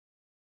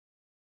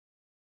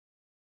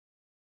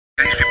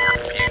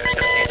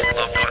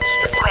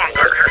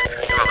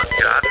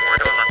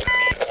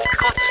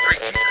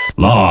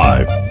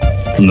Live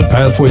from the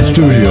Pathway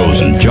Studios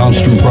in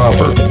Johnston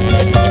proper.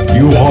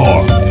 You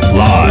are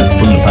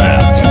live from the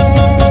Path.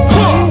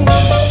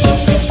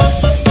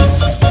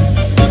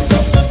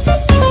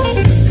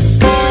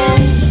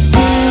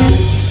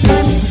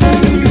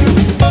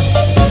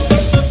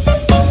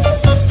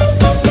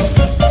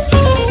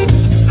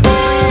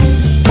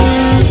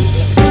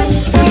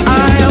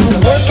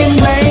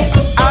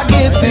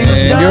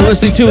 You're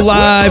listening to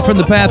Live from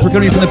the Path. We're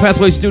coming from the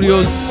Pathway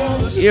Studios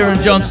here in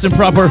Johnston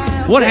proper.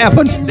 What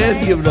happened?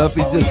 Dan's giving up.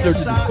 He's just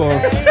searching his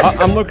phone.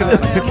 I'm looking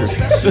at the pictures.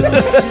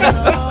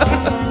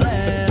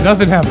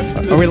 Nothing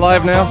happened. Are we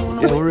live now?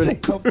 Yeah, we're ready.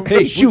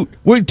 Hey, shoot.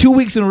 We're 2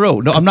 weeks in a row.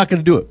 No, I'm not going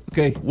to do it.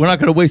 Okay. We're not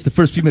going to waste the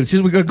first few minutes.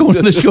 Here's what we're going to go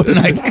into the show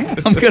tonight.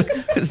 I'm going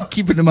to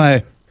keep it to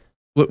my...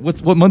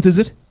 What month is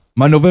it?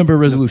 My November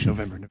resolution.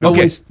 November. No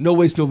Okay. waste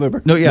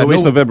November. No, yeah. No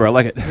waste November. I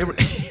like it.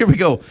 Here we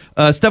go.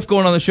 Stuff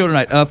going on the show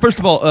tonight. First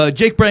of all,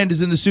 Jake Brand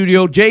is in the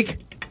studio. Jake,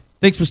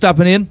 thanks for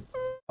stopping in.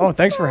 Oh,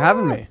 thanks for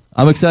having me.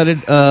 I'm excited.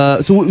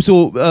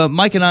 So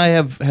Mike and I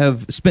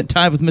have spent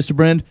time with Mr.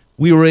 Brand.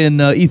 We were in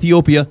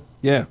Ethiopia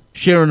Yeah.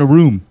 sharing a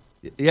room.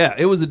 Yeah,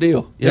 it was a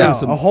deal. Yeah.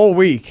 There's some- A whole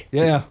week.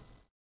 yeah.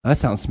 That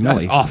sounds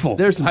smelly. Awful.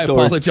 There's some I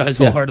stories. apologize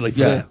Yeah. wholeheartedly for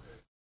Yeah. that.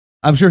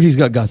 I'm sure he's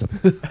got gossip.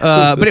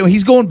 But anyway,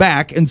 he's going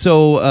back, and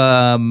so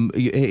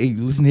hey,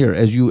 listen here.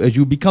 As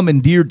you become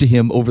endeared to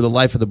him over the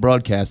life of the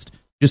broadcast,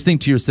 just think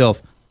to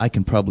yourself, I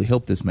can probably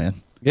help this man.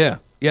 Yeah.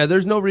 Yeah,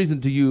 there's no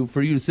reason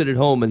for you to sit at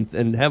home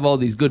and have all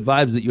these good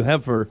vibes that you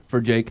have for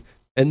Jake,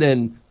 and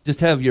then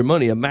just have your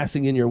money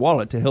amassing in your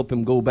wallet to help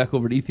him go back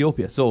over to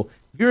Ethiopia. So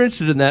if you're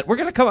interested in that, we're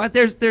going to come out.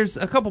 There's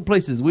a couple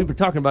places we were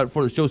talking about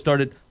before the show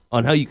started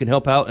on how you can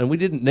help out, and we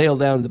didn't nail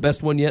down the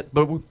best one yet,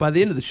 but by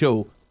the end of the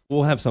show,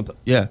 we'll have something.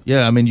 Yeah.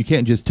 I mean, you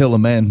can't just tell a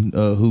man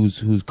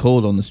who's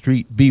cold on the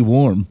street, be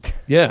warm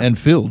Yeah. and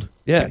filled.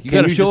 Yeah, you Can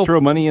got to you show just up.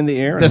 throw money in the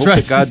air and That's hope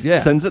right. that God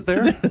Yeah. sends it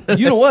there?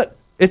 You know what?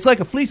 It's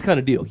like a fleece kind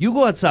of deal. You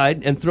go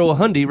outside and throw a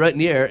hundy right in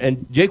the air,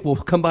 and Jake will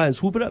come by and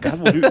swoop it up.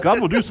 God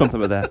will do something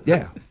with that.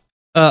 Yeah.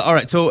 All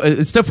right, so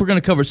stuff we're going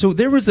to cover. So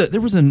there was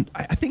an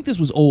I think this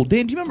was old.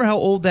 Dan, do you remember how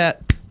old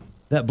that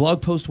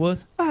blog post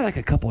was? Like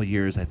a couple of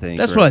years, I think.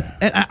 That's or- right.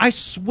 And I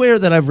swear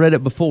that I've read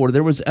it before.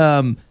 There was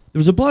a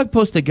blog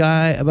post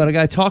about a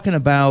guy talking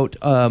about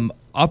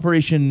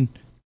Operation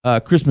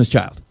Christmas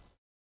Child.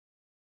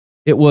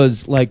 It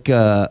was like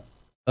The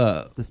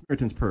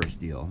Samaritan's Purse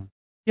deal.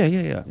 yeah.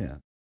 Yeah.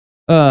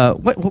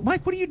 What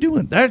Mike? What are you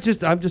doing? I'm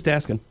just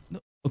asking.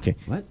 Okay.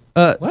 What?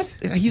 What?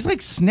 He's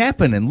like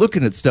snapping and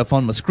looking at stuff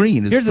on my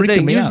screen. It's Here's the freaking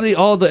thing. me out. Usually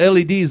all the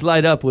LEDs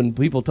light up when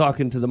people talk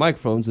into the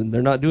microphones, and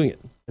they're not doing it.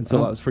 And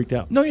so I was freaked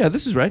out. No, yeah,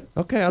 this is right.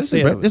 Okay, I'll This stay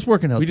is out right. of it. It's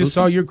working out. We just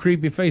saw your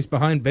creepy face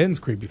behind Ben's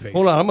creepy face.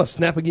 Hold on, I'm going to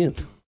snap again.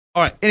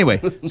 All right. Anyway,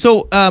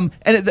 so I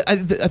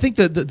think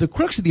the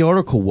crux of the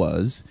article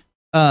was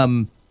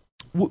what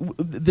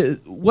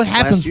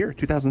happens. Last year,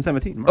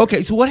 2017. March.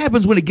 Okay, so what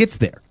happens when it gets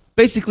there?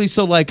 Basically,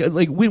 so like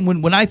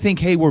when I think,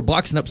 hey, we're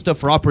boxing up stuff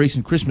for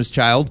Operation Christmas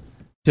Child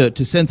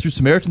to send through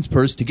Samaritan's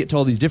Purse to get to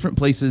all these different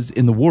places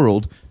in the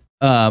world,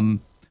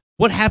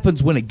 what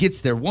happens when it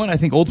gets there? One, I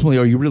think ultimately,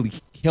 are you really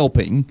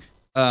helping?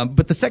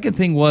 But the second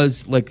thing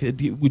was like,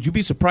 would you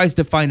be surprised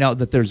to find out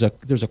that there's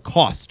a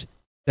cost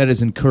that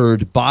is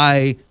incurred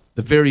by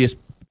the various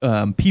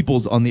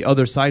peoples on the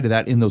other side of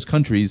that in those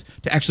countries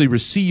to actually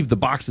receive the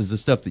boxes of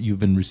stuff that you've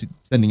been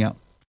sending out?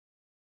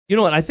 You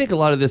know what? I think a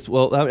lot of this.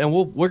 Well, and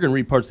we're going to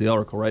read parts of the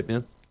article, right,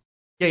 man?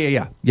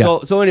 Yeah.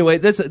 So anyway,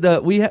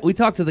 we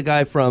talked to the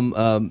guy from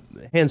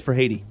Hands for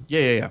Haiti.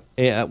 Yeah.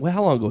 Well,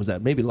 how long ago was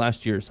that? Maybe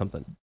last year or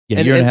something. Yeah,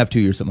 a year and a half, 2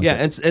 years, something like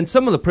Yeah, that. and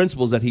some of the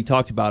principles that he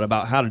talked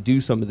about how to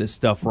do some of this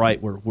stuff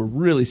right were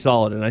really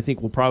solid, and I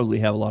think will probably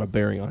have a lot of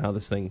bearing on how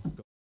this thing goes.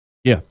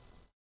 Yeah.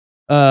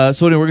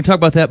 So anyway, we're going to talk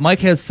about that.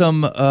 Mike has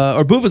some,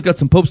 or Boova's got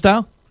some Pope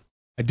style.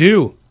 I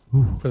do.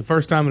 For the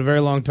first time in a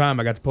very long time,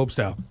 I got to Pope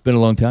style. Been a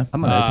long time.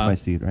 I'm on the edge of my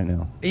seat right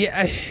now.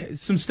 Yeah,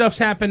 some stuff's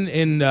happened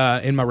in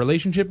my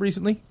relationship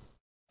recently.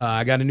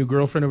 I got a new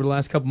girlfriend over the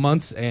last couple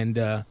months, and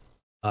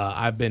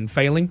I've been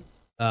failing,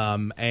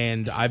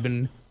 and I've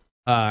been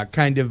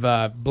kind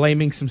of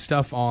blaming some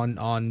stuff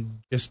on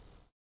just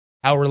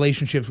how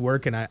relationships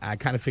work, and I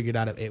kind of figured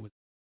out it was,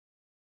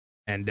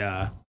 and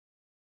I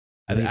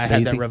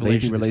had that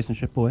revelation. Lazy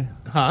relationship boy?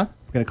 Huh?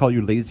 We're going to call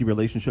you lazy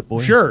relationship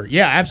boy? Sure.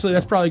 Yeah, absolutely.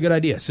 That's probably a good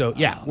idea. So,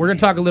 yeah, we're going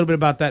to talk a little bit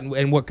about that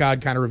and what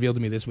God kind of revealed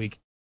to me this week.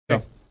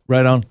 Okay.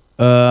 Right on.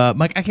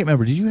 Mike, I can't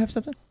remember. Did you have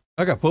something?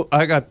 I got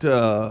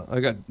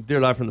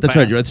Dear Life from the That's Past.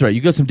 right. That's right. You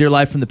got some Dear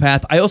Life from the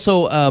Path. I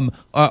also,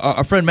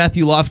 our friend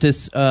Matthew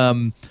Loftus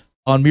on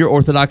Mere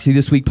Orthodoxy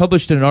this week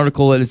published an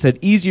article that said,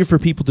 "Easier for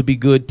people to be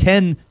good,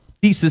 10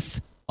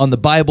 theses on the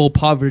Bible,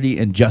 poverty,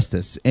 and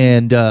justice."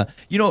 And,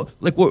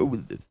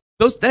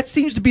 that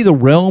seems to be the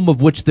realm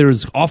of which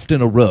there's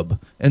often a rub.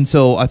 And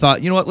so I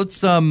thought, you know what, let's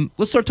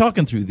start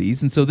talking through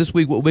these. And so this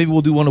week, maybe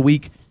we'll do one a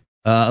week,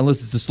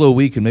 unless it's a slow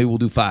week, and maybe we'll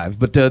do 5.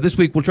 But this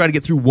week we'll try to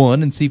get through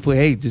one and see if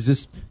does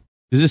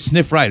this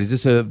sniff right? Is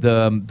this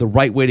the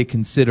right way to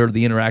consider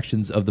the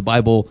interactions of the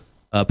Bible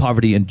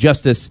poverty and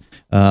justice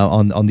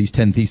on these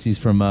 10 theses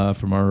from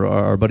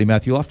our buddy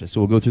Matthew Loftus.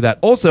 So we'll go through that.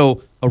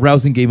 Also, a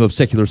rousing game of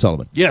Secular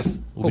Solomon. Yes.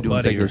 We'll be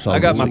doing Secular I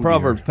Solomon. got my this week.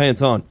 Proverbs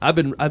pants on.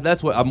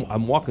 That's what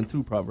I'm walking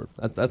through Proverbs.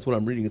 That's what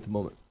I'm reading at the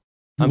moment.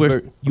 You I'm wear,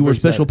 very- you wear very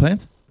special excited.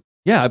 pants?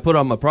 Yeah, I put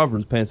on my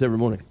Proverbs pants every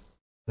morning.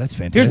 That's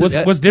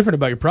fantastic. What's different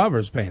about your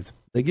Proverbs pants?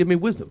 They give me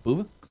wisdom,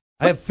 Boova.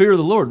 I have fear of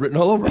the Lord written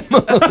all over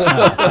them.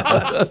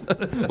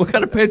 What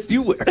kind of pants do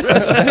you wear?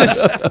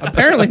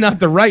 Apparently not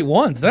the right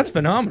ones. That's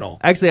phenomenal.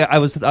 Actually, I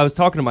was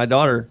talking to my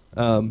daughter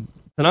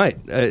tonight.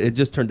 It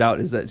just turned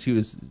out is that she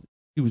was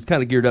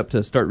kind of geared up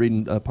to start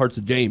reading parts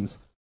of James,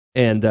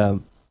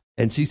 and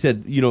she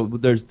said,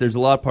 there's a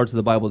lot of parts of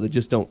the Bible that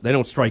just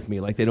don't strike me,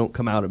 like they don't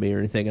come out at me or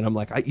anything. And I'm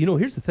like,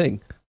 here's the thing,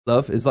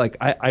 love, is like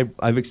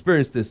I've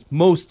experienced this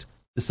most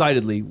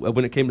decidedly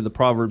when it came to the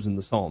Proverbs and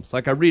the Psalms.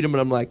 Like I read them and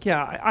I'm like,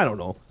 yeah, I don't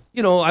know.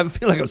 I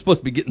feel like I'm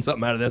supposed to be getting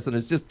something out of this,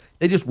 and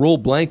they just roll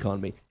blank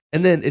on me.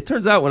 And then it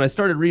turns out when I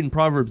started reading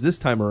Proverbs this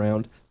time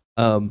around,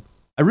 I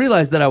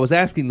realized that I was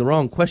asking the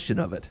wrong question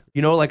of it.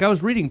 Like I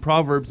was reading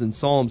Proverbs and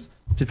Psalms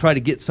to try to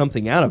get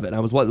something out of it. I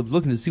was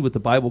looking to see what the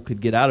Bible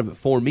could get out of it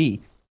for me.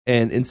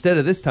 And instead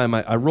of this time,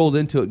 I rolled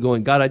into it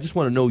going, God, I just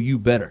want to know you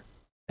better.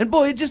 And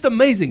boy, it's just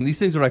amazing. These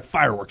things are like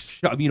fireworks,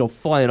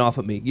 flying off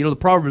at me. The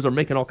Proverbs are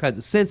making all kinds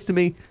of sense to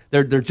me.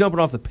 They're jumping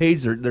off the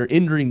page. They're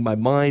entering my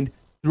mind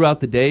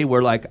throughout the day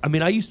where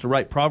I used to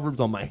write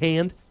Proverbs on my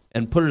hand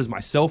and put it as my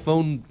cell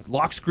phone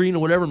lock screen or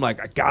whatever. I'm like,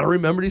 I got to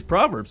remember these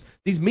Proverbs.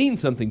 These mean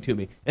something to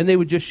me. And they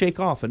would just shake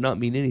off and not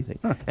mean anything.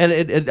 And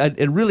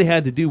it really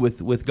had to do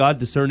with God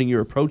discerning your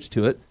approach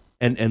to it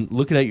and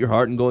looking at your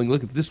heart and going,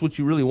 look, if this is what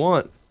you really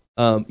want,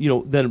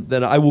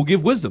 then I will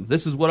give wisdom.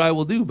 This is what I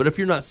will do. But if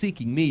you're not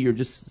seeking me, you're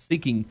just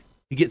seeking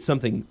to get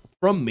something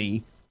from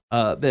me,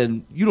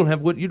 then you don't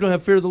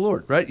have fear of the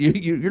Lord, right?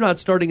 You're not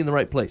starting in the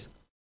right place.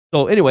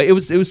 So anyway, it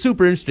was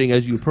super interesting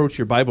as you approach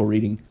your Bible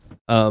reading.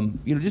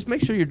 Just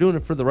make sure you're doing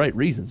it for the right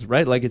reasons,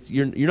 right? Like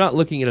you're not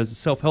looking at it as a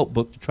self-help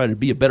book to try to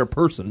be a better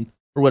person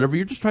or whatever.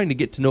 You're just trying to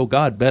get to know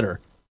God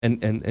better,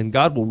 and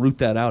God will root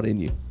that out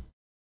in you.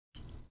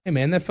 Hey,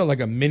 man, that felt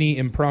like a mini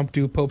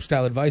impromptu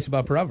Pope-style advice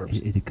about Proverbs.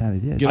 It kind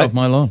of did. Get off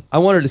my lawn. I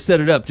wanted to set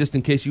it up just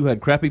in case you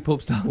had crappy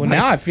Pope style. Well,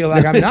 now I feel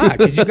like I'm not,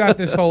 because you got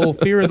this whole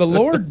fear of the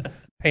Lord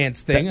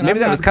pants thing. And Maybe I'm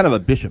that not. was kind of a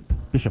bishop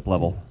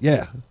level.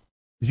 Yeah.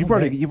 'Cause you've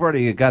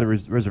already got a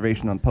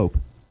reservation on Pope.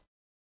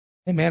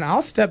 Hey, man,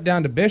 I'll step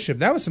down to bishop.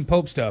 That was some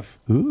Pope stuff.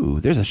 Ooh,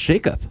 there's a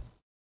shakeup.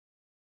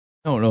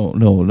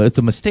 No. It's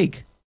a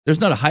mistake. There's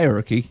not a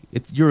hierarchy.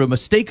 You're a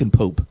mistaken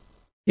pope.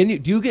 When you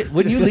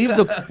leave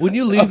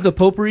the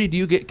popery, do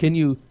you get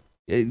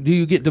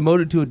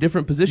demoted to a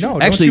different position? No,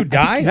 Actually, don't you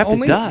die? You have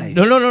only? to die.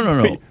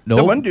 No.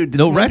 The one dude-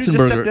 no, did one dude just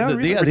step Ratzenberger. down,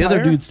 The other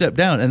retire? dude stepped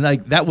down, and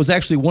that was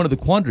actually one of the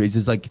quandaries.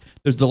 Is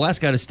there's the last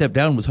guy to step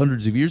down was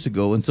hundreds of years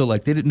ago, and so they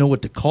didn't know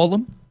what to call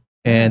him,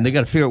 and they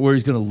got to figure out where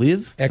he's going to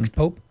live,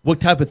 Ex-Pope? what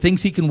type of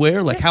things he can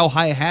wear, like how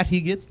high a hat he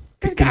gets.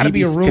 There's got to he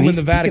be a be- room can he in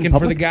the speak in Vatican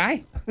for the public?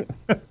 guy.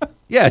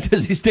 Yeah,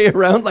 does he stay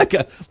around like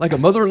a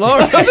mother-in-law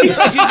or something? he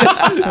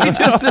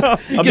just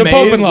The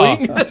Pope-in-law.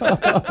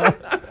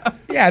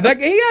 Yeah,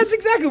 that's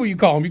exactly what you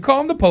call him. You call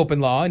him the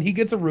Pope-in-law, and he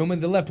gets a room in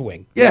the left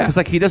wing. Yeah. It's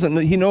like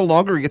he no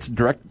longer gets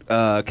direct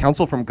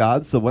counsel from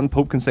God, so one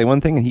pope can say one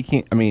thing and he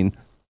can't.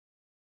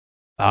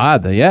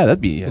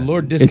 That'd be. The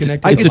Lord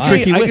disconnected it's the a line.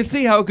 tricky I way. could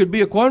see how it could be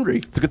a quandary.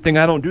 It's a good thing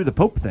I don't do the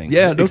pope thing.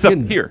 Yeah, no except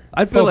kidding. here.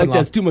 I feel like Pope-in-law.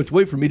 that's too much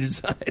weight for me to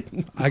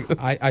decide.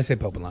 I say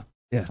Pope-in-law.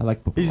 I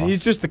like pope.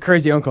 He's just the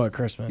crazy uncle at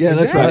Christmas. Yeah,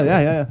 that's right.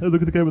 Yeah. Hey,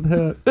 look at the guy with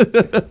the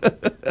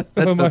hat.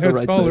 That's Oh, my not the head's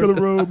right taller. size. Look at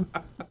the robe.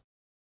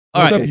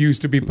 All What's right. up,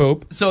 used to be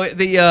Pope? So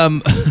the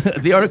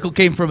article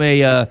came from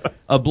a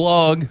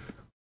blog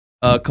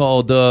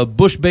called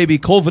Bush Baby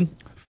Colvin,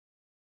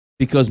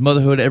 because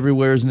motherhood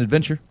everywhere is an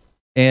adventure.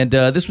 And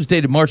this was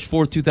dated March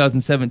 4th,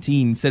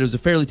 2017. Said it was a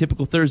fairly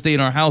typical Thursday in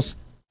our house.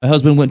 My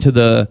husband went to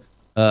the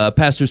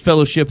pastor's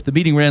fellowship. The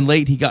meeting ran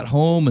late. He got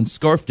home and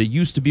scarfed a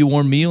used-to-be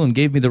warm meal and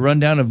gave me the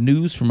rundown of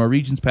news from our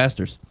region's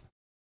pastors.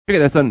 I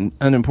figure that's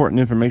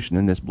unimportant information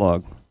in this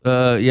blog.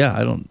 Yeah,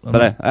 I don't...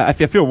 But I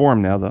feel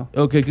warm now, though.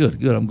 Okay,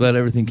 good. I'm glad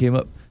everything came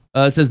up.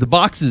 It says the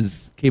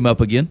boxes came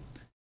up again,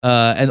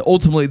 and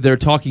ultimately they're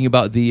talking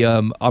about the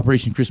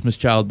Operation Christmas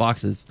Child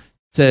boxes.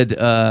 Said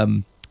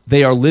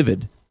they are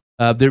livid.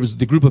 There was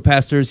the group of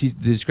pastors they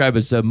described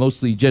as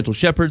mostly gentle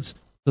shepherds,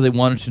 so they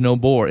wanted to know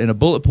more. In a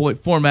bullet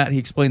point format, he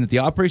explained that the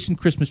Operation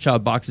Christmas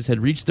Child boxes had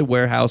reached the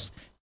warehouse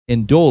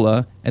in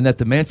Dola, and that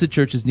the Mansa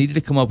churches needed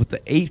to come up with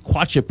the 8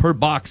 kwacha per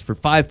box for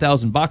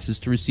 5,000 boxes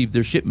to receive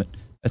their shipment.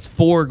 That's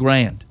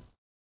 $4,000.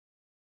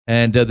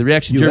 And the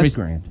reaction, US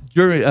grand.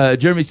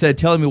 Jeremy said,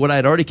 telling me what I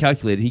had already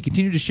calculated. He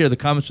continued to share the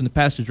comments from the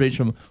pastors, ranged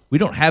from, we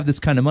don't have this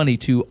kind of money,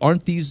 to,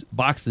 aren't these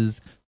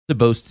boxes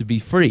supposed to be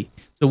free?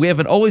 So we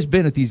haven't always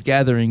been at these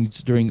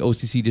gatherings during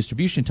OCC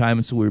distribution time,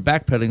 and so we were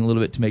backpedaling a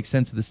little bit to make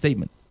sense of the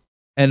statement.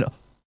 And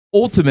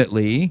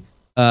ultimately,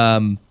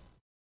 the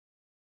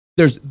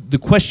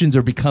questions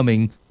are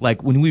becoming,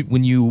 like,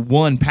 when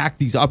you pack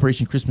these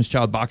Operation Christmas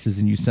Child boxes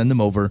and you send them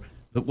over,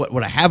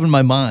 what I have in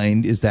my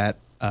mind is that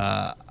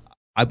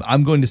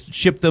I'm going to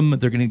ship them.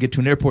 They're going to get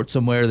to an airport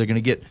somewhere. They're going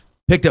to get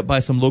picked up by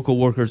some local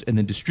workers and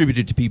then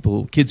distributed to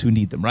people, kids who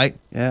need them, right?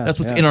 Yeah, That's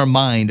what's yeah. in our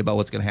mind about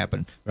what's going to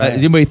happen. Right. Does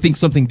anybody think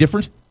something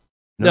different?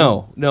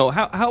 No.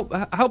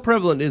 How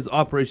prevalent is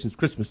Operations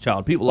Christmas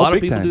Child? A lot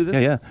of big people time. do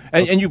this. Yeah,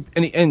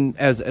 and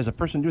as a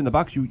person doing the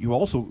box, you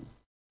also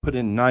put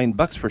in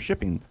 $9 for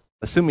shipping,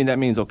 assuming that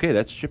means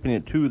that's shipping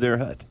it to their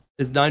hut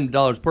It's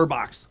 $9 per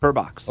box. per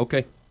box.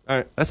 Okay. All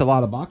right. That's a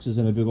lot of boxes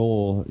in a big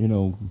old,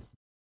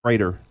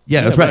 Freighter.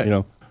 Yeah, that's right. You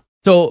know,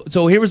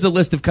 So here was the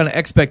list of kind of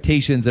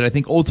expectations that I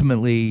think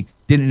ultimately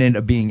didn't end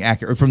up being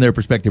accurate, or from their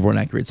perspective weren't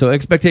accurate. So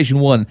expectation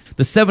 1,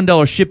 the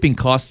 $7 shipping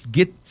costs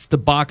gets the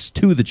box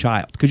to the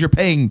child because you're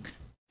paying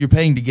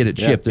to get it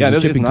shipped. Yeah,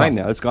 There's a there's shipping 9 cost.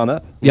 now. It's gone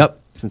up. Yep.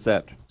 Since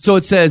that. So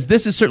it says,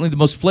 this is certainly the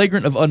most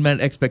flagrant of unmet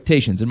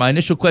expectations. In my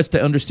initial quest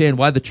to understand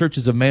why the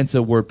churches of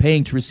Mansa were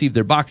paying to receive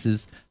their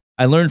boxes,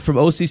 I learned from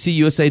OCC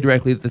USA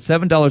directly that the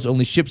 $7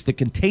 only ships the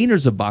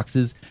containers of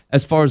boxes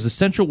as far as the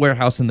central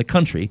warehouse in the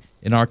country,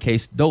 in our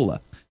case,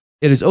 DOLA.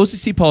 It is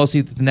OCC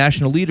policy that the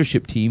national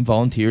leadership team,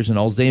 volunteers, and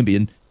all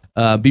Zambian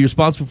be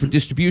responsible for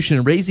distribution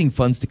and raising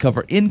funds to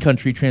cover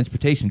in-country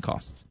transportation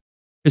costs.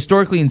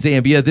 Historically in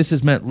Zambia, this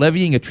has meant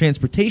levying a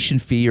transportation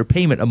fee or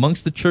payment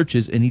amongst the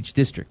churches in each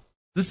district.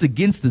 This is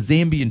against the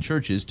Zambian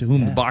churches to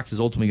whom the box is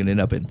ultimately going to end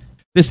up in.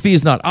 This fee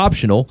is not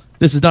optional.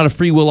 This is not a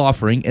free will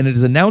offering, and it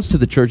is announced to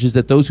the churches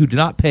that those who do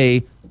not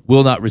pay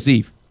will not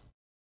receive.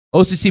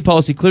 OCC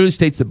policy clearly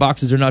states that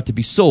boxes are not to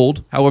be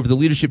sold. However, the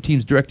leadership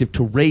team's directive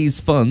to raise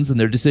funds and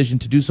their decision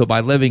to do so by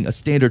levying a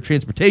standard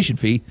transportation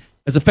fee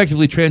has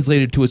effectively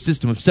translated to a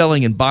system of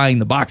selling and buying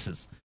the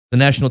boxes. The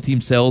national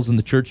team sells and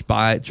the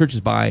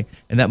churches buy,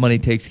 and that money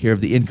takes care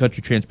of the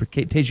in-country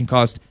transportation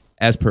cost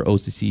as per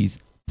OCC's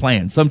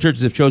plan. Some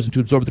churches have chosen to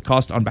absorb the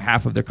cost on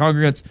behalf of their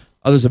congregants.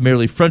 Others have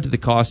merely fronted the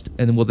cost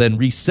and will then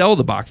resell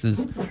the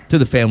boxes to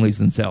the families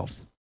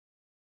themselves.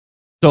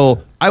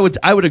 So I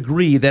would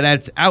agree that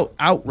that's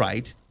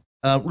outright.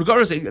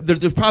 Regardless,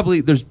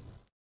 there's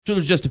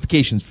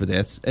justifications for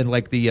this, and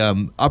like the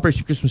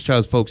Operation Christmas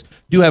Child folks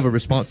do have a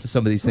response to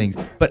some of these things,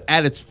 but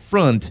at its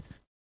front,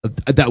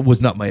 that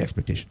was not my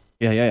expectation.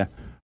 Yeah.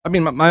 I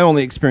mean, my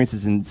only experience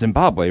is in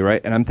Zimbabwe,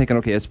 right? And I'm thinking,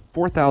 okay, it's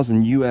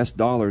 $4,000 US.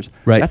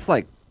 Right. That's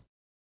like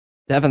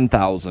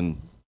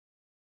 7,000.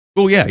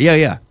 Oh yeah.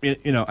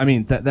 You know, I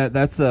mean,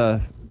 that's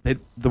the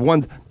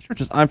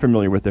churches I'm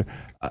familiar with there,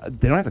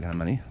 they don't have that kind of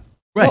money.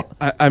 Right.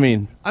 Well, I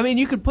mean,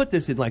 you could put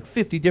this in like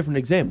 50 different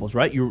examples,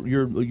 right?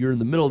 You're in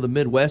the middle of the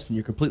Midwest and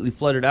you're completely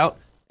flooded out,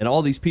 and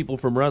all these people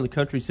from around the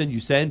country send you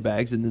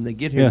sandbags, and then they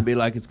get here and be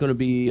like, it's going to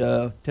be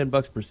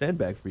 $10 per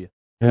sandbag for you.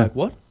 Yeah. Like,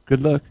 what?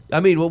 Good luck.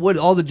 I mean, what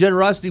all the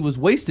generosity was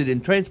wasted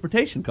in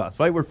transportation costs,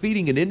 right? We're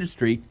feeding an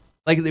industry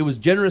like it was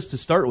generous to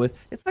start with.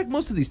 It's like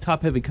most of these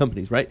top-heavy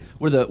companies, right?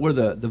 Where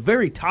the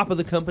very top of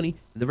the company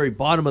and the very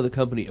bottom of the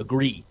company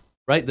agree,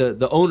 right?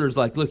 The owner's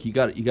like, look, you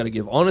got to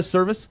give honest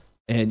service,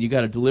 and you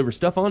got to deliver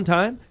stuff on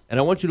time, and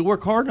I want you to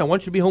work hard, and I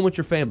want you to be home with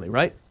your family,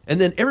 right?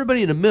 And then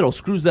everybody in the middle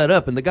screws that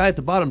up, and the guy at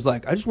the bottom's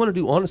like, I just want to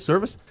do honest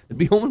service and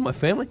be home with my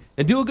family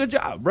and do a good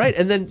job, right?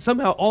 And then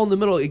somehow all in the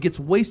middle, it gets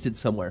wasted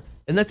somewhere.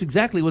 And that's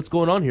exactly what's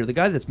going on here. The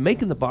guy that's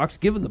making the box,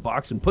 giving the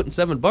box, and putting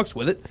 $7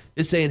 with it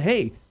is saying,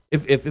 hey,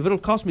 if it'll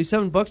cost me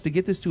 $7 to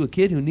get this to a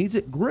kid who needs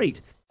it,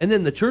 great. And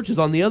then the church is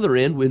on the other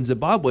end in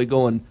Zimbabwe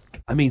going,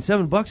 I mean,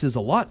 $7 is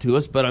a lot to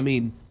us, but I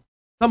mean,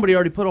 somebody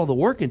already put all the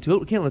work into it.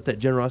 We can't let that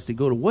generosity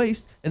go to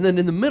waste. And then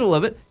in the middle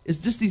of it is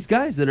just these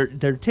guys that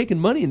are taking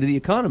money into the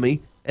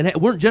economy and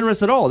weren't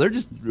generous at all. They're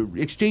just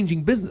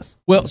exchanging business.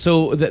 Well,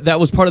 so that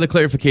was part of the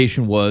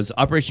clarification was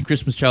Operation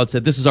Christmas Child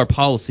said, this is our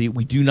policy.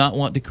 We do not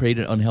want to create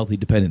an unhealthy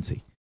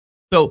dependency.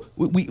 So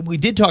we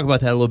did talk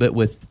about that a little bit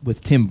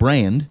with Tim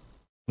Brand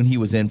when he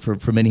was in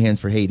for Many Hands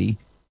for Haiti.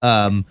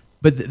 But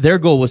their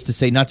goal was to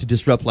say not to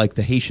disrupt like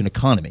the Haitian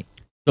economy.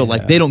 So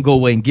like they don't go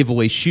away and give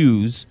away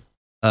shoes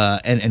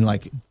and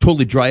like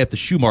totally dry up the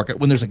shoe market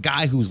when there's a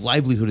guy whose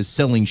livelihood is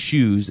selling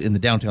shoes in the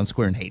downtown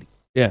square in Haiti.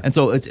 Yeah. And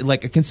so it's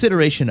like a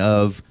consideration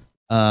of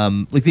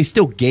like they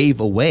still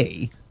gave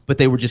away, but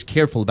they were just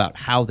careful about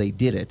how they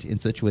did it in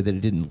such a way that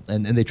it didn't.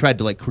 And they tried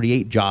to like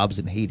create jobs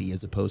in Haiti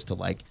as opposed to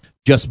like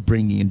just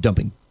bringing and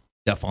dumping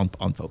stuff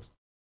on folks.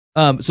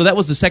 So that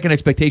was the second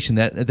expectation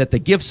that the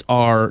gifts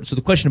are. So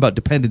the question about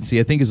dependency,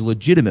 I think, is a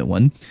legitimate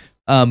one.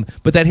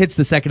 But that hits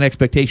the second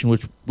expectation,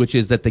 which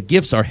is that the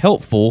gifts are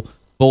helpful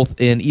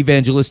both in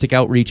evangelistic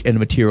outreach and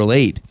material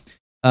aid.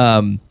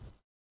 And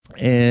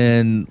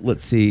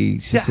let's see,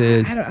 she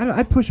says,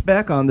 I push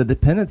back on the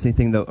dependency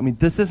thing, though. I mean,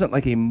 this isn't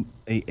like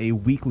a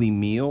weekly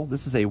meal.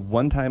 This is a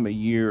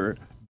one-time-a-year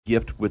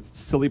gift with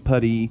silly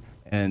putty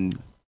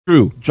and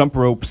true jump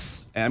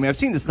ropes. I mean, I've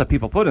seen this stuff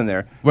people put in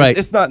there. Right.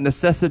 It's not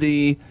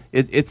necessity.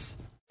 It's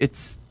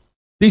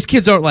these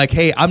kids aren't like,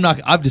 hey,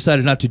 I've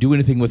decided not to do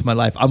anything with my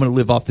life. I'm going to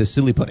live off this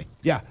silly putty.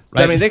 Yeah.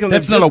 Right. I mean, they can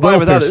That's live not just a fine welfare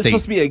without it. It's state.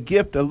 supposed to be a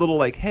gift, a little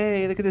like,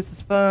 hey, look at this,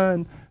 it's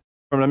fun,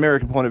 from an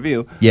American point of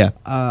view. Yeah.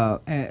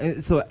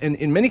 And so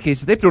in many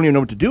cases, they don't even know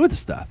what to do with the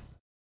stuff.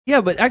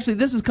 Yeah, but actually,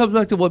 comes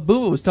back to what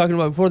Boo was talking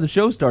about before the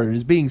show started: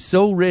 is being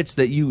so rich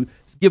that you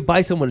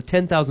buy someone a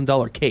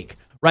 $10,000 cake,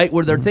 right?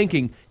 Where they're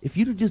thinking, if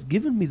you'd have just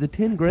given me the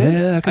 $10,000,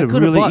 Yeah, I could have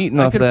could really eaten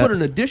I off could have that. put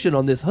an addition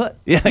on this hut.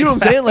 Yeah, you know what I'm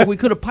saying? exactly. Like we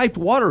could have piped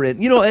water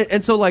in,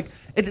 and so like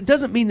it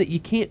doesn't mean that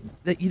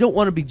you don't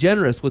want to be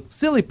generous with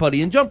silly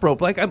putty and jump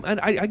rope. Like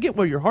I get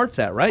where your heart's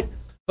at, right?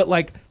 But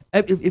like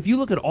if you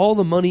look at all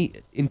the money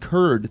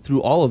incurred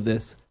through all of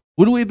this,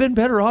 would we have been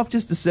better off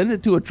just to send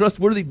it to a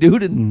trustworthy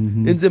dude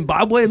in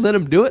Zimbabwe and let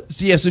him do it?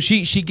 So yeah, so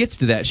she gets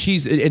to that.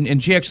 She's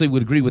and she actually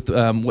would agree with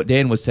what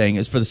Dan was saying.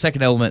 Is for the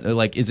second element,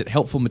 like, is it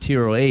helpful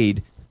material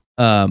aid?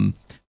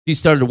 She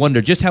started to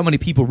wonder just how many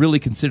people really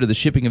consider the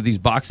shipping of these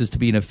boxes to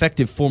be an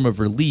effective form of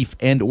relief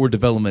and or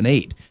development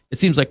aid. It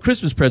seems like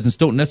Christmas presents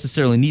don't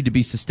necessarily need to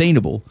be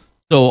sustainable.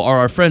 So are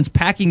our friends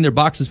packing their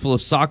boxes full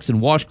of socks and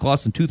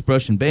washcloths and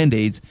toothbrush and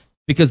Band-Aids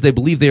because they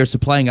believe they are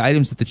supplying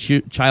items that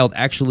the child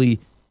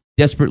actually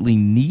desperately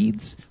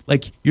needs?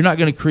 Like, you're not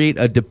going to create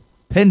a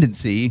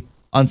dependency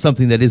on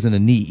something that isn't a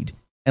need.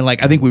 And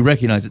like, I think we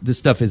recognize that this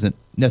stuff isn't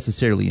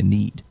necessarily a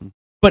need.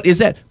 But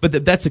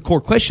that's the core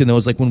question, though,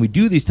 is like when we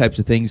do these types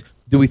of things,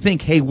 do we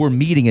think, hey, we're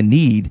meeting a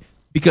need?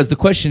 Because the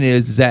question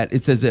is that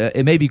it says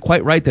it may be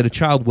quite right that a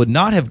child would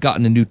not have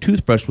gotten a new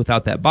toothbrush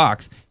without that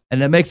box,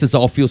 and that makes us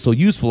all feel so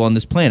useful on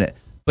this planet.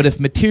 But if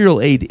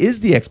material aid is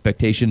the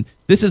expectation,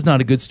 this is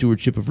not a good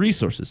stewardship of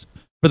resources.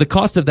 For the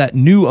cost of that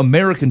new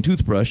American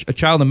toothbrush, a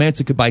child in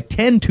Manson could buy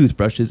 10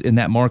 toothbrushes in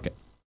that market.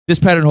 This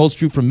pattern holds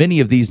true for many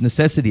of these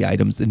necessity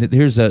items, and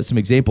here's some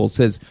examples. It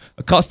says,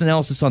 a cost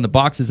analysis on the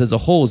boxes as a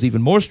whole is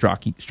even more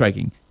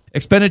striking.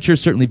 Expenditure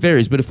certainly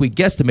varies, but if we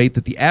guesstimate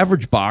that the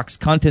average box,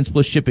 contents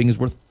plus shipping, is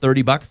worth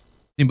 $30,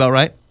 seem about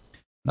right?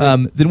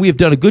 Then we have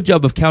done a good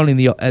job of counting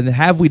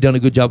have we done a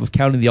good job of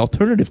counting the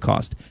alternative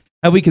cost?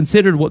 Have we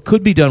considered what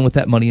could be done with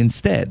that money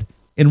instead?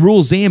 In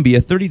rural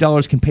Zambia,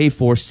 $30 can pay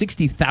for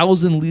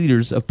 60,000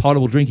 liters of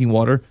potable drinking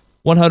water,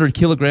 100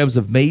 kilograms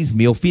of maize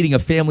meal, feeding a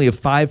family of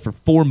 5 for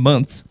 4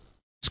 months,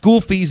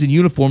 school fees and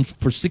uniforms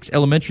for 6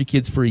 elementary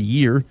kids for a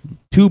year,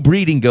 2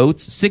 breeding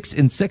goats, 6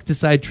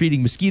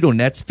 insecticide-treating mosquito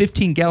nets,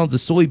 15 gallons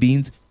of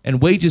soybeans,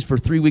 and wages for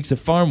 3 weeks of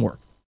farm work.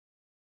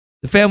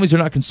 The families are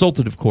not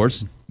consulted, of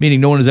course,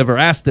 meaning no one has ever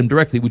asked them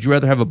directly, would you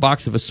rather have a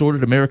box of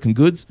assorted American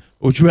goods,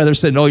 or would you rather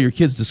send all your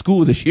kids to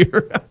school this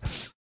year?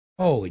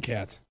 Holy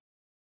cats.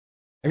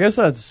 I guess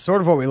that's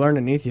sort of what we learned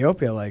in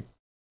Ethiopia. Like,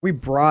 we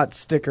brought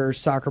stickers,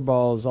 soccer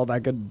balls, all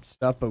that good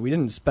stuff, but we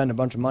didn't spend a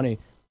bunch of money.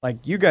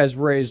 Like, you guys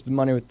raised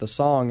money with the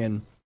song,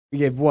 and we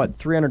gave,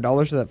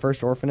 $300 to that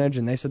first orphanage,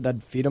 and they said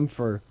that'd feed them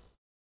for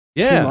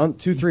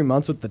 2-3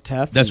 months with the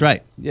TEF. That's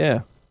right.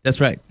 Yeah. That's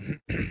right.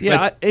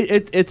 Yeah,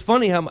 it's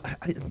funny how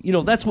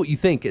that's what you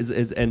think is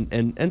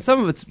and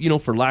some of it's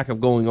for lack of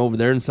going over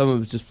there, and some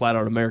of it's just flat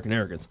out American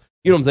arrogance.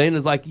 You know what I'm saying?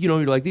 It's like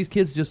you're like, these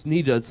kids just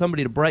need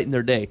somebody to brighten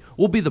their day.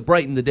 We'll be the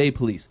brighten the day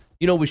police.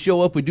 We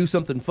show up, we do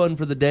something fun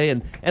for the day,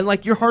 and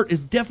like your heart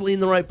is definitely in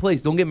the right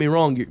place. Don't get me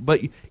wrong,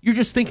 but you're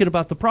just thinking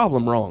about the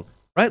problem wrong.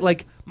 Right?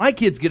 Like, my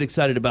kids get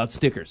excited about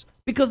stickers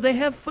because they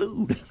have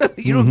food.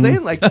 You know what I'm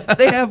saying? Like,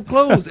 they have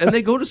clothes and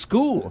they go to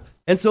school.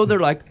 And so they're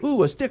like,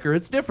 ooh, a sticker,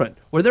 it's different.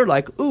 Where they're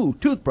like, ooh,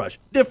 toothbrush,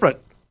 different.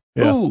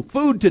 Yeah. Ooh,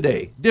 food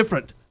today,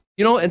 different.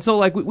 And so,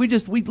 like, we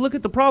look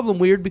at the problem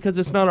weird because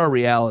it's not our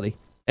reality.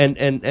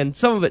 And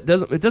some of it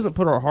doesn't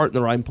put our heart in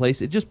the right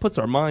place. It just puts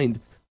our mind,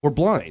 we're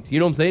blind. You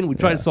know what I'm saying? We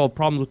try to solve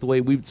problems with the way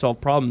we would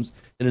solve problems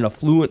in an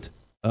affluent,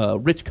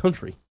 rich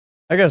country.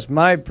 I guess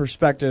my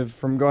perspective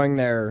from going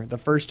there the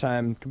first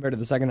time compared to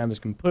the second time is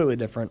completely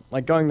different.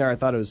 Like, going there, I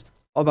thought it was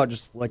all about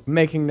just like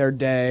making their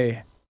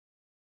day,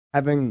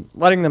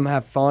 letting them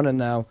have fun, and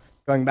now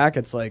going back,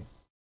 it's like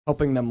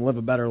helping them live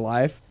a better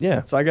life.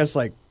 Yeah. So I guess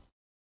like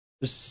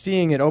just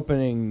seeing it,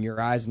 opening your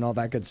eyes and all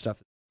that good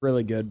stuff is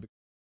really good.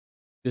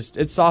 Just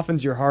it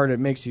softens your heart. It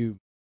makes you,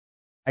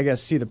 I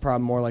guess, see the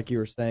problem more, like you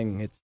were saying.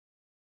 The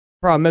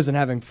problem isn't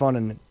having fun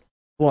and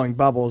blowing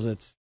bubbles.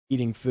 It's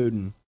eating food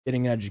and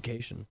getting an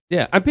education.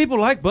 Yeah, and people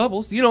like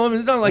bubbles. It's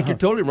not like you're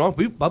totally wrong.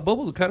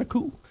 Bubbles are kind of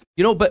cool.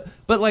 But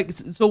like,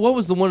 so what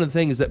was one of the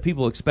things that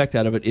people expect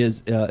out of it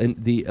is in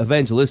the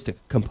evangelistic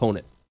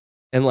component.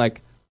 And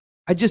like,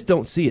 I just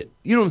don't see it.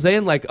 You know what I'm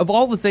saying? Like, of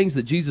all the things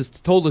that Jesus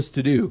told us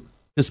to do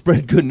to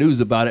spread good news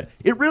about it,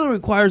 it really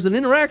requires an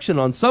interaction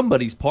on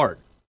somebody's part.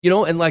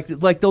 And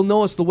like they'll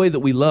know us the way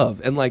that we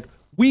love. And like,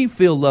 we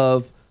feel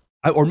love,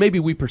 or maybe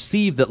we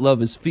perceive that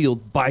love is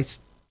felt by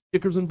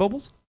stickers and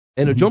bubbles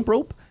and a jump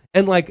rope.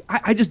 And like,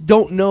 I just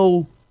don't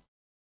know.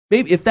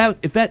 Maybe if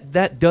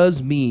that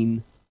does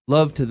mean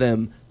love to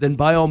them, then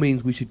by all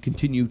means we should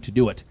continue to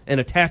do it and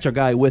attach a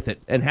guy with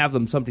it and have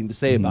them something to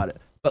say about it.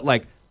 But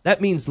like,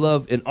 that means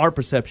love in our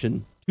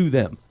perception to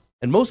them.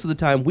 And most of the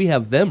time we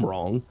have them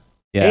wrong.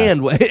 Yeah.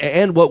 And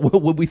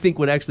what we think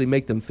would actually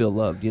make them feel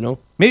loved.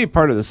 Maybe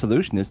part of the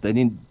solution is they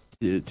need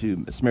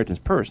to Samaritan's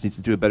Purse needs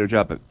to do a better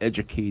job of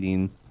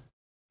educating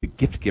the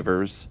gift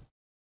givers.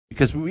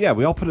 Because we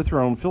all put it through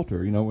our own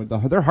filter,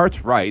 their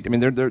heart's right. I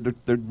mean,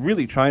 they're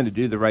really trying to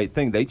do the right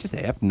thing. They just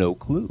have no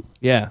clue.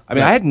 Yeah. I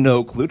mean, I had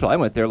no clue till I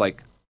went there.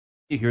 Like,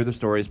 you hear the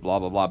stories, blah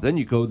blah blah. But then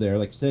you go there,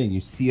 like saying,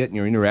 you see it, and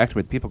you're interacting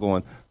with people,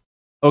 going,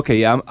 Okay,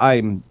 yeah,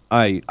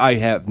 I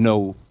have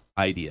no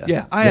idea.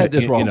 Yeah, I had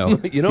this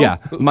wrong. You know? Yeah,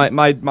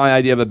 my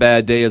idea of a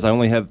bad day is I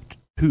only have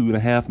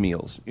 2.5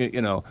 meals.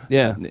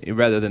 Yeah.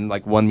 rather than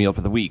like one meal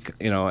for the week.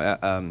 Yeah,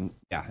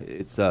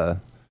 it's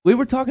We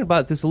were talking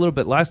about this a little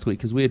bit last week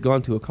because we had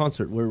gone to a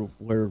concert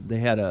where they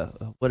had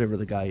a whatever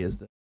the guy is,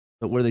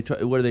 where they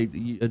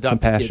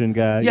adopt compassion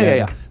guy.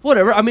 Yeah.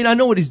 Whatever. I mean, I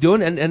know what he's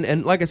doing,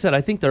 and like I said,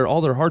 I think they're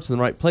all their hearts in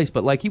the right place.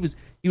 But like he was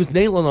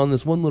nailing on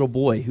this one little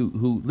boy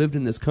who lived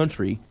in this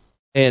country,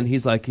 and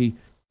he's like he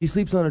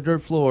sleeps on a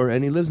dirt floor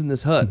and he lives in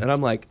this hut, and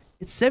I'm like,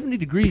 it's 70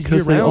 degrees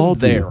Because year they all round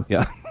do. there.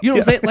 Yeah. You know what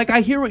I'm saying? Like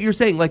I hear what you're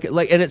saying. Like,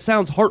 and it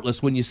sounds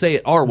heartless when you say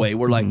it our way.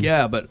 We're like,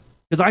 yeah, but.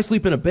 Because I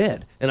sleep in a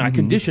bed and I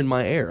condition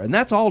my air, and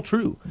that's all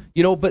true,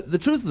 But the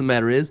truth of the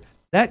matter is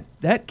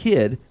that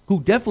kid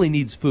who definitely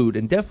needs food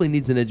and definitely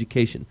needs an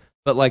education,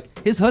 but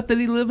like his hut that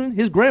he lived in,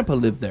 his grandpa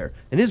lived there,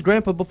 and his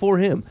grandpa before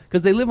him,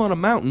 because they live on a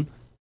mountain,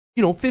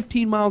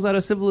 15 miles out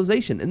of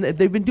civilization, and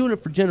they've been doing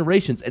it for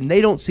generations, and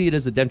they don't see it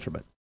as a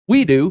detriment.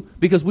 We do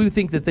because we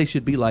think that they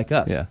should be like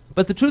us. Yeah.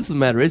 But the truth of the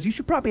matter is, you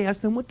should probably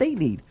ask them what they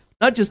need,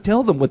 not just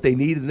tell them what they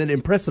need and then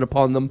impress it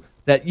upon them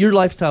that your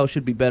lifestyle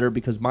should be better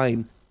because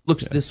mine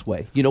looks this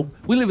way.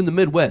 We live in the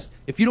Midwest.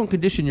 If you don't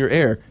condition your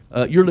air,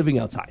 you're living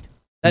outside.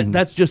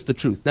 That's just the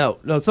truth. Now,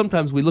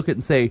 sometimes we look at it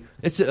and say,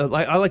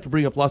 I like to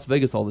bring up Las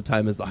Vegas all the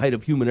time as the height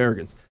of human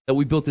arrogance, that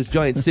we built this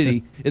giant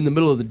city in the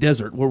middle of the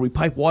desert where we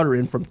pipe water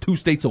in from 2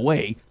 states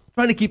away,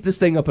 trying to keep this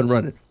thing up and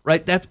running,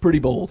 right? That's pretty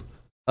bold.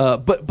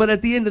 But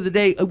at the end of the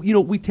day,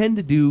 we tend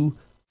to do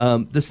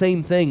the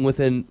same thing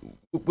within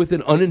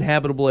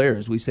uninhabitable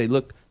areas. We say,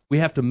 look, we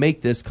have to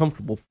make this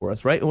comfortable for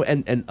us, right?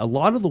 And a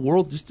lot of the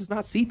world just does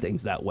not see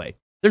things that way.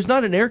 There's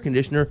not an air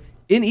conditioner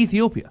in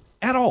Ethiopia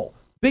at all.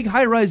 Big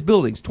high-rise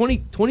buildings,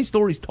 20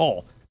 stories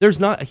tall. There's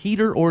not a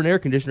heater or an air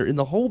conditioner in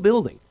the whole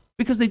building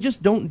because they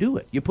just don't do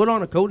it. You put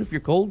on a coat if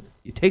you're cold.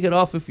 You take it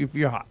off if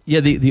you're hot.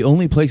 Yeah, the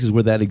only places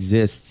where that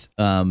exists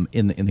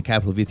in the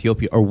capital of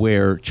Ethiopia are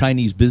where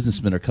Chinese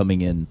businessmen are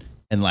coming in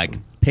and like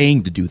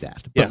paying to do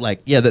that.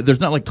 But there's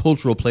not like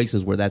cultural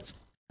places where that's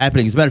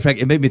happening. As a matter of fact,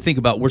 it made me think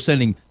about we're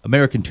sending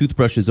American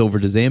toothbrushes over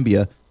to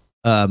Zambia.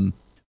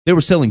 They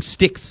were selling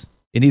sticks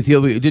in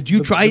Ethiopia. Did you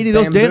try any of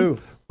those, Dan?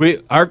 We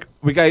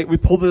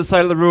pulled to the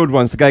side of the road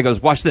once. The guy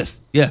goes, "Watch this."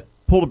 Yeah.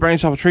 Pulled a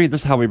branch off a tree.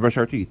 This is how we brush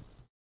our teeth.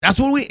 That's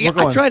what I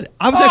going, tried.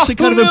 I was actually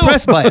kind of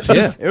impressed by it.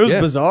 Yeah, It was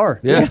bizarre.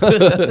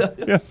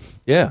 Yeah.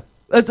 Yeah.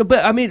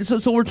 But I mean,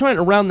 so we're trying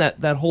to round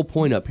that whole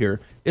point up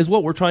here. Is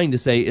what we're trying to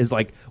say is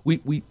like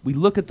we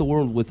look at the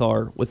world with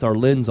our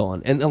lens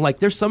on, and like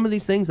there's some of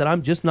these things that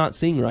I'm just not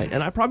seeing right,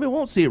 and I probably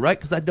won't see it right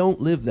because I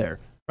don't live there,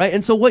 right?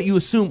 And so what you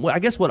assume, I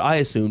guess what I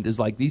assumed is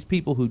like these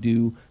people who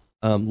do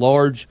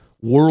large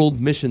world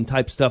mission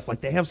type stuff,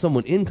 like they have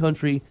someone in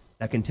country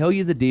that can tell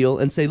you the deal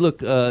and say,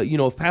 look,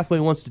 if Pathway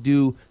wants to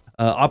do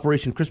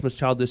Operation Christmas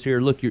Child this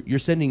year, look, you're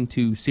sending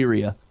to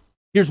Syria.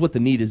 Here's what the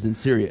need is in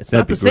Syria. It's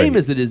not the same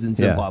as it is in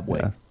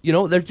Zimbabwe.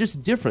 Yeah. They're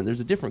just different. There's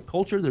a different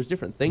culture. There's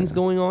different things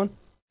going on,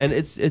 and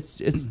it's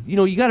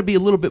you got to be a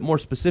little bit more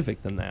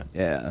specific than that.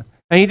 Yeah,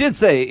 and he did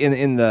say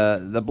in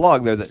the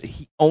blog there that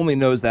he only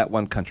knows that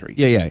one country.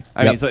 Yeah.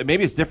 I mean, so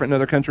maybe it's different in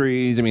other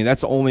countries. I mean,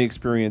 that's the only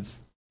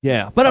experience.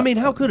 Yeah, but I mean,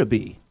 how could it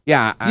be?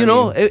 Yeah,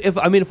 if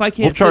I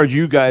can't, we'll charge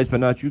you guys, but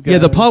not you guys. Yeah,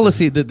 the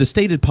policy, the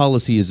stated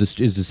policy is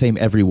the same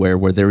everywhere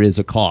where there is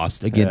a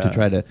cost. Again, to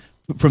try to,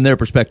 from their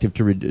perspective,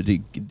 to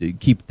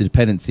keep the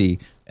dependency.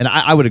 And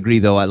I would agree,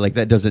 though.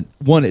 It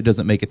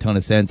doesn't make a ton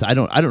of sense. I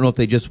don't know if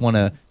they just want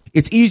to.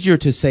 It's easier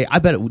to say. I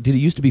bet did it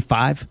used to be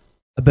 $5?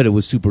 I bet it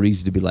was super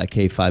easy to be like,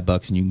 hey,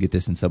 $5 and you can get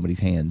this in somebody's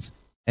hands.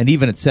 And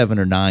even at $7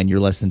 or $9, you're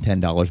less than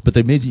 $10. But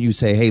the minute you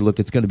say, hey, look,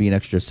 it's going to be an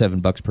extra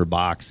 $7 per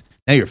box.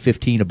 Now you're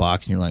 $15 a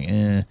box, and you're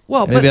like,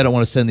 well, maybe I don't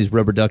want to send these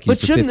rubber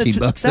duckies for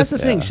 $15. That's the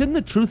thing. Shouldn't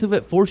the truth of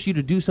it force you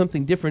to do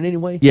something different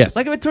anyway? Yes.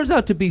 Like if it turns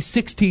out to be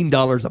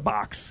 $16 a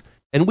box,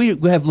 and we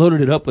have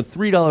loaded it up with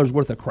 $3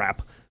 worth of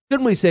crap,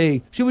 shouldn't we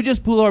say, should we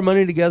just pool our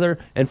money together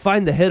and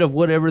find the head of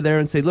whatever there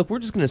and say, look, we're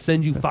just going to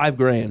send you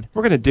 $5,000.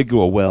 We're going to dig you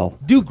a well.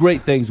 Do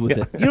great things with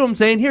it. You know what I'm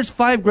saying? Here's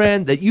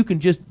 $5,000 that you can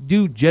just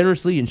do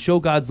generously and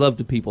show God's love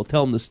to people.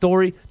 Tell them the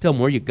story. Tell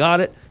them where you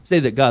got it. Say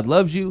that God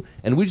loves you,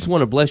 and we just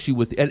want to bless you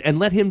with and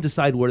let Him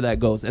decide where that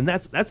goes. And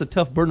that's a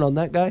tough burden on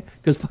that guy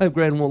because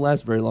 $5,000 won't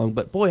last very long.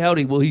 But boy,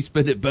 howdy, will he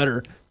spend it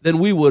better than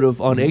we would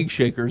have on egg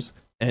shakers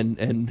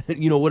and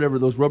whatever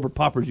those rubber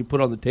poppers you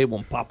put on the table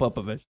and pop up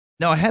eventually.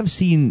 Now I have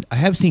seen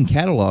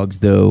catalogs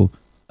though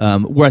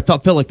where I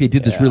felt like they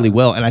did this really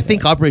well, and I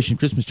think Operation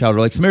Christmas Child or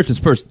like Samaritan's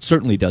Purse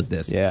certainly does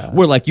this. Yeah.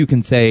 Where like you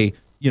can say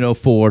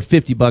for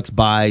 $50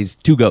 buys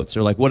 2 goats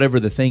or like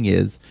whatever the thing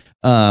is,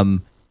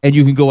 and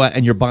you can go out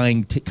and you're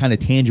buying kind of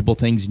tangible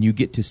things, and you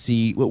get to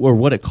see or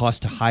what it costs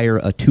to hire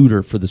a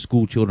tutor for the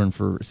school children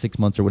for 6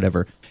 months or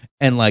whatever,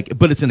 and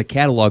but it's in a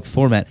catalog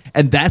format,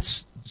 and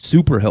that's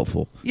super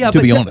helpful. Yeah,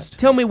 to be honest.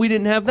 Tell me we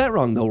didn't have that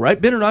wrong though, right?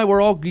 Ben and I were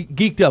all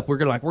geeked up. We're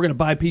gonna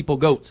buy people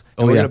goats,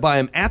 and we're gonna buy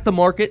them at the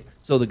market.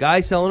 So the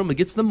guy selling them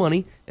gets the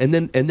money, and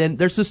then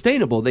they're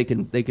sustainable. They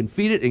can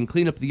feed it and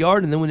clean up the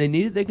yard, and then when they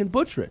need it, they can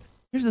butcher it.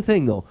 Here's the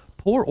thing though,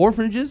 poor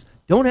orphanages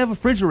don't have a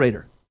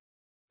refrigerator.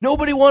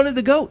 Nobody wanted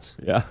the goats.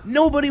 Yeah.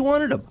 Nobody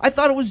wanted them. I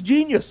thought it was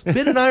genius.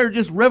 Ben and I are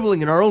just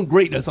reveling in our own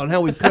greatness on how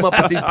we've come up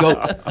with these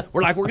goats.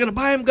 We're like, we're going to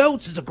buy them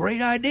goats. It's a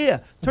great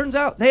idea. Turns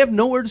out they have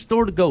nowhere to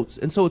store the goats,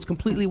 and so it's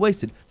completely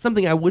wasted.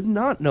 Something I would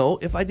not know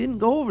if I didn't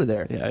go over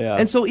there. Yeah.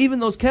 And so even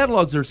those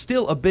catalogs are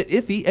still a bit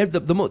iffy.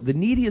 The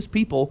neediest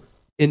people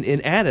in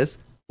Addis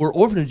were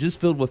orphanages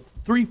filled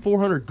with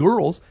 300-400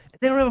 girls.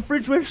 They don't have a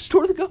refrigerator to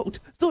store the goat,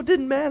 so it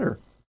didn't matter.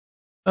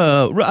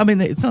 I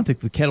mean, it's not that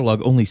the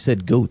catalog only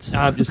said goats.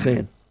 I'm just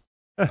saying.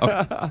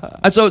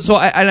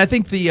 I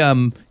think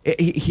the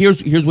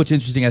here's what's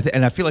interesting,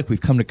 and I feel like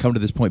we've come to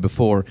this point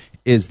before,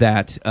 is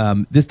that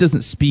this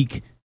doesn't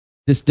speak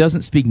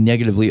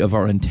negatively of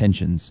our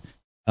intentions,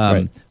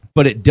 Right.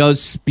 but it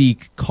does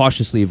speak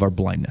cautiously of our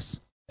blindness.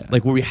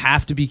 Like, where we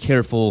have to be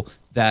careful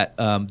that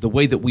the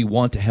way that we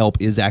want to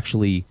help is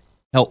actually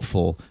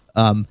helpful.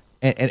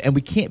 And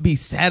we can't be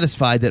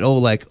satisfied that,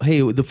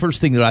 hey, the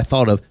first thing that I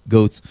thought of,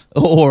 goats,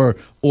 or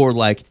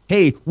like,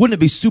 hey, wouldn't it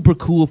be super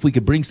cool if we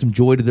could bring some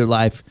joy to their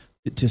life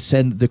to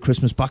send the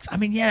Christmas box? I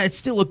mean, yeah, it's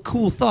still a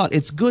cool thought.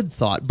 It's good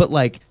thought. But,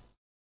 like,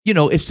 you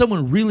know, if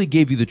someone really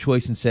gave you the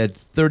choice and said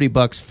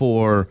 $30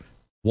 for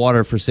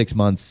water for 6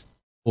 months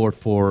or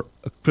for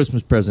a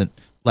Christmas present,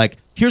 like,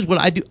 here's what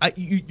I do.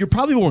 You're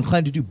probably more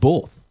inclined to do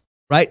both,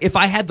 right? If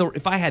I had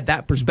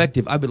that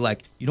perspective, I'd be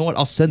like, you know what?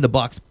 I'll send the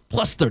box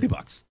plus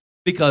 $30.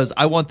 Because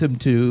I want them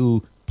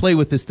to play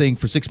with this thing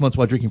for 6 months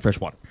while drinking fresh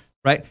water,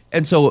 right?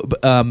 And so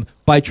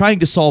by trying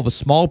to solve a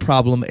small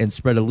problem and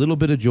spread a little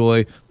bit of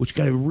joy, which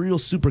got to be real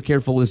super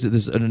careful, this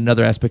is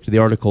another aspect of the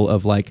article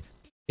of, like,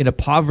 in a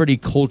poverty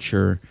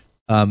culture,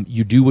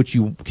 you do what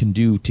you can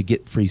do to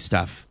get free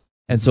stuff.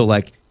 And so,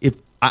 like, if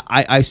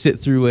I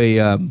sit through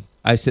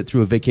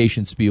a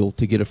vacation spiel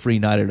to get a free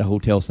night at a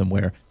hotel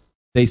somewhere,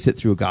 they sit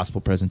through a gospel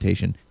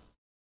presentation.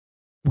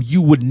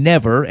 You would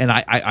never, and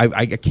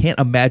I can't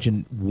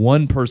imagine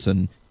one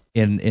person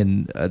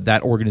in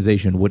that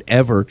organization would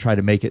ever try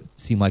to make it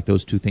seem like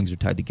those two things are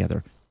tied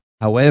together.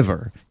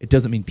 However, it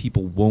doesn't mean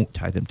people won't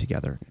tie them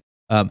together.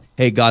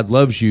 Hey, God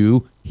loves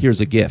you.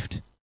 Here's a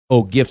gift.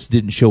 Oh, gifts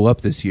didn't show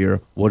up this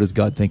year. What does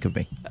God think of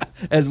me?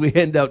 As we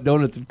hand out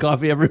donuts and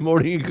coffee every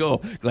morning, you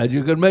go, glad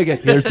you could make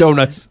it. Here's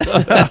donuts.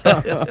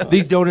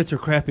 These donuts are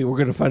crappy. We're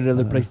going to find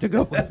another place to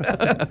go.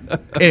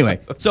 Anyway,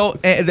 so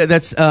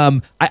that's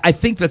I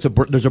think there's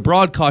a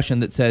broad caution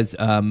that says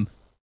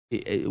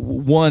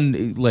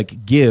one,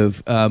 like,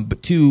 give,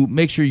 but two,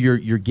 make sure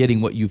you're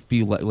getting what you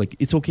feel like.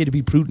 It's okay to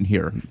be prudent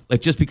here.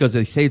 Like, just because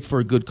they say it's for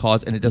a good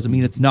cause and it doesn't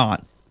mean it's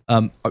not.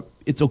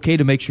 It's okay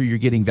to make sure you're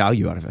getting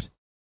value out of it.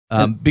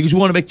 Because you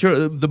want to make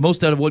sure the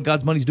most out of what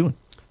God's money's doing.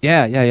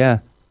 Yeah.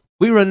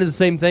 We run into the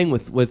same thing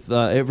with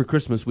every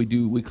Christmas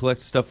we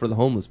collect stuff for the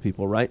homeless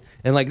people, right?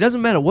 And, like, it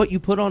doesn't matter what you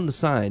put on the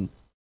sign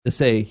to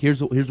say,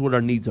 here's what our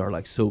needs are,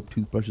 like soap,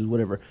 toothbrushes,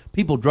 whatever.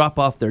 People drop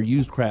off their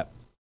used crap.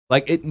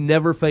 Like, it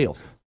never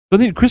fails. They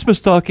need Christmas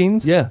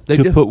stockings. Yeah,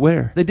 to put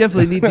where? They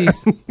definitely need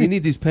these. They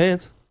need these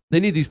pants. They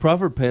need these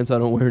proverb pants I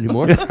don't wear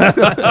anymore.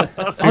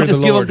 I'll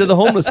just give them to the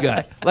homeless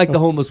guy. Like the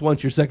homeless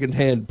wants your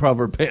secondhand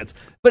proverb pants.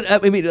 But,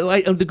 I mean,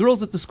 like, the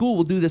girls at the school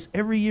will do this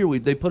every year.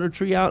 They put a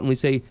tree out and we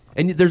say,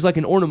 and there's like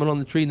an ornament on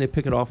the tree and they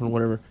pick it off and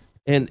whatever.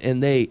 And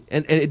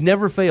it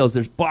never fails.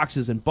 There's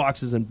boxes and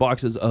boxes and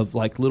boxes of,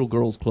 like, little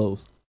girls'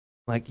 clothes.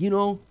 Like, you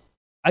know,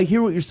 I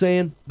hear what you're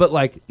saying, but,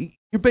 like,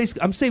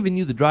 I'm saving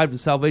you the drive to the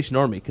Salvation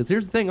Army. Because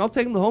here's the thing, I'll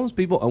take them to homeless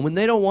people, and when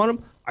they don't want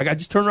them, I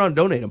just turn around and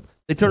donate them.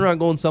 They turn around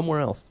going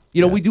somewhere else.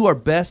 You know, we do our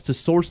best to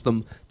source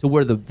them to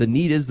where the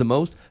need is the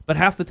most, but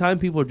half the time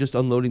people are just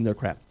unloading their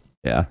crap.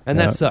 Yeah. And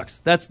that sucks.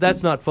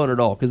 That's not fun at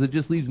all, because it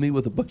just leaves me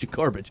with a bunch of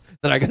garbage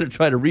that I got to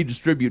try to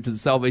redistribute to the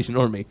Salvation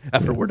Army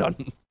after we're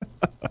done.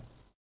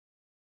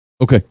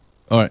 Okay.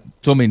 All right.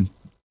 So, I mean,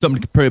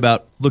 something to pray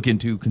about, look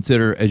into,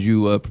 consider as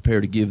you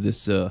prepare to give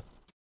this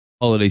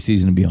holiday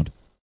season and beyond.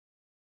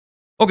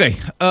 Okay.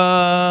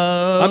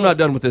 I'm not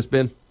done with this,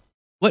 Ben.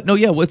 What? No,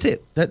 yeah, what's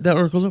it? That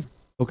article's over.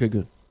 Okay,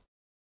 good.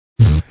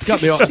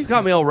 It's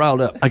got me all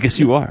riled up. I guess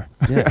you are.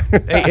 Yeah.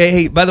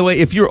 Hey, by the way,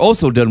 if you're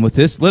also done with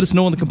this, let us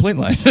know on the complaint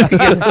line.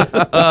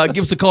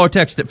 Give us a call or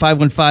text at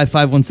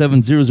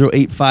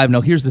 515-517-0085.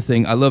 Now, here's the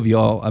thing. I love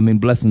y'all. I mean,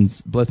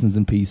 blessings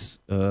and peace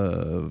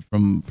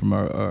from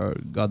our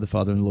God the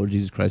Father and the Lord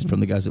Jesus Christ,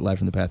 from the guys at Life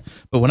from the Path.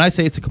 But when I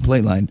say it's a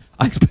complaint line,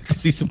 I expect to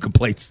see some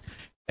complaints.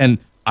 And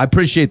I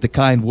appreciate the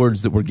kind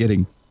words that we're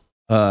getting.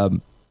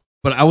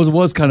 But I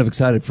was kind of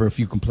excited for a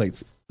few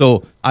complaints.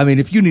 So, I mean,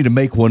 if you need to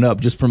make one up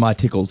just for my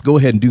tickles, go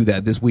ahead and do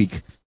that this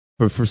week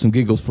for some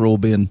giggles for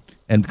old Ben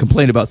and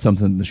complain about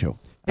something in the show.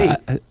 Hey,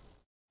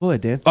 go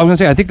ahead, Dan. I was going to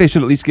say, I think they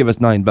should at least give us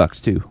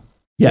 $9 too.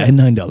 Yeah, and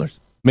 $9.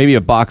 Maybe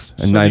a box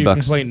and so $9. Your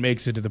complaint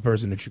makes it to the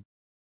person that you.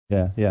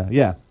 Yeah.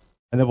 And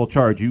then we'll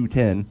charge you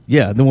 10.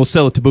 Yeah, then we'll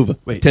sell it to Buva.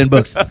 Wait.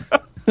 $10.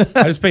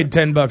 I just paid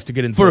 $10 to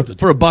get insulted.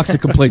 for a box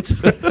of complaints.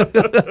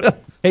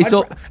 Hey,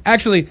 so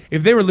Actually,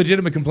 if they were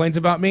legitimate complaints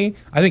about me,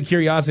 I think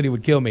curiosity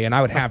would kill me, and I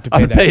would have to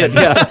pay that. Pay it,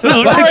 yeah.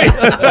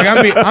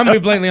 Like, I'm gonna be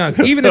blatantly honest.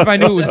 Even if I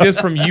knew it was just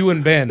from you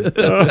and Ben,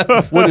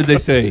 what did they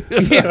say?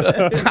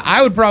 yeah,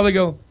 I would probably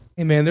go,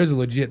 "Hey, man, there's a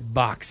legit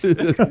box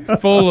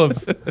full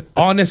of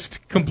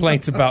honest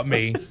complaints about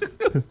me.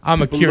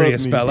 I'm a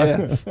curious fella.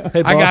 Yeah.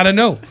 Hey, I boss. gotta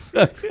know."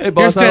 Hey,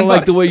 boss, Here's I don't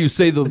like $10. the way you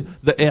say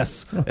the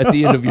S at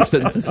the end of your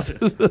sentences.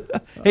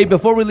 Hey,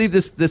 before we leave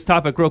this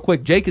topic real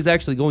quick, Jake is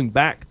actually going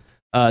back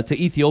to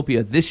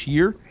Ethiopia this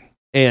year,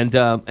 and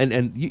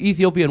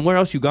Ethiopia and where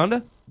else?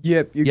 Uganda?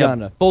 Yep,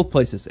 Uganda. Yep, both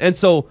places. And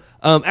so,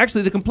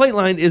 actually, the complaint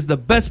line is the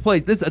best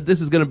place. This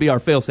is going to be our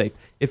fail-safe.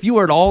 If you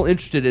are at all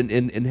interested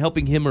in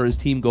helping him or his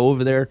team go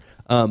over there,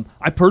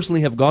 I personally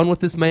have gone with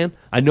this man.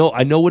 I know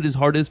what his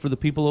heart is for the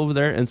people over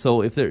there. And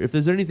so, if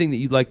there's anything that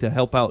you'd like to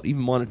help out,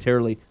 even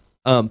monetarily,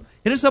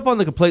 hit us up on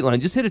the complaint line.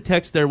 Just hit a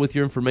text there with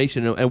your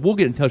information, and we'll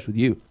get in touch with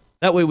you.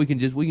 That way, we can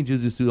just do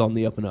this on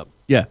the up and up.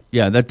 Yeah.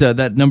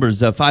 That number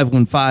is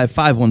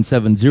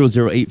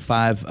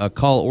 515-517-0085.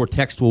 Call or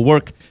text will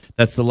work.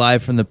 That's the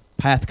live from the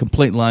Path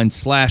complaint line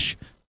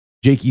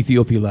 / Jake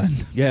Ethiopia line.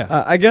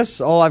 Yeah. I guess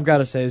all I've got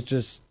to say is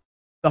just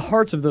the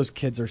hearts of those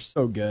kids are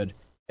so good,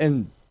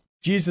 and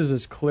Jesus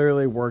is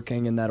clearly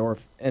working in that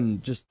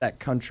in just that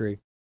country.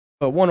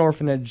 But one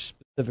orphanage,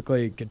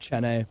 specifically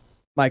Kachene,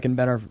 Mike and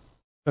Ben are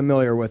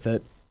familiar with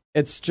it.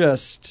 It's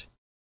just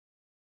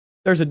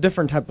there's a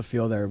different type of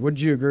feel there.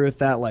 Would you agree with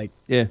that? Like,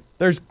 Yeah.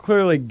 there's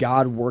clearly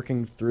God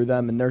working through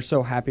them, and they're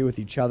so happy with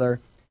each other.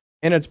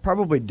 And it's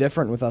probably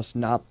different with us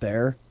not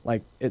there.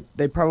 Like,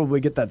 they probably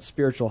get that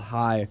spiritual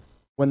high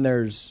when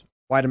there's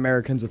white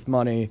Americans with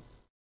money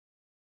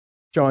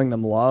showing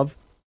them love.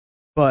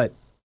 But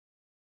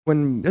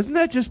when Doesn't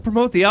that just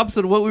promote the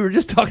opposite of what we were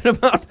just talking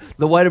about?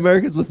 The white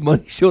Americans with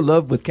money show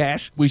love with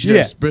cash. We should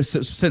Yeah.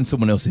 send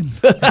someone else in.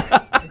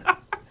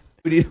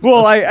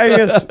 well, I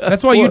guess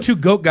That's why you two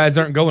goat guys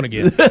aren't going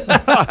again.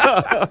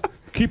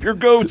 Keep your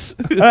goats.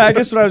 I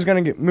guess what I was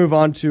going to move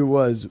on to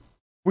was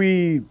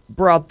we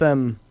brought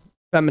them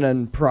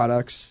feminine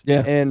products.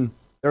 Yeah. And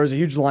there was a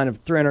huge line of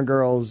 300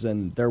 girls,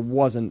 and there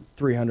wasn't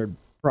 300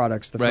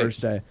 products the Right.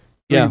 first day.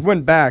 Yeah. We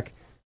went back.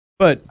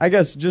 But I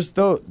guess just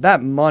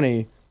that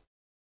money,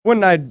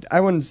 I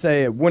wouldn't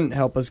say it wouldn't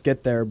help us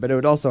get there, but it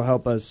would also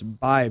help us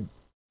buy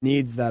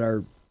needs that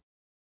are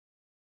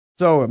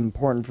so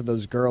important for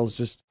those girls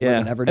just to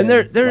live an everyday and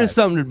there life. is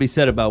something to be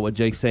said about what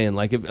Jake's saying.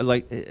 Like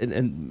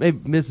and maybe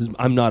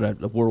I'm not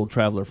a world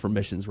traveler for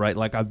missions, right?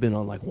 Like I've been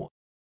on like one,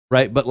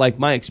 right? But like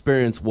my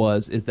experience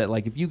is that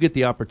like if you get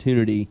the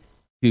opportunity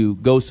to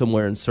go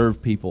somewhere and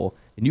serve people,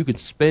 and you could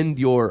spend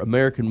your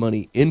American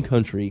money in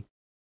country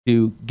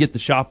to get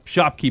the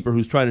shopkeeper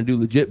who's trying to do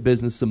legit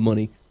business some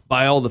money,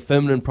 buy all the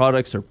feminine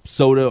products or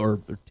soda or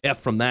Tef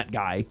from that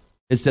guy,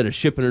 instead of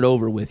shipping it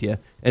over with you,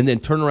 and then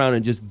turn around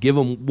and just give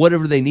them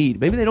whatever they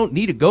need. Maybe they don't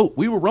need a goat.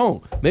 We were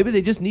wrong. Maybe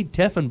they just need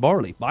Tef and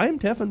barley. Buy them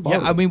Tef and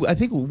barley. Yeah, I mean, I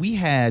think we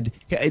had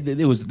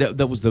it was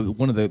that was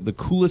one of the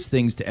coolest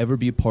things to ever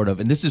be a part of,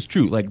 and this is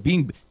true. Like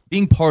being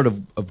part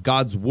of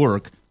God's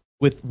work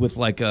with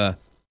like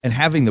and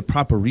having the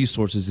proper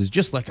resources is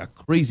just like a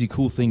crazy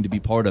cool thing to be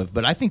part of.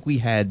 But I think we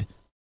had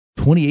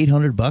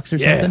 $2,800 or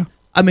something.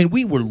 I mean,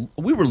 we were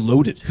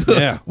loaded.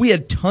 Yeah. We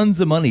had tons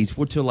of money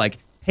to like,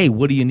 hey,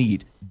 what do you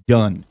need?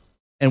 Done.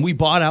 And we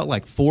bought out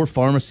like 4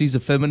 pharmacies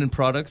of feminine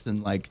products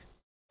and like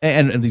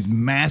and these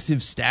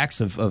massive stacks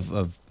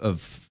of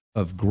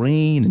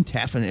grain and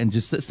Tef and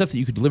just stuff that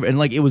you could deliver. And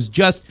like it was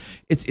just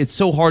it's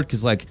so hard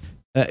because like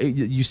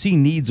you see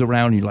needs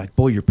around and you're like,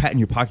 boy, you're patting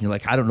your pocket. You're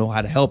like, I don't know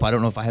how to help. I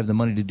don't know if I have the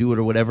money to do it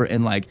or whatever.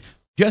 And like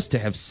just to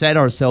have set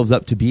ourselves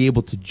up to be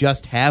able to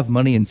just have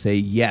money and say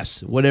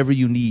yes, whatever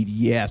you need,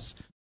 yes,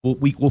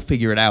 we'll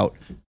figure it out.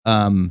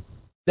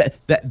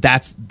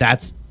 That's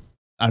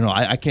I don't know.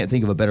 I can't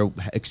think of a better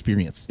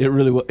experience. It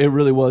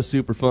really was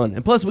super fun.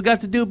 And plus, we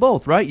got to do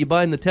both, right? You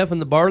buying the Tef and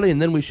the barley,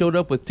 and then we showed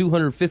up with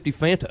 250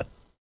 Fanta.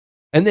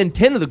 And then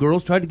 10 of the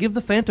girls tried to give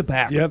the Fanta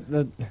back. Yep.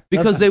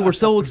 Because they were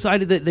so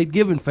excited that they'd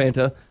given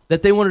Fanta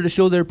that they wanted to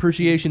show their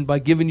appreciation by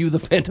giving you the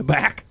Fanta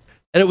back.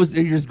 And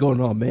you're just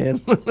going, oh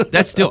man.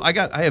 That's still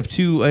I have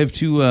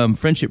two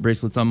friendship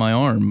bracelets on my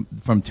arm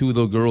from 2 of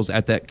the girls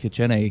at that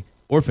Kachene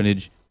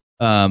orphanage,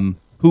 who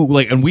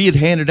like, and we had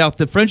handed out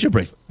the friendship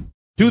bracelets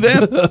to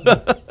them.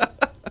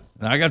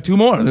 And I got 2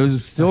 more. Those are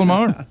still in my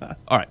arm.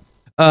 All right.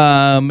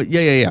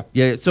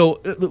 Yeah.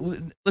 So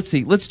let's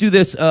see. Let's do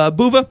this.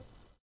 Buva,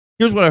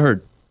 here's what I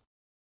heard.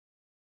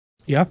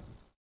 Yeah.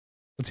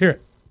 Let's hear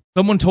it.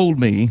 Someone told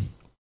me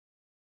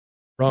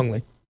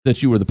Wrongly.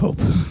 that you were the Pope.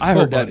 I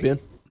heard that, buddy. Ben.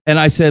 And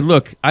I said,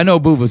 look, I know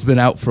Buva's been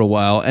out for a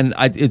while, and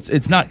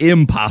it's not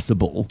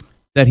impossible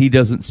that he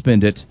doesn't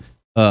spend it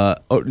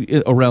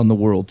around the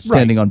world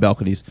standing on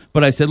balconies.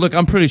 But I said, look,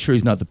 I'm pretty sure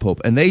he's not the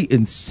Pope. And they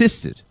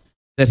insisted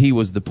that he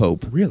was the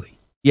Pope. Really?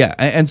 Yeah,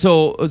 and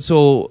so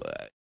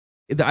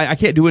I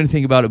can't do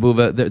anything about it,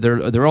 Buva.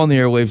 They're on the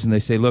airwaves, and they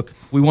say, look,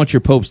 we want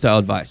your Pope-style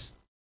advice.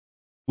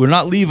 We're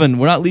not leaving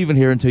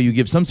here until you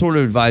give some sort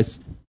of advice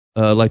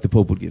like the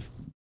Pope would give.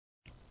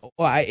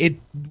 Well,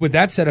 with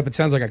that setup, it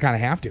sounds like I kind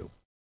of have to.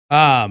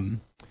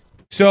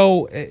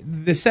 So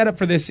the setup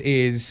for this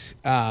is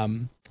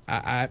I'm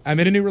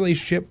in a new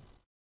relationship.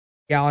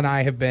 Gal and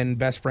I have been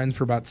best friends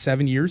for about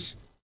 7 years,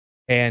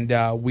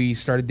 and we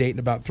started dating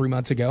about 3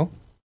 months ago.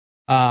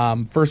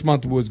 First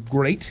month was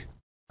great.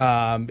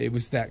 It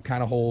was that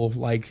kind of whole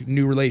like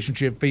new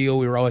relationship feel.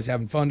 We were always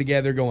having fun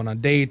together, going on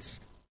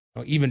dates,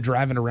 even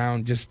driving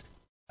around, just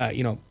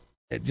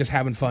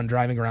having fun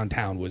driving around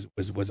town was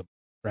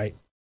right.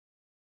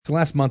 So the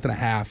last month and a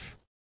half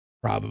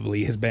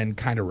probably has been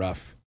kind of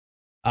rough.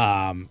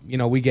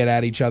 We get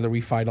at each other,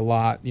 we fight a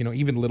lot.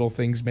 Even little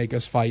things make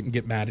us fight and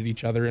get mad at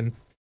each other. And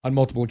on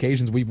multiple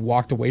occasions, we've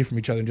walked away from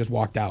each other and just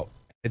walked out.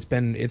 It's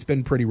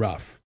been pretty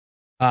rough.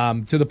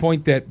 To the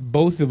point that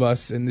both of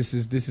us, and this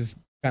is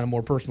kind of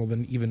more personal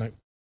than even I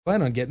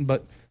plan on getting,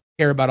 but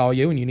care about all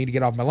you, and you need to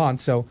get off my lawn.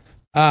 So,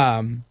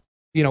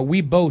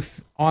 we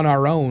both on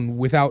our own,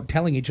 without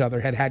telling each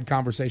other, had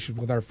conversations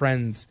with our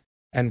friends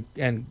and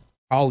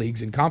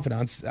colleagues and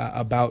confidants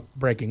about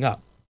breaking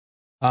up,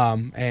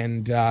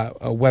 and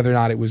whether or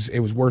not it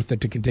was worth it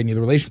to continue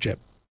the relationship.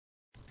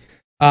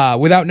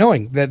 Without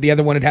knowing that the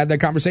other one had that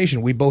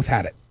conversation, we both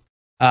had it.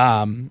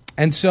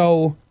 And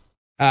so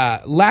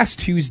last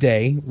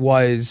Tuesday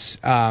was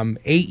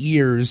 8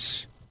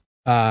 years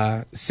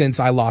since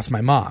I lost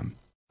my mom.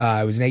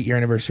 It was an 8-year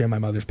anniversary of my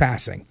mother's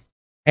passing.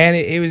 And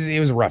it was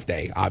a rough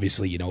day,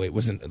 obviously. It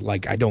wasn't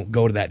like I don't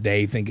go to that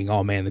day thinking,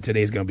 oh, man,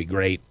 today's going to be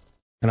great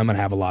and I'm going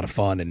to have a lot of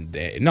fun. And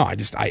no,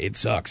 it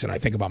sucks. And I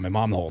think about my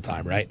mom the whole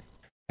time, right?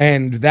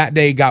 And that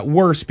day got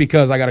worse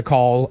because I got a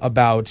call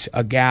about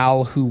a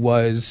gal who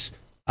was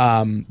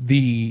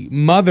the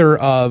mother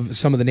of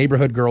some of the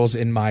neighborhood girls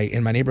in my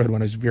neighborhood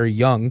when I was very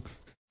young.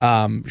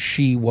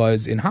 She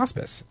was in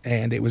hospice,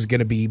 and it was going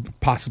to be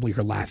possibly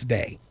her last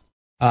day.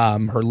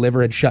 Her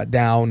liver had shut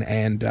down,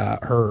 and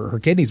her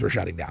kidneys were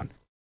shutting down.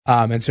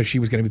 And so she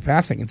was going to be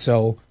passing. And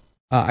so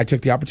I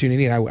took the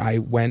opportunity, and I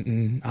went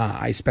and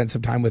I spent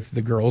some time with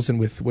the girls and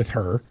with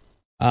her,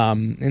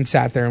 and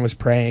sat there and was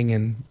praying,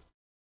 and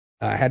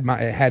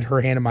had her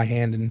hand in my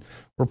hand, and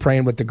we're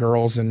praying with the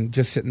girls and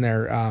just sitting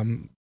there.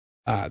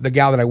 The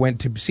gal that I went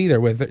to see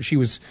there with, she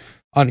was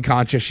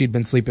unconscious. She'd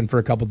been sleeping for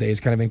a couple days,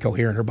 kind of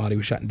incoherent. Her body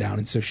was shutting down,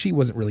 and so she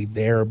wasn't really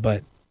there.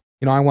 But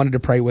I wanted to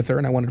pray with her,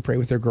 and I wanted to pray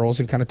with their girls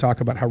and kind of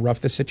talk about how rough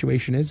this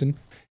situation is. And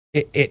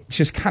it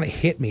just kind of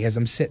hit me as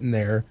I'm sitting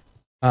there,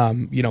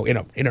 in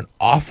an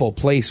awful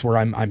place where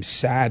I'm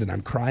sad and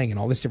I'm crying and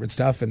all this different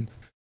stuff. And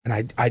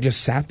I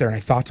just sat there and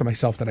I thought to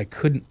myself that I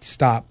couldn't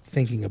stop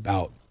thinking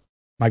about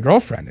my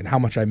girlfriend and how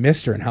much I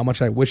missed her and how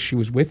much I wish she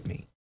was with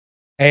me.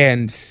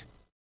 And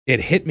it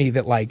hit me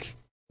that like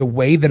the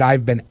way that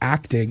I've been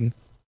acting,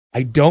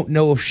 I don't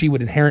know if she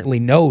would inherently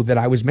know that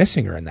I was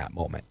missing her in that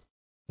moment.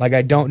 Like,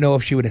 I don't know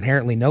if she would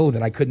inherently know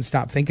that I couldn't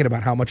stop thinking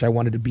about how much I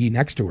wanted to be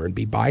next to her and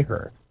be by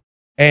her.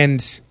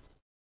 And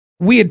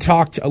we had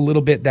talked a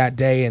little bit that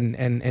day,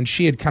 and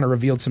she had kind of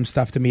revealed some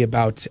stuff to me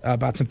about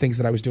some things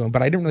that I was doing,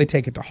 but I didn't really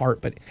take it to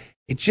heart. But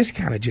it just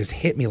kind of just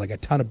hit me like a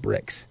ton of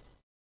bricks.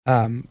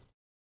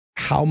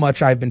 How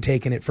much I've been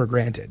taking it for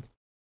granted,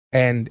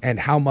 and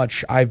how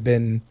much I've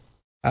been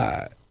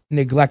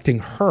neglecting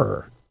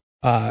her,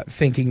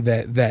 thinking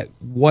that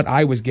what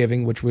I was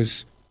giving, which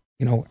was,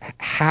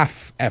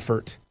 half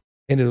effort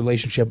into the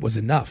relationship, was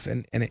enough.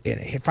 And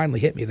it finally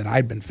hit me that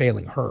I'd been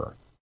failing her.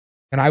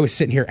 And I was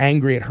sitting here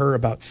angry at her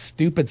about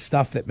stupid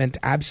stuff that meant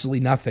absolutely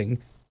nothing.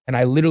 And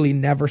I literally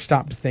never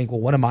stopped to think,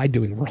 well, what am I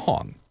doing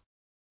wrong?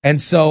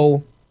 And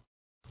so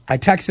I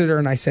texted her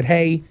and I said,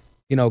 hey,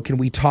 can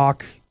we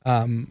talk?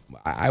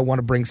 I want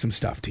to bring some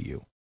stuff to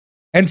you.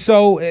 And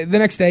so the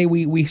next day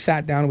we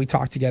sat down and we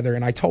talked together,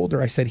 and I told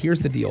her, I said,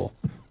 here's the deal.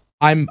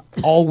 I'm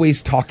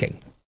always talking,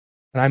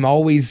 and I'm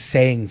always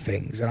saying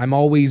things, and I'm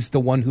always the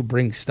one who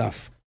brings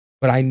stuff,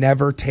 but I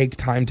never take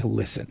time to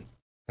listen.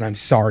 And I'm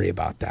sorry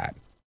about that.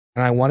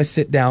 And I want to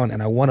sit down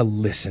and I want to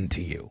listen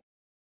to you.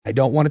 I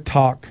don't want to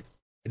talk.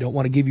 I don't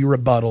want to give you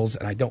rebuttals,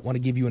 and I don't want to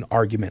give you an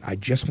argument. I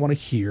just want to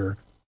hear,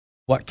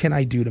 what can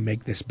I do to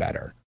make this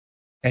better?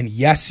 And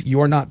yes,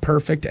 you're not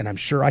perfect, and I'm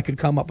sure I could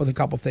come up with a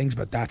couple things,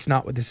 but that's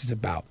not what this is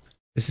about.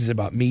 This is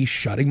about me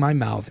shutting my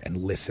mouth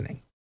and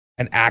listening,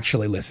 and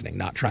actually listening,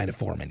 not trying to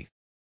form anything.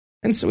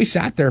 And so we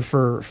sat there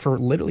for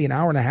literally an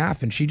hour and a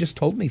half, and she just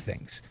told me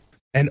things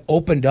and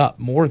opened up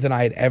more than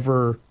I had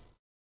ever,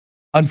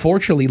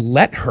 unfortunately,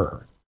 let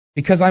her,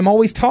 because I'm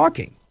always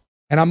talking,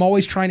 and I'm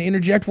always trying to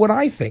interject what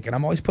I think, and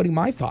I'm always putting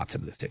my thoughts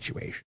into the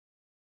situation.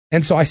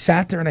 And so I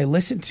sat there and I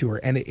listened to her,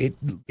 and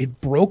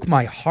it broke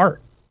my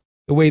heart,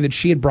 the way that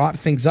she had brought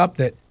things up,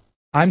 that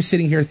I'm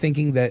sitting here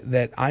thinking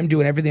that I'm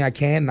doing everything I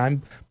can, and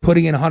I'm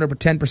putting in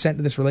 110%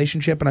 into this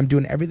relationship, and I'm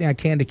doing everything I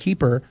can to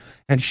keep her.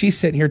 And she's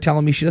sitting here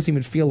telling me she doesn't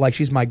even feel like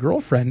she's my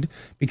girlfriend,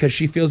 because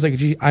she feels like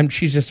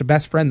she's just a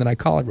best friend that I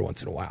call every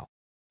once in a while,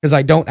 because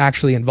I don't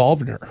actually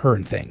involve her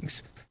in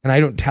things, and I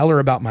don't tell her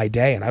about my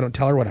day, and I don't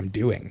tell her what I'm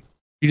doing.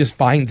 She just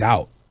finds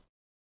out.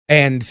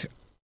 And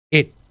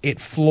it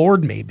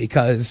floored me,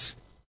 because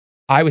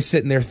I was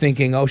sitting there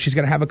thinking, oh, she's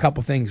going to have a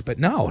couple things. But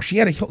no, she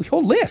had a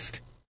whole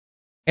list.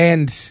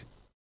 And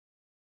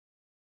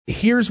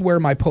here's where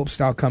my Pope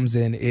style comes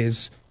in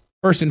is,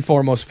 first and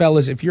foremost,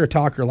 fellas, if you're a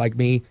talker like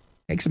me,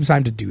 take some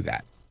time to do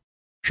that.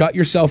 Shut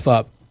yourself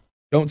up.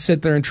 Don't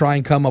sit there and try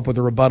and come up with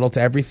a rebuttal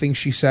to everything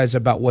she says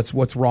about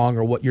what's wrong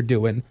or what you're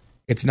doing.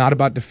 It's not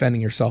about defending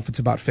yourself. It's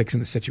about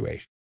fixing the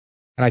situation.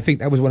 And I think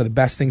that was one of the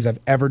best things I've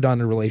ever done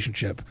in a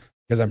relationship,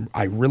 because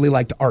I really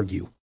like to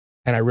argue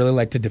and I really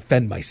like to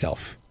defend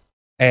myself.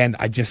 And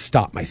I just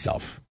stopped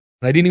myself.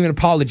 And I didn't even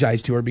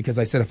apologize to her, because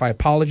I said, if I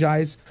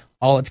apologize,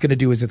 all it's going to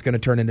do is it's going to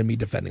turn into me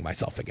defending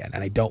myself again.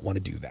 And I don't want to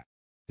do that.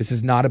 This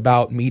is not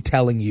about me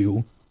telling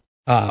you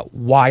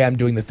why I'm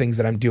doing the things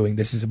that I'm doing.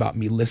 This is about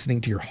me listening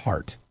to your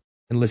heart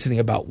and listening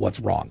about what's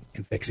wrong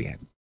and fixing it.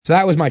 So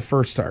that was my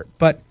first start.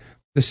 But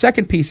the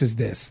second piece is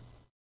this.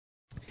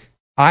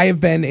 I have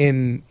been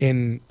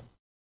in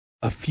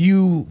a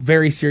few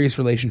very serious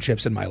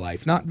relationships in my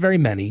life, not very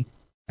many.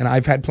 And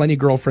I've had plenty of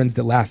girlfriends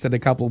that lasted a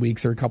couple of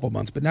weeks or a couple of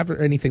months, but never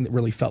anything that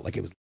really felt like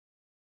it was.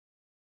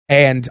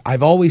 And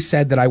I've always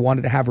said that I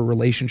wanted to have a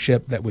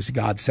relationship that was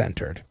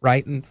God-centered,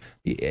 right? And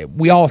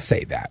we all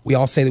say that. We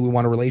all say that we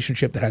want a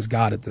relationship that has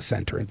God at the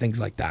center and things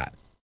like that.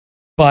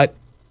 But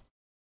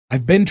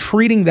I've been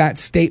treating that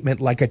statement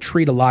like I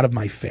treat a lot of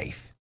my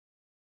faith.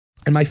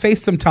 And my faith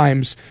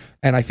sometimes,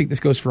 and I think this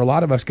goes for a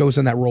lot of us, goes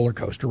on that roller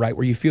coaster, right?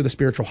 Where you feel the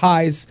spiritual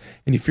highs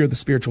and you feel the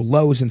spiritual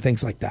lows and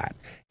things like that.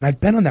 And I've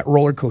been on that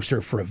roller coaster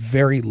for a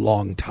very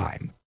long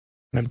time.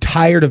 And I'm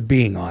tired of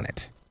being on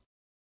it.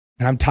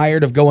 And I'm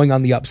tired of going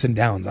on the ups and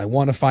downs. I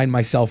want to find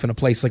myself in a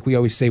place, like we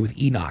always say with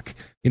Enoch,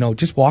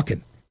 just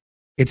walking.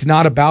 It's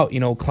not about,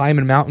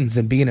 climbing mountains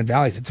and being in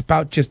valleys. It's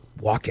about just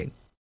walking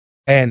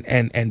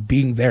and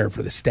being there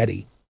for the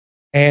steady.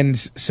 And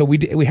so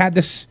we had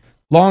this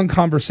long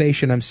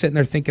conversation. I'm sitting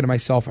there thinking to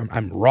myself,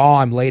 I'm raw,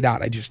 I'm laid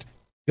out. I just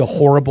feel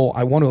horrible.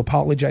 I want to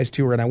apologize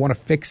to her and I want to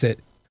fix it.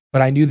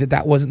 But I knew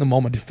that wasn't the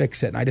moment to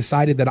fix it. And I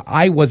decided that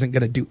I wasn't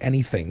going to do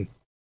anything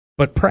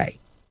but pray.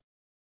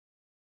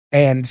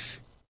 And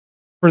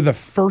for the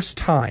first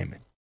time,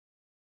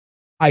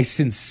 I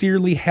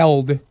sincerely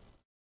held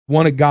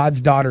one of God's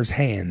daughter's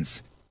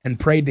hands and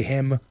prayed to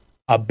him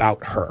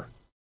about her.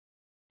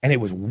 And it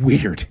was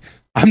weird.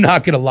 I'm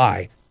not going to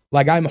lie.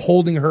 Like, I'm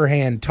holding her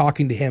hand,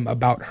 talking to him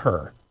about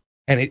her.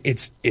 And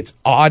it's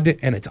odd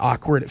and it's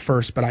awkward at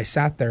first, but I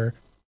sat there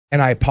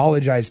and I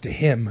apologized to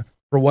him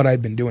for what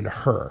I'd been doing to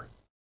her.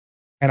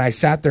 And I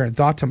sat there and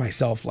thought to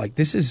myself, like,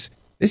 this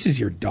is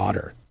your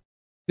daughter.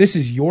 This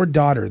is your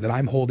daughter that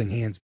I'm holding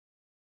hands with.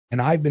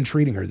 And I've been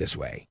treating her this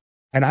way.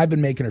 And I've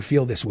been making her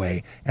feel this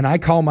way. And I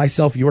call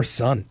myself your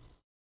son.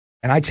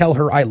 And I tell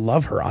her I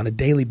love her on a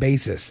daily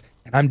basis.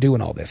 And I'm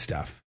doing all this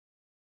stuff.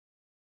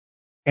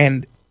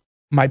 And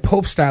my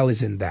Pope style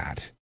is in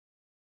that.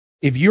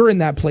 If you're in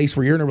that place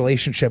where you're in a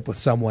relationship with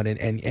someone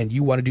and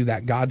you want to do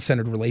that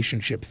God-centered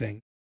relationship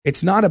thing,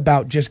 it's not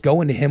about just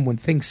going to him when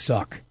things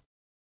suck.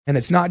 And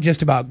it's not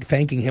just about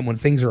thanking him when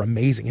things are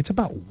amazing. It's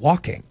about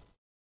walking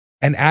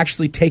and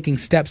actually taking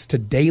steps to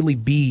daily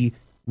be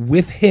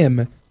with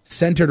him,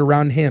 centered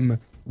around him,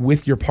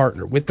 with your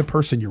partner, with the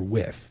person you're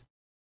with.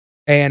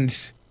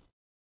 And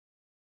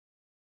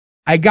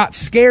I got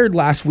scared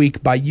last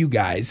week by you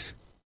guys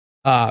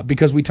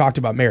because we talked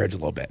about marriage a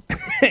little bit.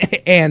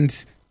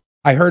 And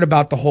I heard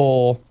about the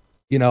whole,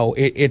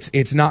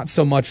 it's not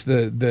so much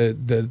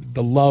the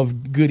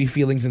love, goody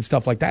feelings and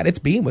stuff like that. It's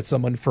being with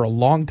someone for a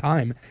long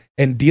time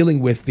and dealing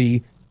with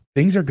the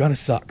things are going to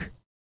suck.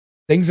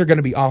 Things are going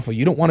to be awful.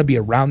 You don't want to be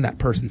around that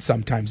person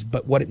sometimes,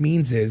 but what it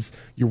means is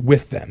you're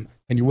with them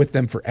and you're with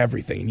them for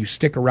everything and you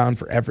stick around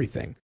for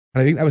everything.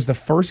 And I think that was the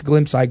first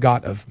glimpse I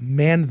got of,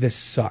 man, this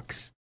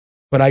sucks.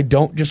 But I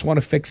don't just want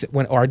to fix it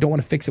I don't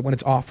want to fix it when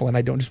it's awful, and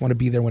I don't just want to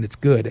be there when it's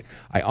good.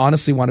 I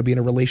honestly want to be in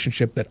a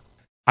relationship that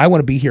I want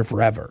to be here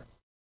forever.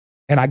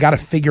 And I got to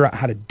figure out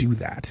how to do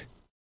that.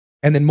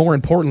 And then more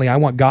importantly, I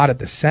want God at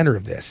the center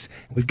of this.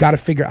 We've got to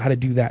figure out how to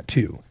do that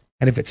too.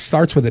 And if it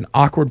starts with an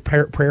awkward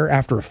prayer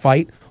after a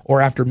fight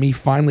or after me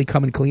finally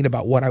coming clean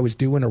about what I was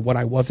doing or what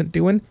I wasn't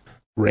doing,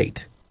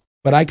 great.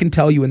 But I can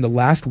tell you in the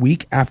last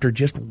week, after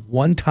just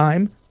one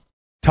time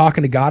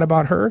talking to God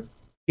about her,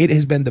 it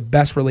has been the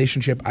best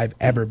relationship I've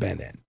ever been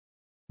in.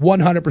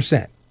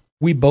 100%.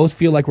 We both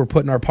feel like we're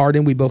putting our part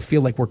in. We both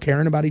feel like we're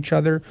caring about each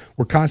other.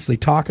 We're constantly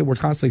talking. We're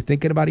constantly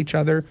thinking about each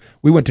other.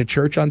 We went to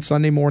church on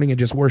Sunday morning and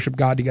just worshiped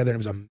God together.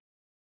 And it was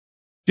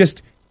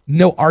just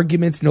no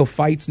arguments, no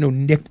fights,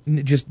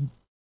 just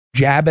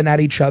jabbing at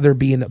each other,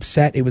 being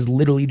upset. It was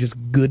literally just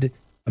good,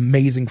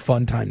 amazing,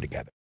 fun time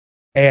together.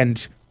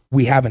 And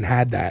we haven't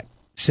had that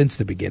since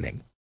the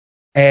beginning.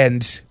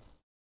 And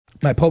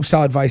my Pope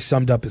style advice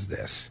summed up is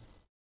this.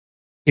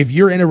 If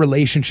you're in a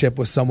relationship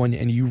with someone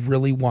and you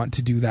really want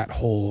to do that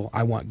whole,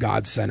 I want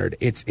God-centered,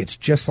 it's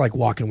just like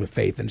walking with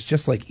faith, and it's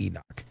just like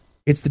Enoch.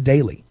 It's the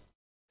daily.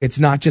 It's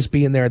not just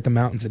being there at the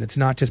mountains, and it's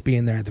not just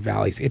being there at the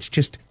valleys. It's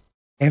just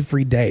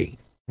every day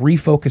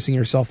refocusing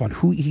yourself on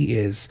who he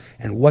is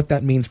and what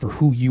that means for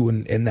who you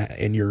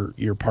and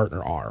your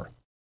partner are.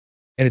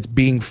 And it's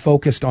being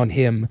focused on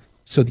him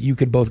so that you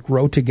could both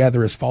grow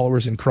together as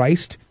followers in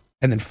Christ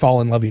and then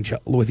fall in love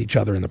with each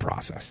other in the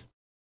process.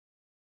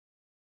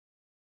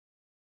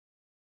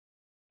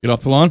 Get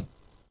off the lawn.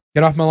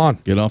 Get off my lawn.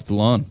 Get off the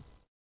lawn.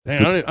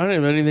 Man, I don't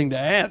have anything to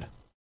add.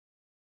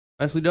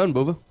 Nicely done,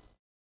 Bova.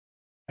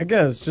 I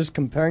guess just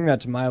comparing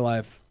that to my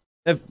life,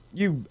 a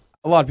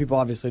lot of people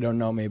obviously don't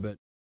know me, but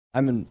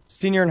I'm a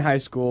senior in high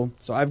school,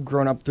 so I've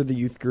grown up through the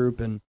youth group,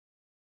 and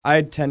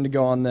I tend to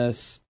go on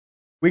this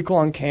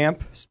week-long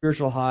camp,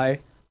 spiritual high,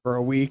 for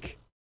a week,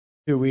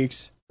 2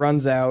 weeks,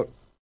 runs out,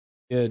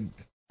 you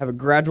have a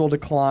gradual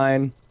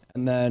decline,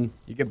 and then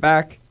you get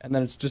back, and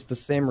then it's just the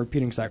same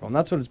repeating cycle, and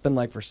that's what it's been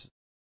like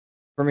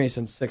for me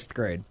since 6th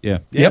grade. Yeah.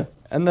 Yep.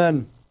 And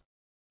then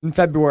in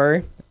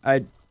February,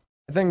 I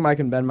think Mike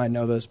and Ben might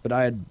know this, but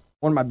I had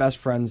one of my best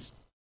friends,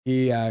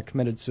 he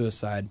committed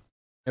suicide.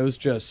 It was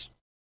just,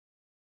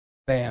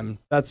 bam.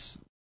 That's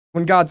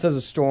when God says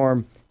a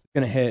storm is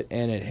going to hit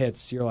and it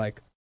hits, you're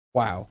like,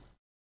 wow.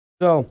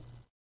 So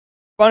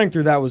running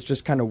through that was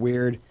just kind of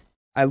weird.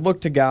 I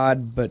looked to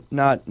God, but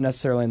not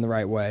necessarily in the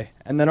right way.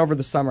 And then over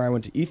the summer, I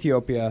went to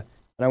Ethiopia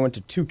and I went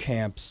to 2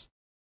 camps.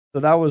 So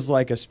that was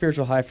like a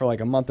spiritual high for like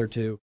a month or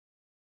 2.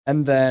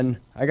 And then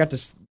I got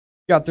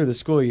through the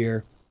school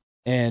year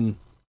and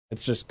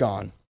it's just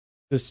gone.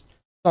 Just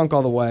sunk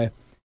all the way.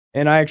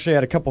 And I actually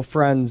had a couple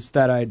friends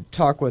that I'd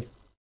talk with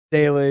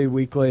daily,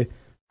 weekly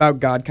about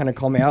God kind of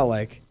call me out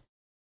like,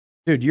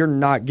 dude, you're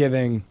not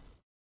giving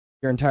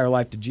your entire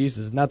life to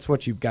Jesus, and that's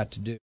what you've got to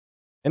do.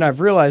 And I've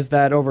realized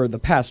that over the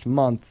past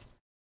month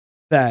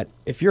that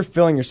if you're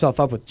filling yourself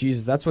up with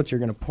Jesus, that's what you're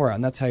going to pour out,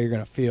 and that's how you're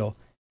going to feel.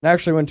 And I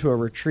actually went to a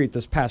retreat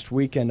this past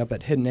weekend up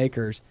at Hidden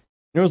Acres.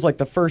 And it was like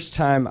the first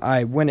time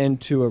I went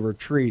into a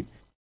retreat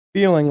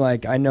feeling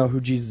like I know who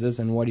Jesus is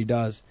and what he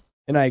does.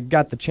 And I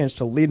got the chance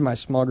to lead my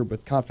small group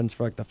with confidence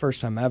for like the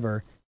first time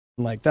ever.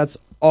 And like that's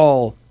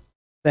all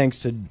thanks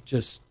to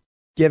just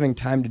giving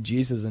time to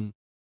Jesus and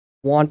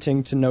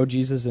wanting to know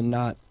Jesus and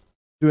not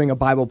doing a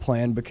Bible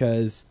plan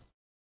because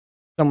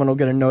someone will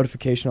get a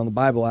notification on the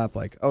Bible app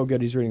like, oh,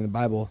 good, he's reading the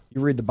Bible.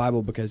 You read the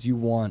Bible because you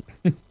want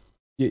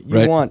you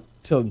Right. want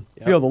to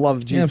feel the love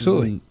of Jesus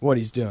absolutely. and what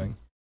he's doing.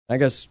 I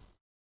guess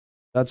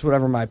that's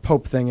whatever my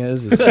Pope thing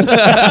is.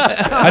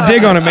 I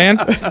dig on it, man.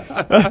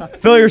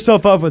 Fill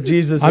yourself up with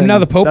Jesus. I'm and now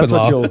the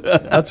Pope-in-law.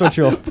 That's what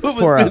you'll pour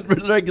Pova's out.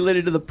 been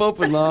regulated to the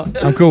Pope-in-law.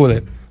 I'm cool with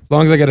it. As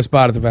long as I get a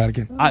spot at the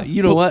Vatican.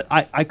 You know what?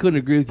 I couldn't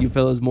agree with you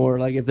fellas more.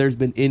 Like if there's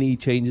been any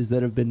changes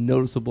that have been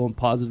noticeable and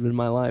positive in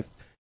my life,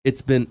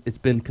 it's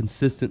been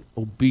consistent,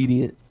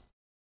 obedient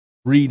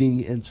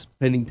reading and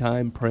spending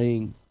time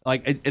praying.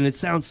 Like, and it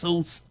sounds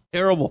so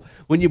terrible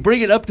when you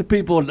bring it up to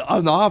people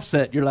on the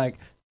offset. You're like,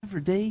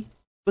 every day,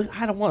 but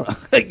I don't want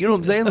to. You know what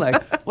I'm saying?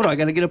 Like, what do I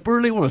got to get up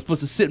early? What am I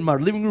supposed to sit in my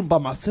living room by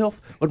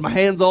myself with my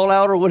hands all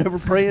out or whatever,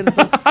 praying?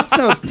 It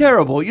sounds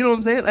terrible. You know what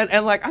I'm saying?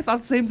 And like, I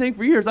thought the same thing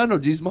for years. I know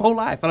Jesus my whole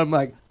life, and I'm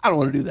like, I don't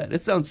want to do that.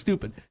 It sounds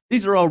stupid.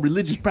 These are all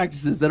religious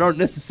practices that aren't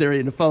necessary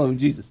in following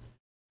Jesus.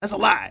 That's a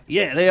lie.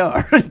 Yeah, they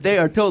are. They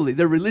are totally.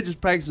 They're religious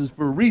practices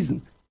for a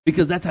reason.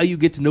 Because that's how you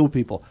get to know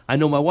people. I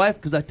know my wife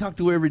because I talk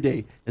to her every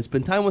day and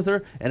spend time with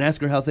her and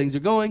ask her how things are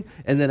going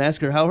and then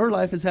ask her how her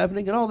life is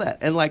happening and all that.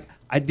 And like,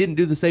 I didn't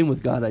do the same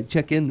with God. I'd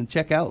check in and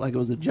check out like it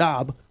was a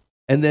job.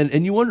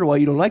 And you wonder why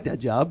you don't like that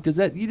job because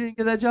you didn't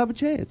give that job a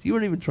chance. You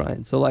weren't even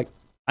trying. So like,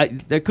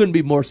 there couldn't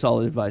be more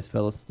solid advice,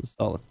 fellas. It's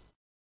solid.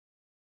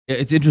 Yeah,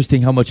 it's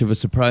interesting how much of a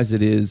surprise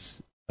it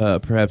is,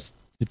 perhaps,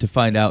 to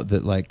find out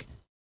that like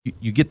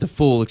you get the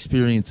full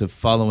experience of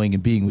following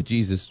and being with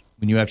Jesus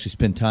when you actually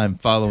spend time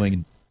following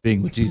and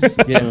being with Jesus.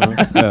 Yeah.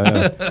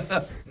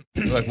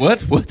 Like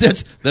what? What?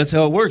 That's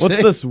how it works. What's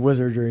eh? this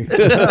wizardry?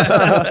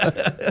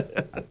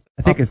 I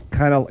think it's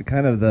kind of like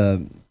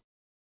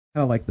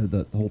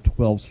the whole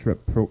 12-step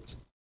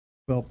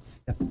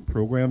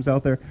programs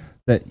out there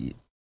that You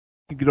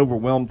get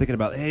overwhelmed thinking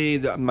about, hey,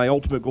 my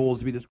ultimate goal is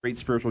to be this great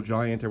spiritual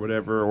giant or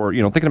whatever, or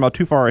thinking about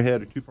too far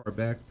ahead or too far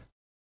back.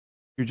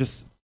 You're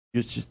just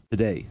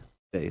today.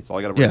 It's all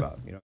I got to worry Yeah. about.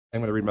 I'm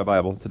going to read my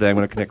Bible today. I'm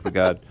going to connect with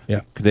God. Yeah.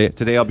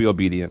 Today I'll be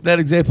obedient. That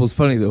example is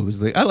funny though, because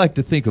like, I like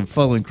to think of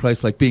following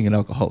Christ like being an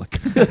alcoholic.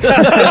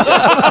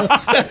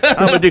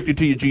 I'm addicted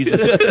to you, Jesus.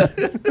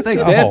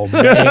 Thanks, Dad. Oh,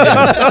 man.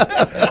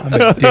 I'm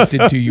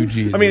addicted to you,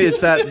 Jesus. I mean, it's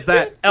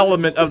that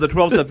element of the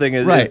 12-step thing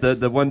is Right.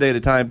 the one day at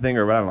a time thing,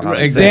 or I don't know how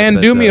to say Dan, it,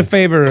 but, do me a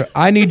favor.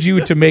 I need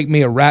you to make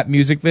me a rap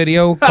music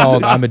video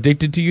called I'm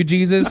Addicted to You,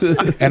 Jesus.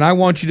 And I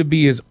want you to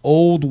be as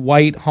old,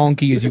 white,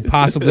 honky as you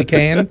possibly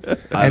can.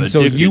 And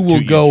so addicted you will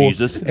to you, go.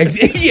 Jesus.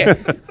 Yeah,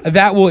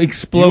 that will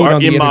explode You are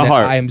on the in my internet.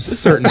 heart. I am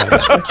certain of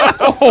it.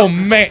 Oh,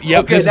 man.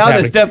 Yep, Okay, this now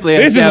is this definitely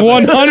This is has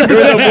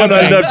 100%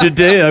 happening.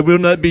 today. I will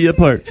not be a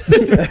part.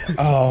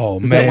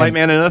 Oh, Is that white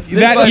man. man enough?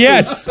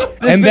 Yes.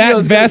 And that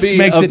video's gonna vest be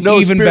makes of it no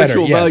even better.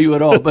 spiritual Yes. value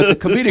at all, but the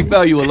comedic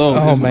value alone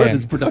Oh, is worth man.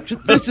 its production.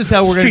 This is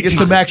how we're going to get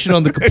some action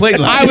on the complaint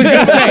line. I was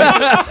going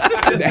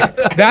to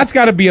say, that's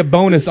got to be a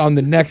bonus on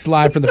the next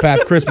Live from the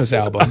Path Christmas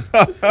album,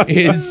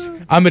 is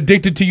I'm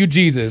Addicted to You,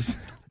 Jesus,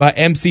 by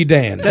MC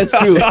Dan. That's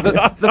true.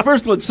 The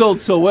first one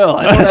sold so well.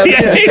 I don't have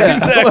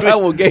exactly. I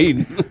will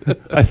gain.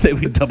 I say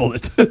we double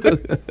it.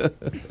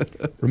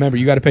 Remember,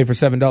 you got to pay for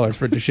 $7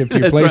 for it to ship to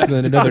your That's place, right. and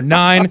then another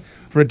 $9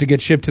 for it to get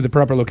shipped to the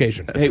proper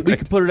location. Hey, we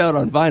could put it out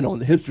on vinyl,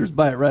 and the hipsters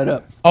buy it right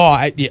up. Oh,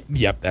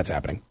 yep, that's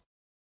happening.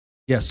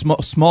 Yeah,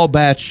 small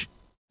batch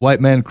white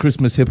man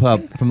Christmas hip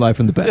hop from Life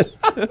in the Past.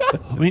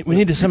 We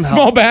need to somehow.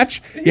 Small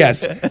batch,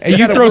 yes. And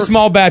you throw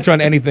small batch on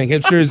anything,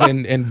 hipsters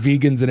and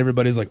vegans and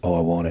everybody's like, oh,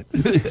 I want it.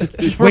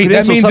 Just work Wait, it in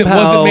that so means it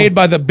somehow wasn't made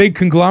by the big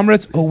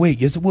conglomerates? Oh,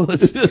 wait, yes, it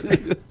was.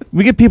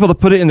 We get people to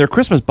put it in their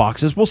Christmas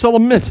boxes. We'll sell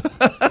them mint.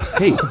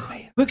 Hey,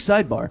 quick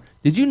sidebar.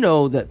 Did you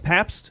know that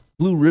Pabst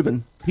Blue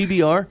Ribbon,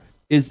 PBR,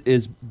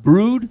 is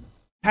brewed,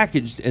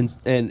 packaged,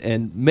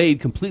 and made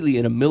completely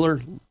in a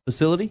Miller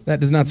facility?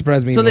 That does not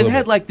surprise me. So even a they've little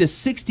had bit. like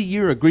this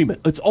 60-year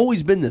agreement. It's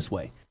always been this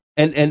way.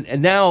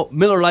 And now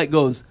Miller Lite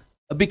goes,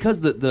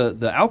 because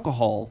the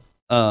alcohol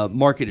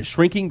market is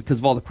shrinking because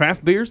of all the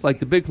craft beers, like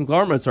the big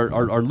conglomerates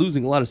are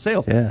losing a lot of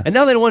sales. Yeah. And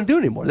now they don't want to do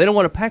it anymore. They don't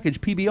want to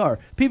package PBR.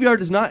 PBR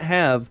does not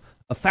have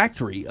a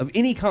factory of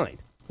any kind.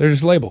 They're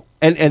just label.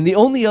 And the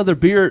only other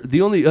beer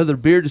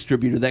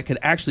distributor that could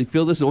actually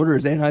fill this order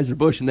is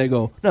Anheuser-Busch, and they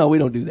go, no, we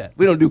don't do that.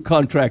 We don't do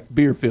contract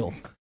beer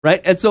fills,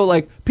 right? And so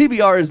like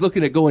PBR is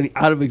looking at going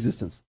out of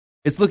existence.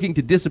 It's looking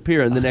to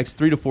disappear in the next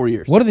 3 to 4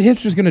 years. What are the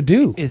hipsters going to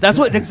do? That's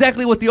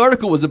exactly what the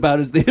article was about.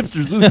 Is the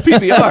hipsters lose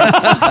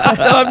PBR?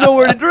 They'll have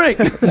nowhere to drink.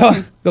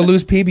 They'll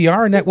lose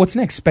PBR, and what's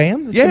next?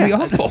 Spam? That's going to be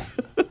awful.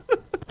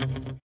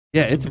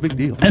 Yeah, it's a big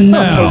deal. And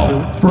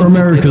now, for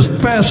America's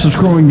fastest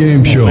growing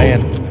game show,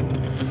 Man,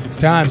 it's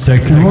time.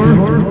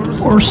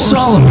 Secular or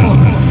Solomon?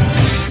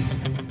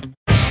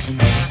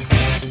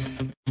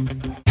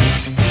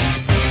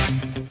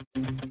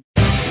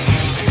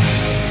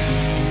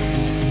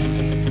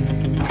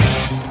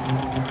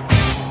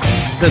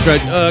 That's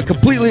right.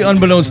 Completely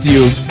unbeknownst to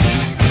you,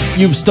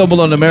 you've stumbled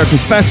on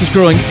America's fastest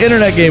growing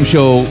internet game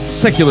show,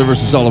 Secular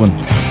versus Solomon.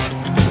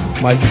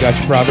 Mike, you got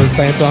your Proverbs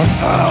pants on?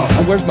 I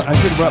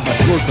should have brought my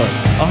scorecard.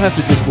 I'll have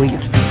to just wing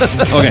it.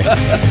 Okay.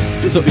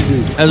 That's what we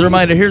do. As a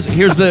reminder, here's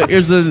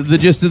the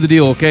gist of the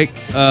deal. Okay.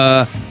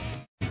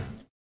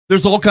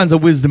 There's all kinds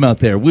of wisdom out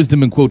there.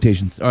 Wisdom in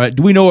quotations. All right.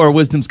 Do we know where our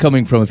wisdom's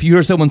coming from? If you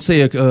hear someone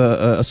say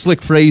a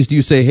slick phrase, do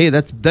you say, "Hey,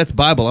 that's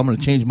Bible. I'm going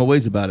to change my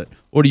ways about it,"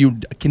 or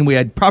can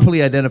we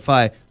properly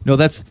identify? No,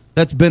 that's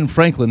Ben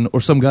Franklin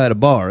or some guy at a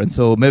bar, and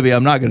so maybe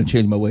I'm not going to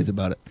change my ways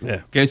about it.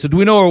 Yeah. Okay. So do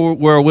we know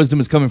where our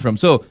wisdom is coming from?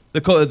 So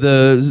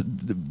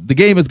the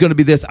game is going to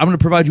be this. I'm going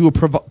to provide you a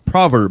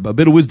proverb, a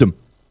bit of wisdom.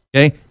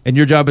 Okay, and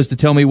your job is to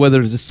tell me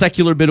whether it's a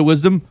secular bit of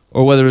wisdom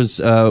or whether it's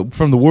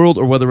from the world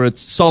or whether it's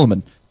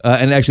Solomon.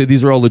 And actually,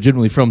 these are all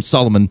legitimately from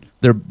Solomon.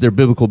 They're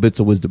biblical bits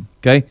of wisdom.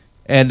 Okay,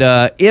 and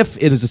if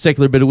it is a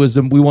secular bit of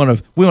wisdom, we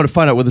want to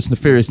find out where this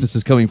nefariousness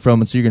is coming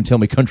from, and so you're going to tell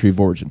me country of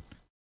origin.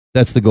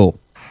 That's the goal.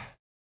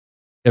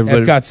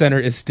 Everybody, Epcot Center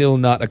is still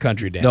not a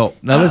country, Dan. no.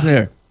 Now listen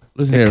here.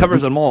 Listen here. It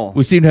covers them all.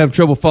 We seem to have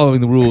trouble following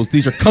the rules.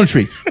 These are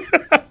countries.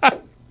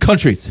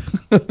 Countries.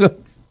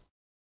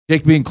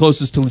 Jake being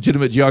closest to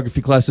legitimate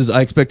geography classes,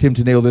 I expect him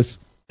to nail this.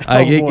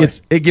 boy.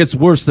 It gets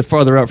worse the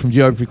farther out from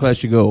geography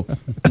class you go.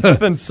 It's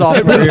been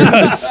sophomore year.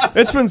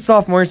 It's been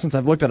sophomore year since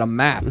I've looked at a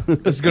map.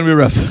 This is gonna be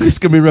rough. This is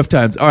gonna be rough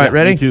times. All right,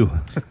 ready? Me too.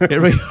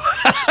 Here we go.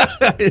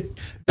 It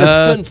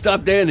doesn't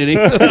stop Dan any.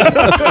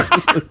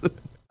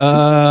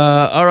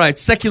 All right,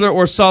 secular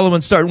or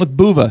Solomon, starting with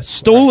Buva.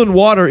 Stolen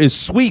water is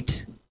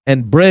sweet,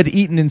 and bread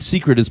eaten in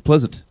secret is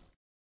pleasant.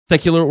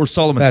 Secular or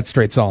Solomon? That's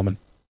straight Solomon.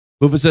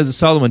 Buva says it's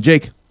Solomon.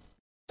 Jake?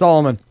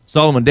 Solomon.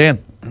 Solomon. Dan?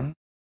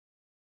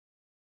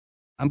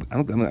 I'm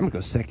going to go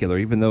secular,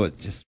 even though it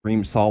just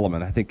screams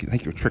Solomon. I think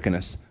you're tricking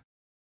us.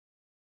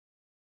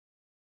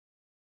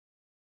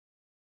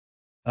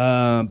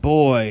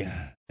 Boy,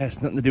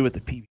 has nothing to do with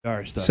the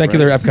PBR stuff.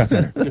 Secular right? Epcot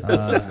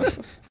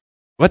Center.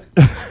 What?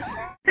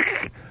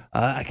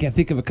 I can't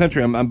think of a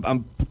country.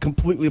 I'm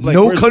completely blank.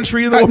 No Where's-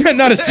 country in the world?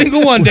 Not a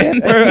single one,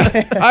 Dan.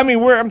 I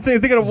mean, I'm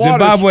thinking of water.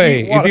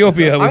 Zimbabwe, sweet water.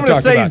 Ethiopia, we've I'm going to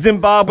talked say about.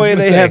 Zimbabwe. I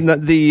was They gonna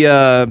have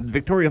the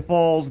Victoria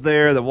Falls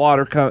there. The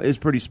water is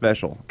pretty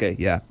special. Okay,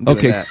 yeah. I'm doing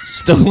Okay, that.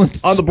 stolen.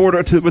 On the border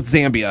with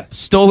Zambia.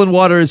 Stolen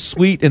water is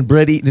sweet, and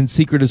bread eaten in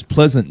secret is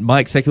pleasant.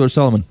 Mike, secular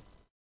Solomon.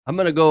 I'm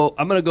gonna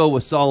go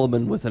with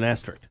Solomon with an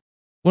asterisk.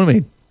 What do you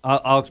mean?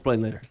 I'll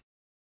explain later.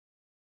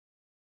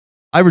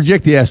 I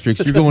reject the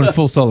asterisk. You're going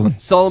full Solomon.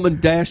 Solomon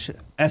dash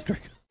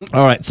asterisk.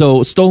 All right,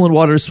 so stolen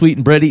water is sweet,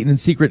 and bread eaten in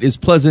secret is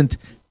pleasant.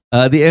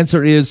 The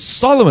answer is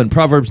Solomon,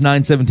 Proverbs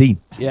 9:17.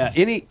 Yeah.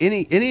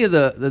 Any of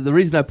the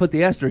reason I put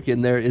the asterisk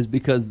in there is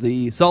because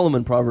the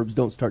Solomon Proverbs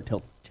don't start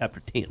till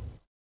chapter 10.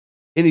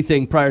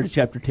 Anything prior to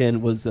chapter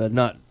 10 was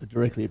not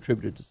directly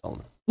attributed to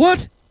Solomon.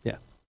 What?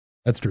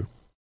 That's true.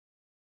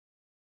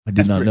 I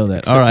did not Asterisk. know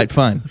that. All right,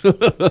 fine.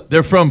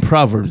 They're from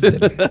Proverbs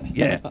then.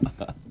 Yeah.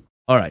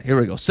 All right, here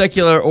we go.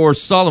 Secular or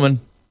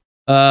Solomon.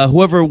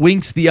 Whoever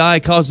winks the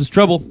eye causes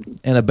trouble,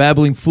 and a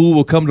babbling fool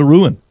will come to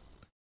ruin.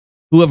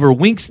 Whoever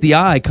winks the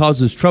eye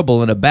causes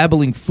trouble, and a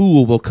babbling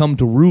fool will come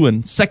to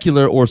ruin.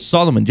 Secular or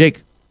Solomon.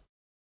 Jake?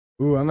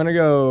 Ooh, I'm gonna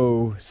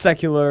go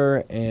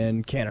secular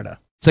and Canada.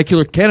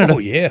 Secular Canada. Oh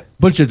yeah.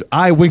 Bunch of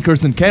eye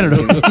winkers in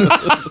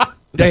Canada.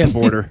 Dan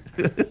border.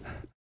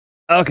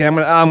 Okay,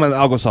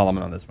 I'll go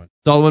Solomon on this one.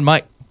 Solomon,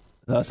 Mike.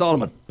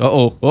 Solomon.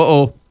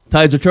 Uh-oh.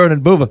 Tides are turning.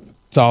 Boova.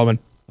 Solomon.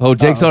 Oh,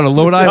 Jake's on a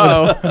Lone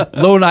Island.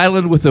 Lone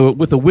Island with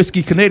a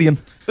whiskey Canadian.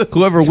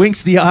 Whoever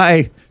winks the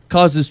eye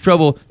causes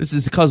trouble. This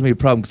is causing me a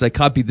problem because I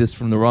copied this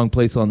from the wrong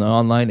place on the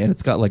online, and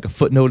it's got like a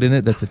footnote in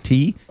it that's a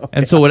T,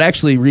 and so it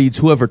actually reads,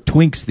 "Whoever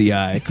twinks the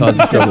eye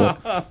causes trouble."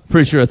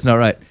 Pretty sure that's not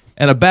right.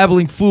 And a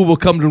babbling fool will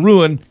come to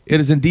ruin. It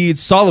is indeed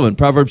Solomon.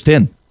 Proverbs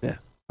 10. Yeah.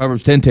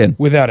 Proverbs 10:10.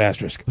 Without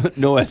asterisk.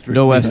 No asterisk.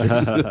 No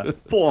asterisk.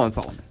 Full on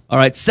Solomon. All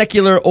right,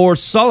 secular or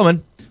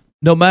Solomon.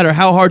 No matter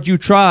how hard you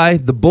try,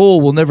 the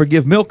bull will never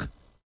give milk.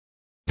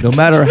 No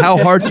matter how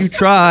hard you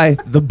try,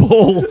 the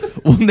bull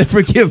will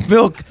never give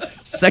milk.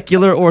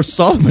 Secular or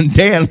Solomon,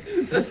 Dan.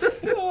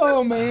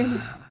 Oh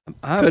man.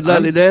 Good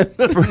luck, Dan.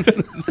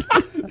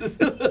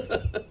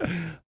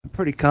 I'm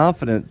pretty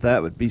confident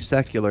that would be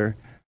secular,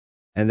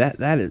 and that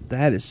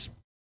is.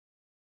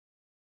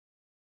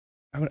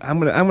 I'm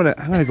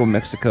gonna go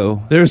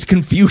Mexico. There's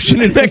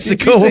confusion in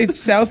Mexico. Did you say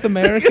South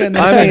America and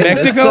then say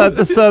Mexico?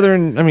 The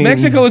southern. I mean,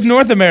 Mexico is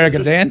North America,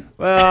 Dan.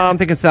 Well, I'm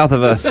thinking south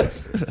of us.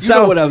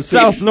 know what I'm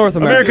saying. South North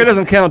America. America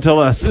doesn't count till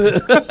us.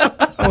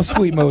 Oh,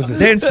 sweet Moses.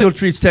 Dan still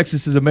treats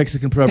Texas as a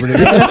Mexican property.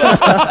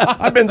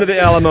 I've been to the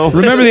Alamo.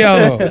 Remember the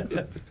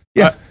Alamo.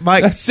 Yeah,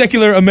 Mike. That's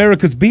secular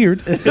America's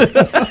beard.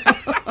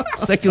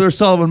 Secular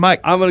Solomon,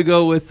 Mike. I'm going to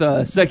go with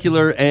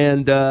secular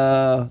and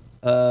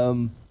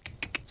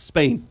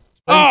Spain.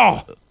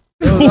 Oh,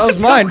 That was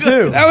mine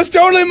too. that was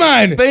totally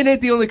mine. Spain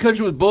ain't the only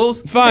country with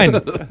bulls. Fine.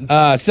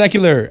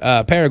 Secular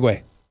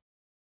Paraguay.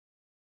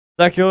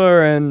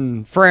 Secular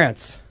and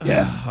France.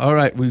 Yeah. All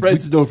right, we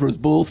France is known for his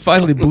bulls.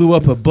 finally blew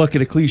up a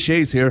bucket of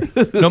cliches here.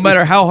 No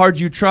matter how hard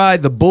you try,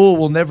 the bull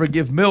will never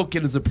give milk.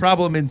 It is a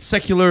problem in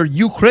secular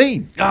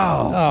Ukraine.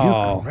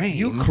 Oh,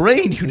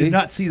 Ukraine, you did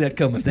not see that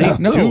coming.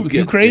 no.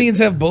 Ukrainians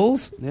have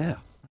bulls? Yeah.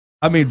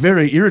 I mean,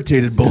 very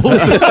irritated bulls.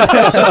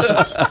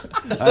 I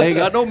ain't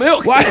got no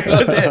milk. Why?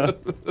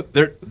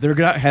 They're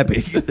not happy.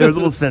 They're a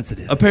little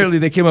sensitive. Apparently,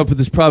 they came up with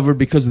this proverb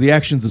because of the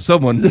actions of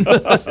someone,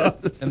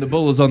 and the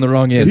bull is on the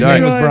wrong end. His All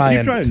name right.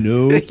 was Brian.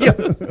 No.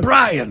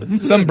 Brian.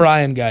 Some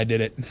Brian guy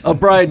did it. A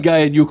Brian guy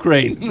in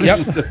Ukraine. Yep.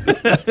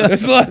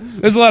 There's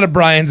a lot of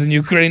Brians in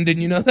Ukraine.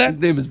 Didn't you know that? His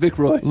name is Vic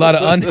Roy. A lot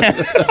of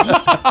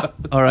unhappy.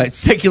 All right,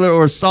 secular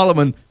or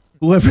Solomon,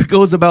 whoever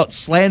goes about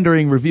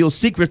slandering reveals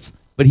secrets,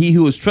 but he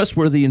who is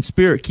trustworthy in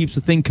spirit keeps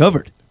a thing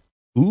covered.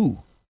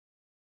 Ooh.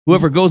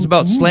 Whoever goes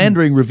about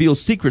slandering reveals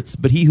secrets,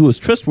 but he who is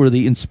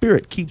trustworthy in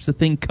spirit keeps a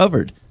thing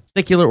covered.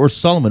 Secular or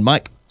Solomon,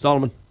 Mike?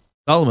 Solomon.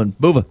 Solomon,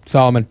 Booba.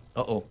 Solomon.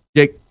 Uh-oh.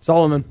 Jake.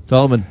 Solomon.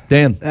 Solomon.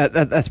 Dan.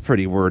 That's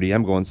pretty wordy.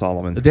 I'm going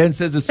Solomon. Dan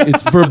says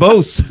it's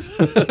verbose.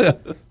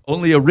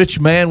 Only a rich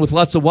man with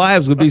lots of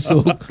wives would be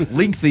so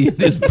lengthy in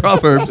his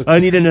proverbs. I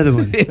need another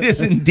one. It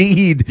is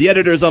indeed The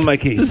editor's on my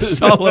case.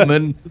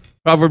 Solomon.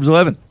 Proverbs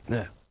 11.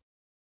 Yeah.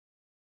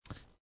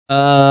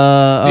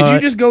 Did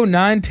you just go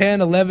 9, 10,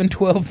 11,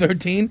 12,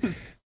 13?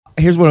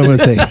 Here's what I'm going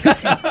to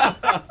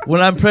say. When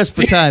I'm pressed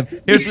for time,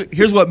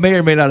 here's what may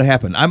or may not have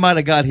happened. I might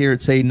have got here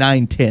at, say,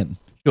 9:10.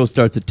 Show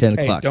starts at 10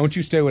 Hey, o'clock. don't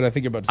you stay what I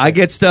think about to say. I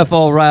get stuff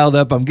all riled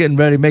up. I'm getting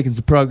ready, making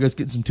some progress,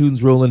 getting some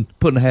tunes rolling,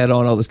 putting a hat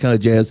on, all this kind of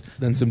jazz.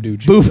 Then some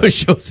dude. Booba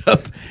shows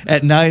up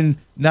at 9:30,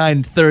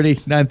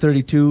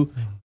 9:32,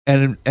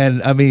 and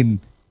I mean,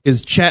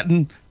 is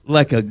chatting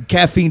like a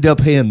caffeined up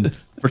hen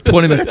for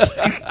 20 minutes.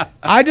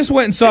 I just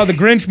went and saw the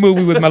Grinch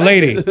movie with my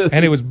lady,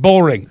 and it was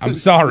boring. I'm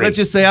sorry. Let's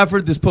just say I've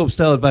heard this Pope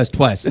style advice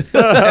twice. And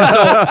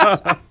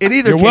so, in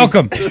either You're case,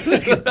 welcome.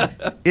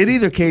 In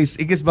either case,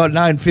 it gets about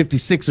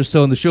 9:56 or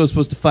so, and the show is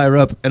supposed to fire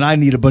up, and I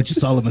need a bunch of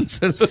Solomons.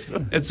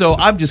 And so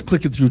I'm just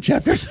clicking through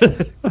chapters.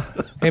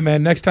 Hey,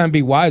 man, next time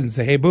be wise and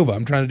say, hey, Boova,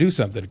 I'm trying to do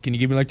something. Can you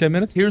give me like 10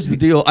 minutes? Here's the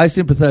deal. I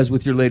sympathize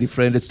with your lady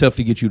friend. It's tough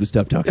to get you to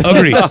stop talking.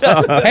 Agreed.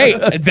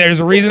 Hey,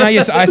 there's a reason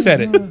I said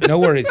it. No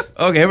worries.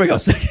 Okay, here we go.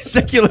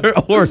 Secular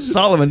or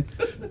Solomon.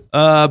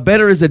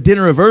 Better is a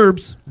dinner of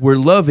herbs where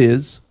love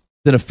is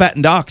than a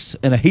fattened ox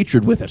and a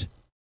hatred with it.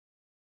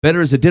 Better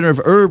is a dinner of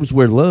herbs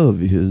where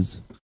love is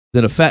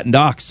than a fattened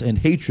ox and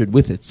hatred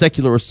with it.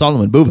 Secular or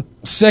Solomon. Booba.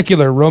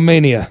 Secular,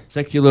 Romania.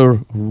 Secular.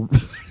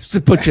 Just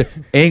a bunch of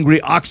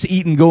angry ox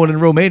eating going in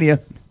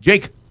Romania.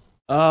 Jake.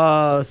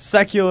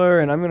 Secular,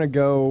 and I'm going to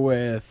go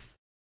with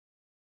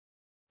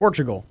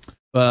Portugal.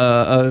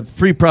 A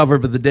free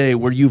proverb of the day: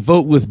 where you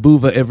vote with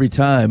Boova every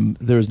time,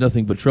 there's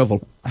nothing but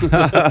trouble.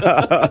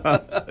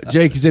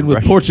 Jake is in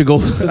with Portugal.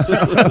 Dan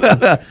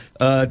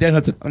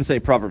Hudson. I'm going to say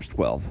Proverbs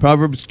 12.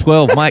 Proverbs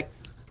 12. Mike.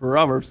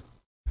 Proverbs.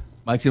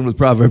 Mike's in with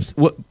Proverbs.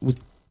 What was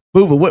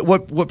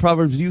Boova? What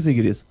Proverbs do you think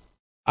it is?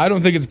 I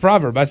don't think it's a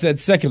proverb. I said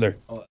secular.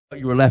 Oh,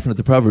 you were laughing at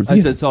the Proverbs. I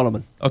said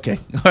Solomon. Okay.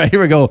 All right.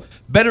 Here we go.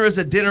 Better is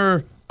a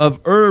dinner of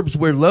herbs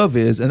where love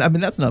is, and I mean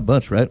that's not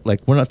bunch, right?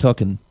 Like we're not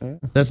talking.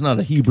 That's not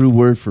a Hebrew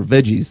word for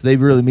veggies. They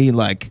really mean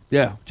like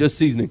Yeah, just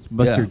seasonings.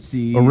 Mustard yeah,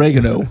 seed.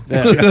 oregano.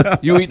 Yeah.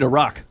 You eating a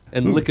rock.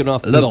 and licking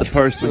off the Love salt. the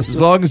parsley. As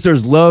long as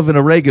there's love and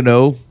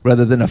oregano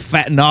rather than a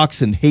fattened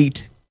ox and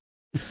hate.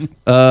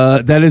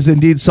 That is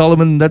indeed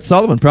Solomon. That's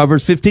Solomon.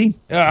 Proverbs 15.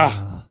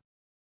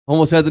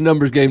 Almost had the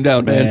numbers game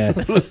down, man.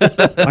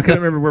 I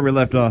couldn't remember where we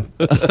left off.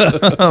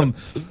 All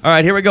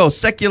right, here we go.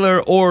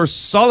 Secular or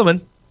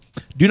Solomon.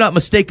 Do not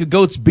mistake a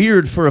goat's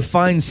beard for a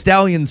fine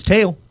stallion's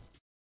tail.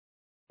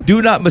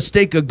 Do not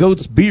mistake a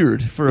goat's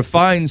beard for a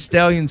fine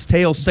stallion's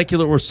tail.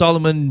 Secular or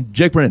Solomon.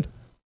 Jake Brand.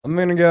 I'm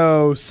gonna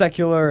go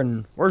secular.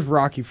 And where's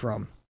Rocky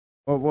from?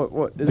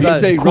 What is Did you that?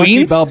 say Rocky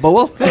Queens?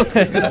 Balboa?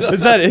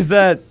 is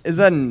that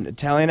an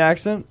Italian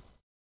accent?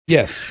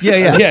 Yes.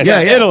 Yeah. Yes.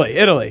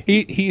 Italy.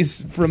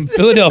 He's from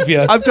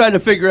Philadelphia. I'm trying to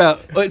figure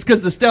out. It's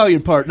because the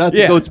stallion part, not the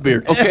Yeah. goat's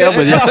beard. Okay, I'm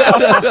with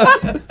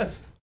you.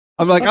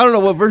 I'm like, I don't know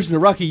what version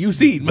of Rocky you've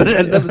seen, but it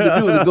had nothing to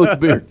do with the goat's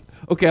beard.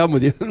 Okay, I'm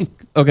with you.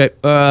 Okay.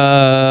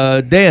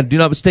 Dan, do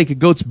not mistake a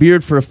goat's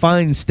beard for a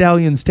fine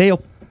stallion's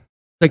tail.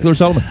 Secular or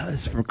Solomon.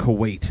 This is from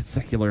Kuwait. It's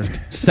secular.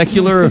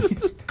 Secular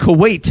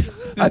Kuwait.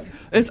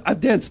 I'm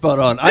dead spot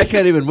on. I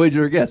can't even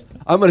wager a guess.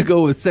 I'm going to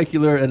go with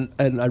secular, and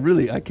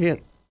I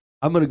can't.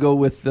 I'm going to go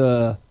with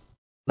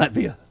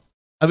Latvia.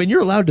 I mean,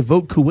 you're allowed to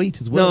vote Kuwait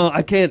as well. No,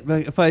 I can't.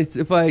 If I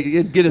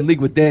get in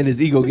league with Dan,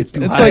 his ego gets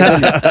too It's high.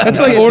 like that's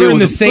like ordering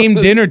the same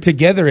dinner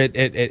together at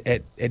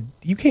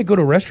you can't go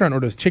to a restaurant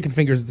and order chicken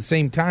fingers at the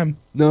same time.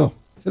 No.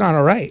 It's not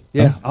all right.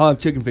 Yeah, I'll have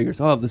chicken fingers.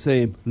 I'll have the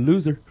same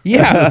loser.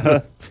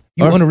 Yeah.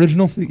 You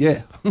unoriginal?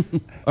 Yeah. All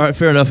right,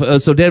 fair enough.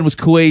 So Dan was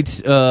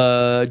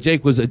Kuwait.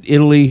 Jake was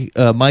Italy.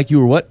 Mike, you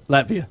were what?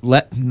 Latvia.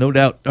 No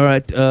doubt. All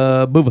right,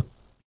 Buva.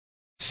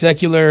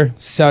 Secular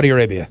Saudi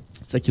Arabia.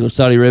 Secular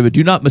Saudi Arabia.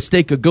 Do not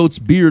mistake a goat's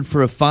beard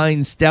for a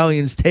fine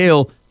stallion's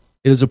tail.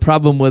 It is a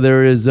problem where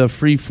there is a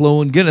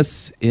free-flowing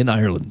Guinness in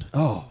Ireland.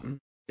 Oh,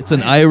 It's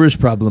an Irish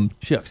problem.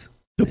 shucks.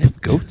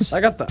 Goats. I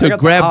got the To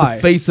grab eye.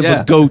 the face of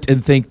Yeah. a goat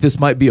and think this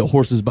might be a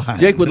horse's behind.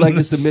 Jake would like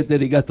to submit that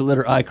he got the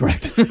letter I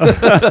correct,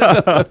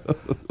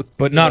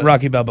 But not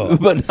Rocky Balboa.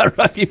 but not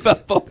Rocky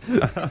Balboa.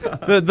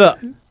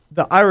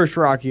 The Irish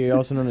Rocky,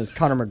 also known as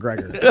Conor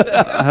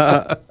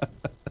McGregor.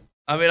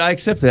 I mean, I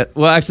accept that.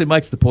 Well, actually,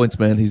 Mike's the points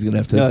man. He's going to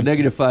have to. No,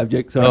 -5,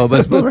 Jake. Sorry. Oh,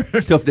 that's bummer.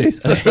 Tough days.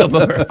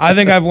 I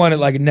think I've won at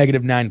like a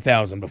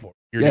 -9,000 before.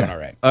 You're doing all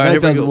right. All right, here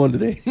we go. 9,001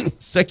 today.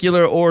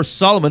 Secular or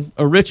Solomon,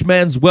 a rich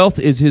man's wealth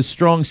is his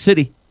strong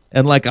city,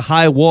 and like a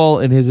high wall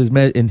in his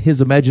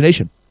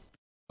imagination.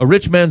 A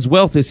rich man's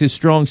wealth is his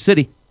strong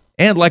city,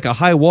 and like a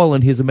high wall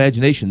in his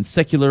imagination.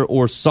 Secular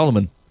or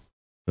Solomon.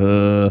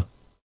 Dan.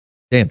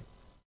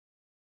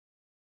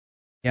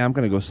 Yeah, I'm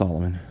going to go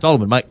Solomon.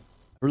 Solomon, Mike.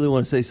 I really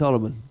want to say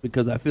Solomon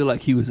because I feel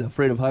like he was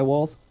afraid of high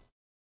walls.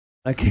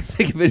 I can't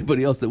think of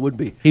anybody else that would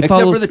be. He Except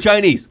follows- for the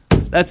Chinese.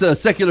 That's a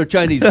secular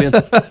Chinese, man.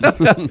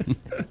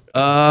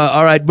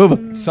 All right,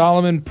 Booba.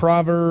 Solomon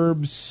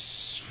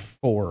Proverbs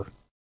 4.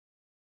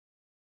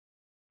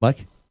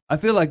 Mike. I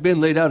feel like Ben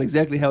laid out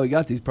exactly how he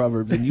got these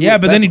proverbs. And you Yeah,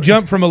 went but then he backwards.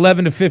 jumped from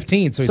 11 to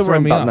 15, so he's So we're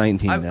throwing me about off.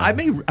 19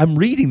 now. I'm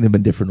reading them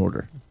in different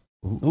order.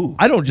 Ooh.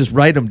 I don't just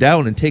write them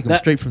down and take them That-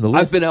 straight from the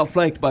I've list. been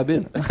outflanked by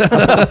Ben.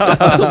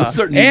 I'm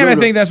certain he And I wrote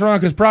think that's wrong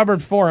because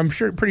Proverbs 4,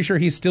 pretty sure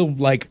he's still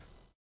like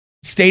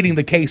stating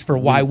the case for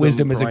why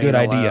wisdom is a good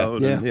idea.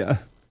 Yeah.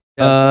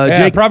 Yeah,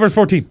 Jake, Proverbs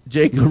 14.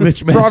 Jake, a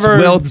rich man's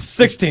Proverbs wealth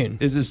 16.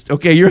 is just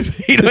okay. You're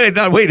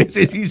wait. It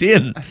says he's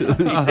in. He's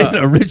in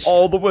a rich.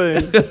 All the way.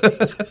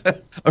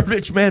 A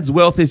rich man's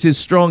wealth is his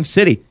strong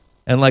city,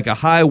 and like a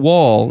high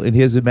wall in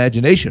his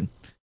imagination.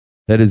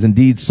 That is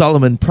indeed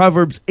Solomon.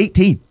 Proverbs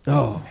 18.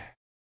 Oh,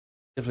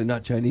 definitely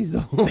not Chinese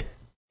though.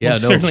 Yeah, Well,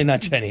 certainly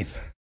not Chinese.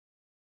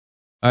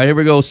 All right, here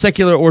we go.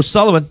 Secular or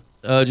Solomon.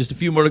 Just a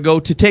few more to go.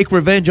 To take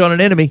revenge on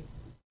an enemy,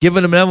 give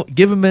him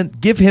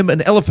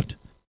an elephant.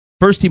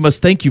 First, he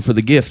must thank you for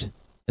the gift,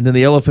 and then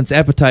the elephant's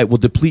appetite will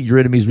deplete your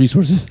enemy's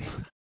resources.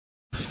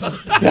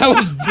 That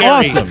was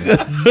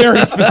very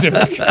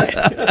specific.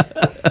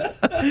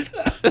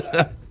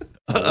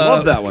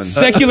 Love that one.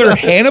 Secular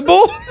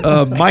Hannibal?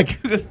 Mike.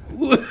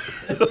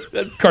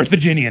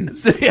 Carthaginian.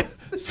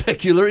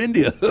 Secular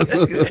India.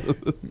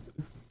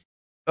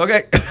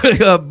 Okay.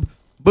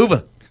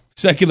 Booba.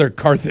 Secular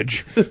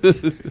Carthage.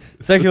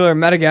 Secular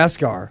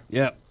Madagascar.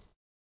 Yeah.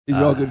 These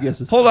are all good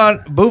guesses. Hold on,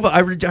 Booba.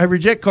 I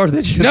reject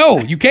Carthage. No,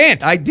 you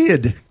can't. I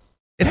did.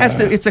 It has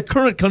to. It's a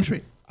current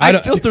country. I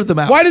don't- filtered them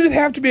out. Why does it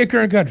have to be a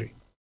current country?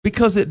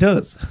 Because it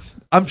does.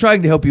 I'm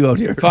trying to help you out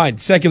here. Fine.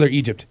 Secular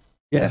Egypt.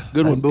 Yeah,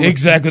 good one, Boo.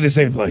 Exactly the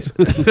same place.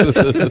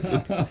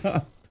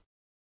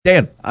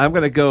 Dan. I'm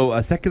going to go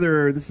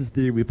secular. This is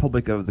the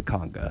Republic of the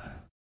Congo.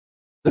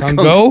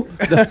 Congo?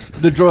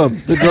 The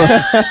drum. The drum.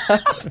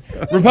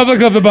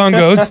 Republic of the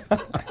Bongos.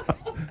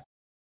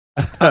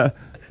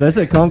 Did I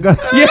say Congo?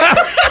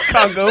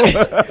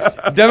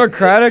 Yeah.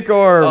 Democratic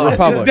or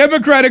Republic?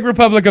 Democratic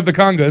Republic of the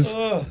Congos.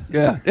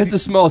 Yeah, it's a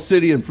small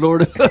city in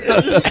Florida.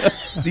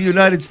 The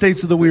United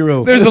States of the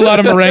Wiro. There's a lot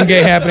of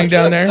merengue happening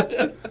down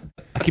there.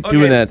 keep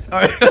doing that.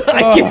 I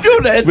keep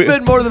doing that. It's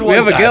been more than one We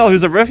have a time. gal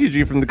who's a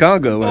refugee from the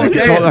Congo.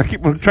 And I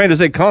keep trying to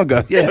say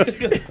Congo. Yeah.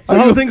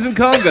 All things in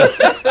Congo.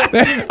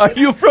 Are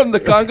you from the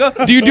Congo?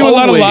 Do you do a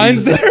lot of Always.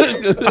 lines there?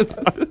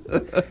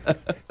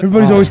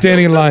 Everybody's always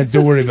standing in lines.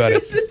 Don't worry about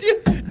it.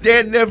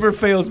 Dan never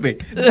fails me.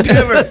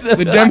 Never.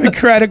 The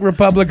Democratic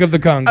Republic of the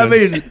Congo. I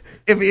mean,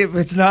 if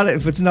it's not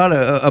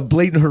a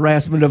blatant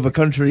harassment of a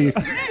country,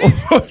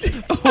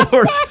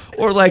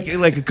 or like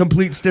a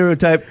complete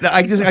stereotype,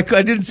 I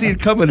didn't see it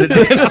coming.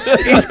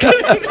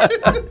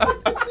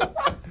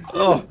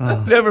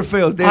 Never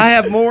fails. Dan. I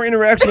have more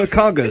interaction with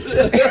Congos.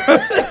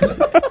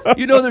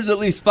 You know there's at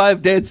least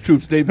 5 dance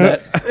troops named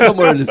that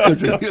somewhere in this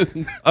country. All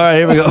right,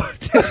 here we go.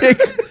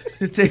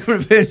 To take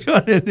revenge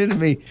on an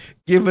enemy,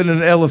 given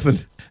an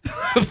elephant.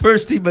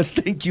 First, he must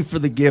thank you for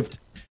the gift,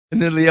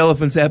 and then the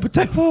elephant's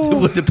appetite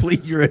will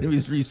deplete your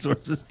enemy's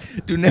resources.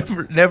 Do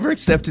never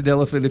accept an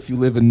elephant if you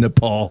live in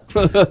Nepal.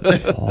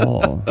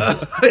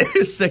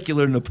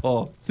 Secular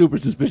Nepal. Super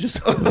suspicious.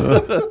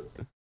 Oh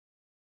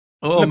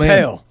man.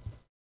 Nepal.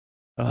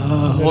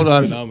 Hold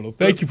on. phenomenal.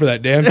 Thank you for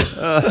that, Dan.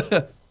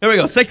 Here we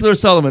go. Secular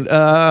Solomon.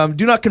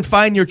 Do not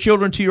confine your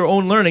children to your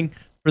own learning,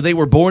 for they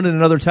were born in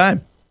another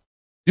time.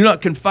 Do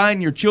not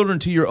confine your children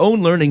to your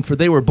own learning, for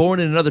they were born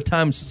in another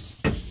time.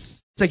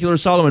 Secular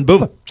Solomon.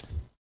 Bova.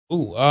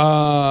 Ooh,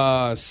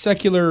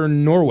 secular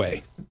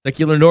Norway.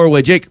 Secular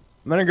Norway. Jake.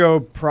 I'm gonna go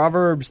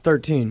Proverbs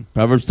 13.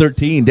 Proverbs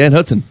 13. Dan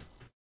Hudson.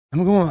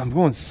 I'm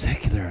going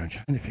secular. I'm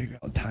trying to figure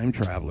out time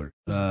travelers.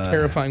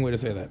 Terrifying way to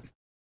say that.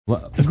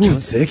 I'm going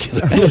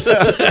secular.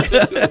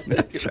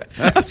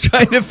 I'm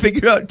trying to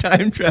figure out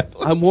time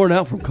travel. I'm worn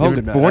out from Congo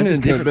now. Born I in a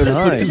just different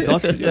can't time. put 2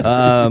 thoughts together.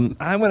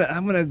 I'm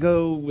gonna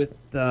go with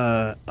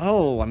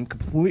I'm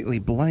completely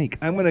blank.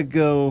 I'm gonna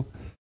go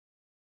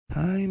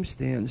time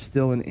stands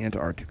still in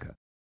Antarctica.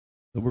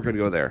 So we're gonna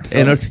go there.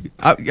 And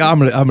I'm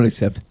gonna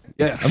accept.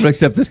 Yeah, I'm gonna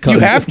accept this. You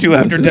have to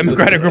after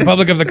Democratic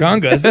Republic of the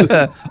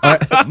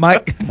Congos.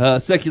 Mike.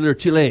 Secular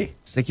Chile.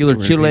 Secular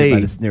By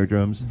Chile. the snare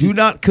drums. Do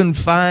not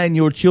confine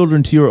your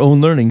children to your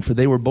own learning, for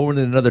they were born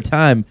in another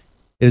time.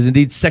 It is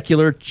indeed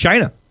secular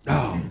China.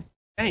 Oh,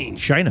 dang.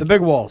 China. The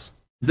big walls.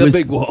 The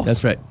big walls.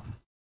 That's right.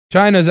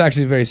 China is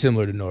actually very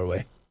similar to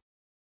Norway.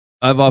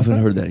 I've often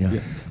heard that. Yeah.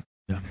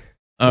 All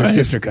They're right.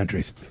 sister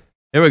countries.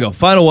 Here we go.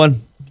 Final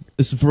one.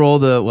 This is for all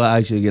the. Well,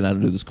 actually, again, I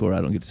don't do the score.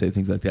 I don't get to say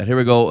things like that. Here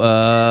we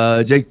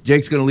go.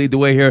 Jake's going to lead the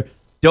way here.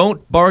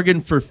 Don't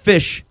bargain for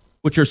fish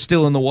which are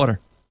still in the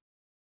water.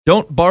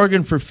 Don't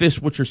bargain for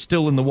fish which are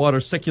still in the water.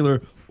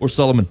 Secular or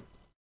Solomon.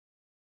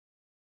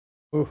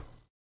 Ooh.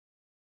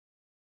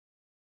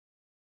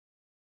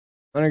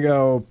 I'm gonna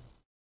go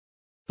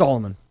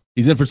Solomon.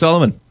 He's in for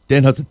Solomon.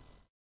 Dan Hudson.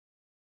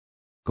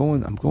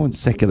 I'm going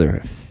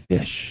secular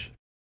fish.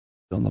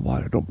 Still in the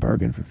water. Don't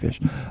bargain for fish.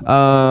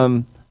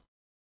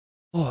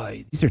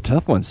 Boy, these are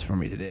tough ones for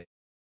me today.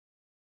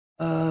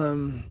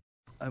 I'm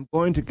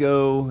going to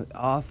go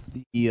off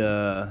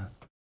the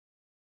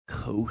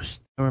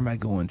coast. Where am I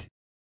going to?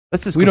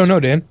 Let's just. We don't know,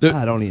 Dan.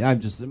 I don't. I'm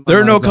just. There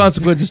are no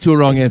consequences to a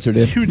wrong answer,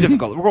 Dan. Too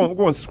difficult. We're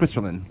going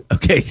Switzerland.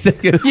 Okay.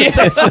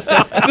 Yes,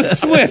 the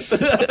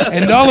Swiss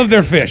and all of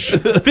their fish.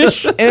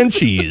 Fish and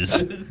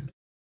cheese.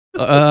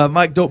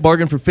 Mike, don't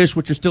bargain for fish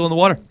which are still in the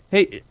water.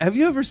 Hey, have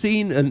you ever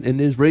seen an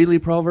Israeli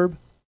proverb?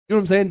 You know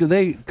what I'm saying? Do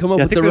they come up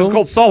I with think their this is own?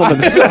 called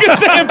Solomon.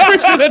 I'm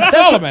pretty sure that's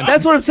Solomon.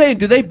 That's what I'm saying.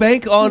 Do they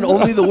bank on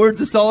only the words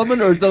of Solomon,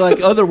 or is there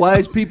like other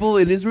wise people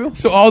in Israel?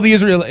 So all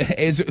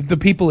the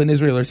people in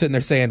Israel are sitting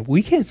there saying,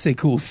 "We can't say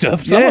cool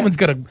stuff." Yeah. Solomon's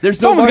got a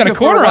There's no Solomon's got a market for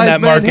corner on wise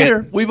that man market.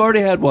 here. We've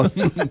already had one.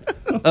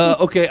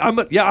 Okay, I'm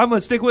gonna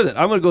stick with it.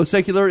 I'm gonna go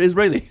secular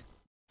Israeli.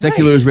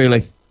 Secular Nice.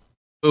 Israeli.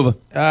 Over.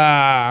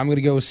 I'm going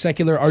to go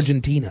secular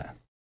Argentina.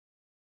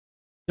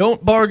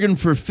 Don't bargain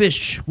for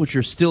fish which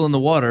are still in the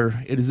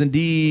water. It is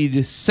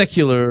indeed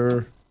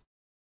secular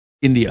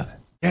India.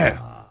 Yeah,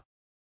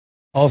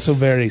 Also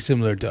very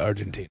similar to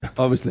Argentina.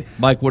 obviously.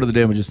 Mike, what are the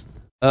damages?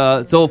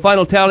 So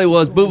final tally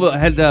was Buva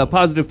had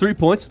positive 3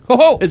 points.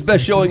 Ho-ho! His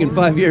best showing in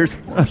 5 years.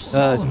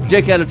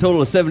 Jake had a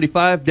total of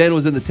 75. Dan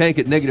was in the tank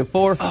at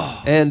 -4.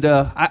 And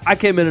I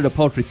came in at a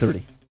paltry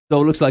 30.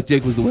 So it looks like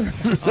Jake was the winner.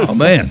 Oh,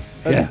 man.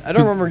 Yeah. I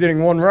don't remember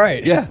getting one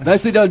right. Yeah,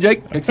 nicely done,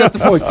 Jake. Accept the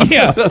points.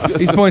 Yeah,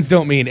 these points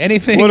don't mean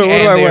anything, What do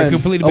and I they're win?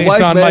 completely A based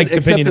wise on man Mike's opinion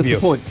accepted of the you.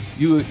 points.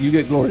 You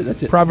get glory.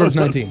 That's it. Proverbs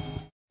 19.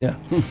 Yeah.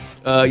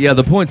 Yeah,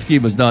 the point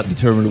scheme is not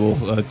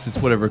determinable. It's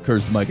just whatever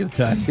occurs to Mike at the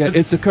time. Yeah,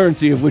 it's the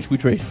currency of which we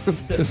trade.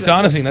 It's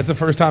astonishing. That's the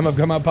first time I've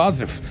come out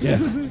positive. Yeah.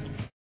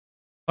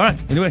 All right.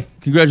 Anyway,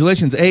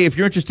 congratulations. Hey, if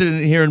you're interested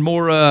in hearing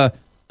more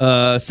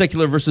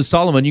Secular versus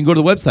Solomon, you can go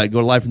to the website,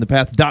 go to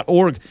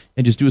livefromthepath.org,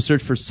 and just do a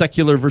search for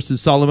Secular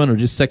versus Solomon, or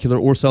just Secular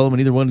or Solomon.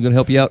 Either one is going to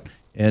help you out.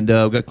 And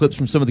we've got clips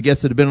from some of the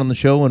guests that have been on the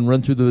show and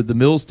run through the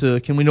mills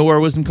to can we know where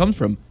our wisdom comes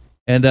from.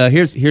 And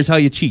here's how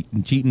you cheat.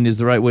 And cheating is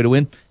the right way to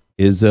win,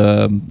 is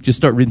just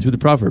start reading through the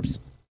Proverbs.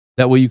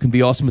 That way you can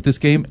be awesome at this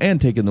game and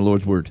take in the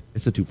Lord's Word.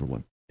 It's a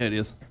 2-for-1. Yeah, it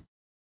is.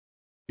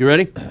 You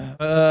ready?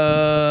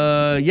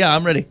 Yeah,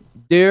 I'm ready.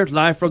 Dear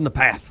Live from the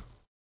Path,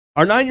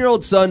 our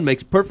 9-year-old son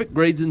makes perfect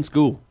grades in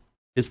school.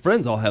 His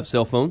friends all have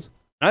cell phones,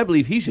 I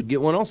believe he should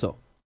get one also.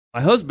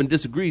 My husband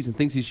disagrees and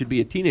thinks he should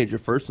be a teenager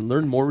first and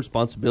learn more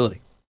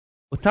responsibility.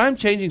 With time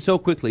changing so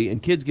quickly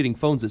and kids getting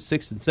phones at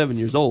 6 and 7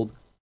 years old,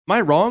 am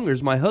I wrong or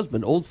is my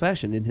husband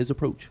old-fashioned in his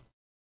approach?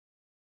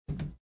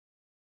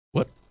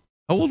 What?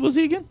 How old was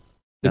he again?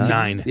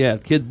 9. Yeah,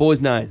 kid, boy's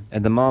 9.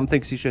 And the mom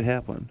thinks he should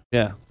have one.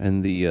 Yeah,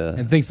 And the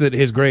And thinks that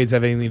his grades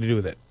have anything to do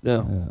with it.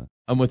 yeah.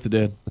 I'm with the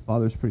dad. The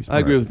father's pretty smart. I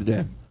agree with the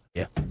dad.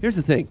 Yeah. Here's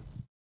the thing.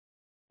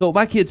 So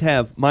my kids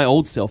have my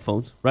old cell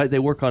phones, right? They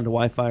work on the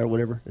Wi-Fi or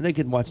whatever, and they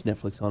can watch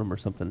Netflix on them or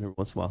something every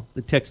once in a while.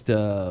 They text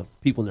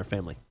people in their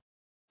family.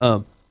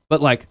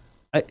 But like,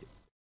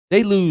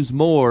 they lose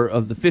more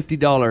of the $50,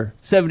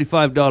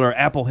 $75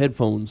 Apple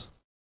headphones.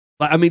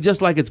 I mean,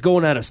 just like it's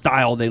going out of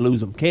style, they lose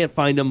them. Can't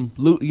find them,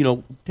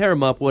 tear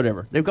them up,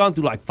 whatever. They've gone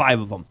through like 5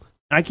 of them.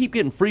 And I keep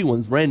getting free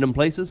ones, random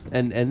places,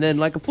 and then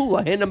like a fool,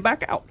 I hand them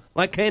back out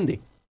like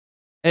candy.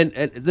 And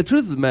the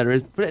truth of the matter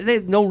is, they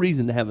have no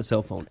reason to have a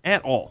cell phone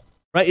at all,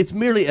 right? It's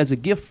merely as a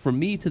gift from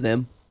me to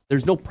them.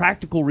 There's no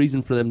practical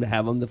reason for them to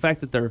have them. The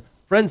fact that their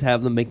friends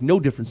have them make no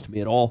difference to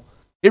me at all.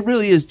 It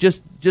really is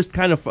just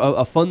kind of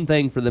a fun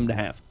thing for them to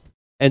have.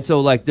 And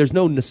so, like, there's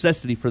no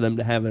necessity for them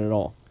to have it at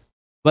all.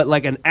 But,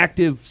 like, an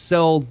active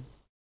cell,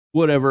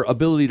 whatever,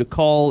 ability to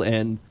call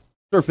and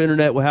surf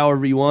internet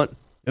however you want,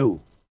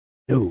 no.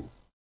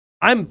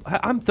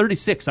 I'm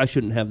 36. I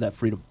shouldn't have that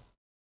freedom.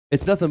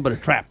 It's nothing but a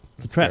trap.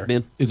 It's a trap, fair.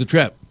 man. It's a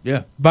trap.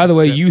 Yeah. By the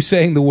way, you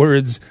saying the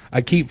words,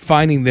 I keep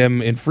finding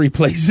them in free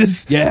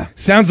places, Yeah.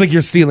 sounds like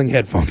you're stealing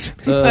headphones.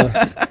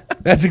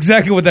 That's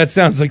exactly what that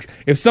sounds like.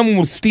 If someone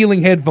was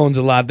stealing headphones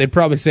a lot, they'd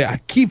probably say, I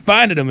keep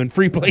finding them in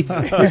free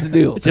places. Here's the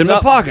deal. it's in my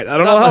pocket. I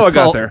don't know how I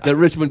got there. That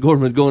Richmond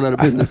Gorman's going out of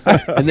business,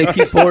 and they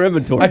keep poor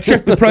inventory. I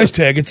checked the price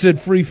tag. It said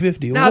free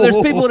 50. Now, there's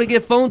people that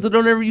get phones that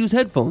don't ever use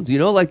headphones,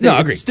 like No, I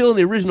it's agree. still in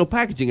the original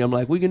packaging. I'm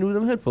like, we can do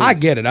them headphones. I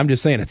get it. I'm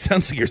just saying it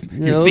sounds like you're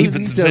You know,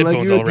 thieving you some sound like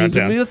headphones you're all around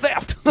accusing me town. of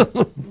theft.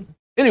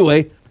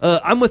 Anyway,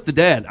 I'm with the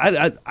dad.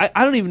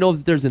 I don't even know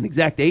if there's an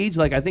exact age.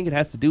 Like, I think it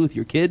has to do with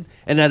your kid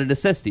and out of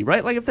necessity,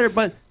 right? Like, if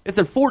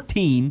they're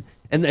 14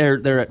 and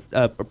they're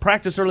at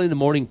practice early in the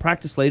morning,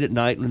 practice late at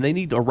night, and they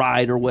need a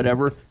ride or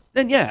whatever,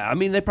 then yeah, I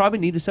mean, they probably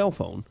need a cell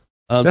phone.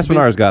 That's when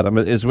ours got them,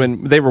 is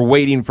when they were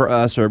waiting for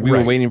us or we were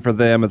Right. waiting for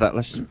them. I thought,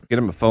 let's just get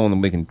them a phone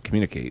and we can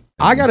communicate.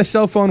 I got a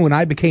cell phone when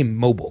I became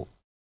mobile.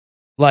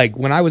 Like,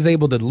 when I was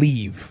able to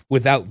leave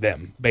without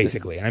them,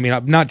 basically. And I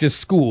mean, not just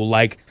school.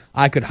 Like,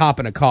 I could hop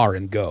in a car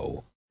and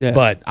go. Yeah.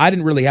 But I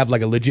didn't really have,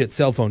 like, a legit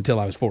cell phone until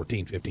I was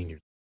 14, 15 years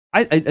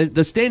old.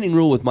 The standing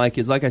rule with my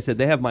kids, like I said,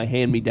 they have my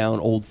hand-me-down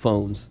old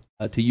phones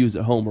to use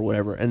at home or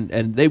whatever,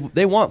 and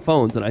they want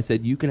phones, and I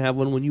said, you can have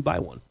one when you buy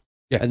one.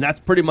 Yeah. And that's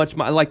pretty much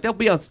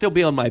they'll still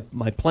be on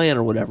my plan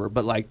or whatever,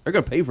 but like they're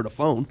gonna pay for the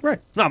phone. Right.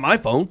 It's not my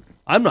phone.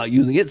 I'm not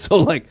using it. So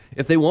like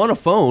if they want a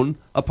phone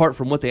apart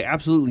from what they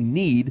absolutely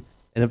need,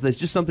 and if there's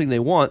just something they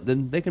want,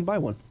 then they can buy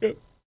one.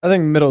 I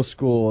think middle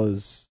school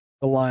is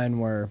the line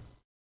where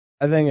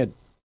I think it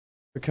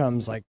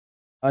becomes like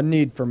a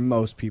need for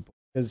most people,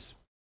 because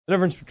the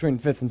difference between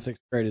 5th and 6th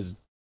grade is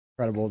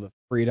incredible. The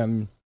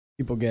freedom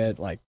people get,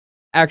 like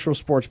actual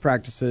sports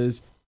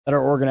practices that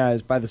are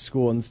organized by the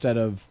school instead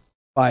of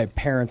by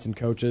parents and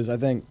coaches. I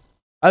think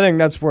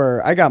that's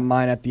where I got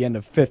mine at the end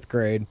of 5th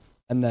grade,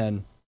 and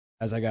then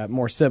as I got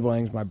more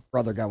siblings, my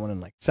brother got one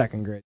in like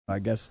 2nd grade. I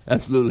guess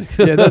Absolutely.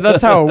 yeah,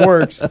 that's how it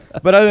works.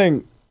 But I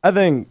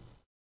think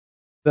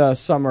the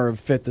summer of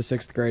 5th to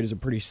 6th grade is a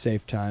pretty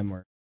safe time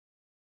where.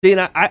 See,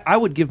 and I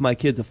would give my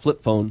kids a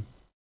flip phone.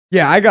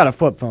 Yeah, I got a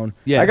flip phone.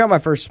 Yeah. I got my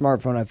first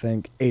smartphone, I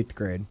think, 8th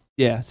grade.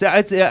 Yeah, so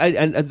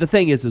and the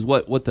thing is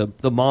what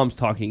the mom's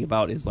talking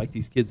about is like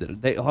these kids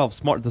that they have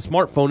the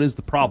smartphone is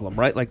the problem,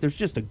 right? Like there's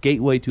just a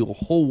gateway to a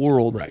whole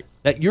world Right.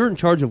 that you're in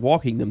charge of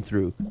walking them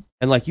through,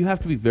 and like you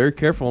have to be very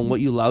careful on what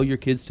you allow your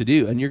kids to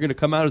do, and you're going to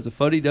come out as a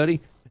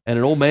fuddy-duddy and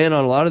an old man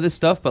on a lot of this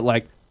stuff, but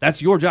like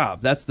that's your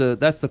job. That's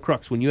the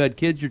crux. When you had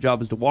kids, your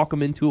job is to walk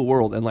them into a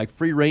world, and like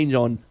free range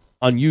on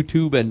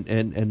YouTube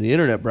and the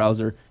internet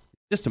browser,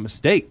 just a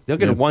mistake. They're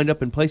going to wind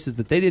up in places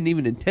that they didn't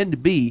even intend to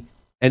be.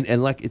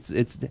 And like it's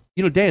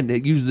Dan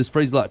uses this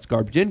phrase a lot. It's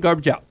garbage in,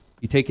 garbage out.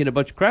 You take in a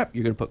bunch of crap,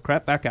 you're going to put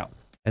crap back out,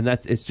 and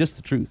it's just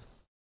the truth.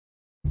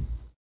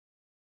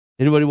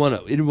 Anybody want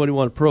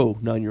a pro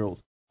 9-year-old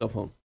cell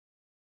phone?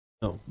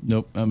 No.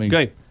 Nope. I mean,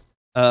 Okay.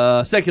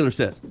 Secular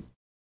says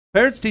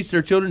parents teach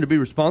their children to be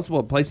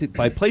responsible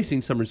by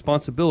placing some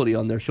responsibility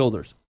on their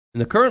shoulders. In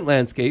the current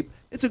landscape,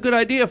 it's a good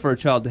idea for a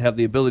child to have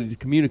the ability to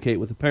communicate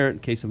with a parent in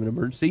case of an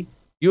emergency.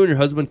 You and your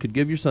husband could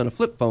give your son a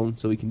flip phone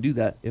so he can do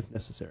that if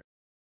necessary.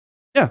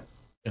 Yeah.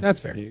 That's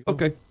fair.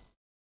 Okay.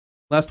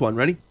 Last one.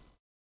 Ready?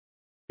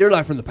 Dear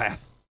Life from the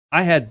Path.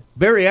 I had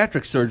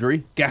bariatric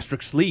surgery,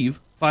 gastric sleeve,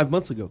 5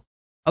 months ago.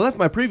 I left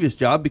my previous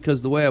job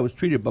because the way I was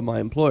treated by my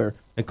employer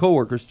and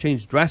coworkers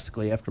changed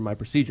drastically after my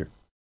procedure.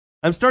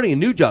 I'm starting a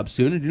new job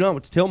soon and do not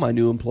want to tell my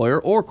new employer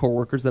or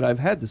coworkers that I've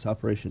had this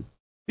operation.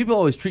 People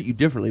always treat you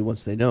differently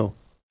once they know.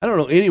 I don't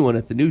know anyone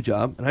at the new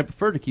job, and I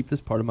prefer to keep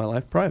this part of my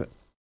life private.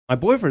 My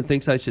boyfriend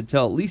thinks I should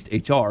tell at least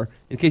HR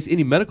in case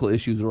any medical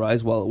issues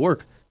arise while at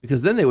work,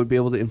 because then they would be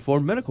able to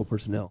inform medical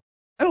personnel.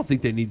 I don't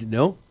think they need to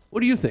know. What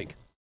do you think?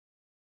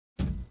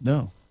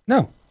 No.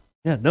 No,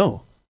 Yeah,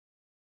 no.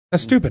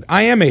 that's stupid.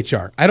 I am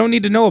HR. I don't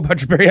need to know about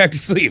your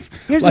bariatric sleeve.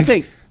 Here's Like, the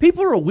thing.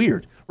 People are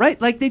weird,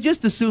 right? Like, they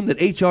just assume that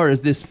HR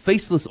is this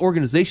faceless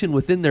organization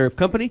within their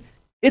company.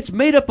 It's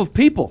made up of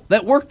people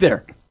that work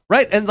there,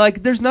 right? And,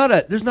 like, there's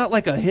not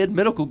like a head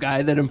medical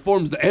guy that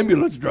informs the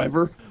ambulance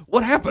driver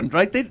what happened,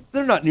 right?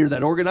 They're not near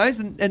that organized,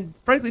 and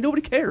frankly,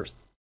 nobody cares.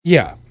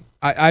 Yeah.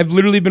 I've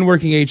literally been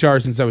working HR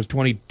since I was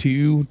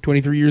 22,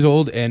 23 years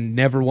old, and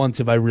never once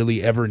have I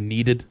really ever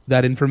needed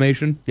that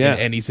information Yeah. in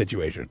any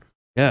situation.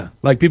 Yeah.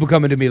 Like, people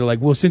come into me, they're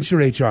like, well, since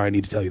you're HR, I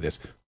need to tell you this.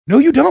 No,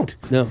 you don't.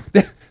 No.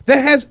 That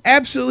has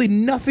absolutely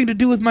nothing to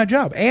do with my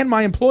job. And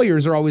my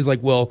employers are always like,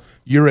 well,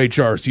 you're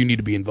HR, so you need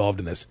to be involved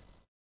in this.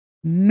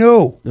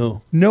 No.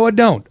 No, I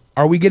don't.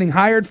 Are we getting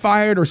hired,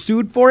 fired, or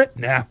sued for it?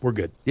 Nah, we're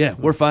good. Yeah,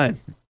 we're fine.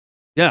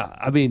 Yeah,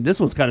 I mean, this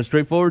one's kind of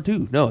straightforward,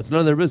 too. No, it's none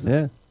of their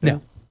business. Yeah.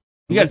 No.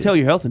 You got to tell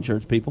your health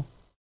insurance people.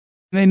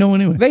 They know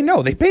anyway. They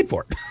know. They paid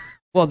for it.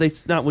 Well,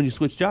 not when you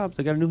switch jobs.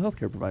 They got a new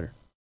healthcare provider.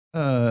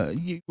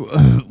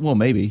 Well,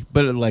 maybe,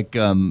 but like,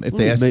 if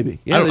they ask, maybe.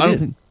 Yeah, I don't they did.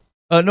 think.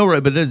 No,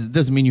 right, but it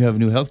doesn't mean you have a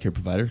new healthcare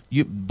provider.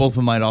 Both of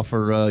them might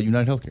offer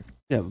United Healthcare.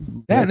 Yeah,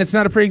 Yeah, and it's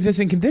not a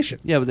pre-existing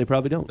condition. yeah, but they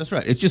probably don't. That's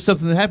right. It's just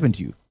something that happened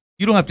to you.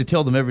 You don't have to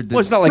tell them every. Well,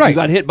 it's not like Right. you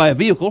got hit by a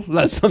vehicle.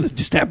 That's something that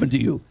just happened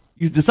to you.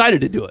 You decided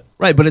to do it.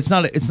 Right, but it's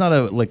not. It's not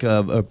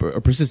a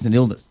persistent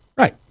illness.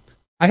 Right.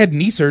 I had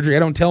knee surgery. I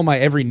don't tell my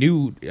every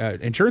new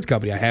insurance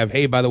company I have,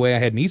 hey, by the way, I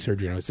had knee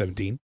surgery when I was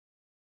 17.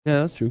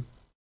 Yeah, that's true.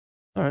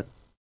 All right.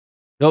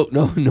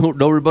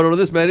 No rebuttal to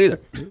this man either.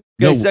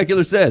 No. Okay,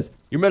 Secular says,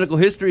 your medical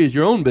history is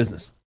your own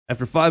business.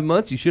 After 5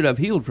 months, you should have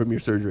healed from your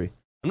surgery.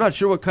 I'm not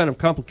sure what kind of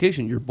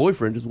complication your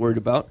boyfriend is worried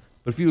about,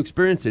 but if you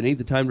experience any,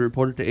 the time to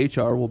report it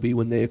to HR will be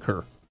when they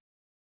occur.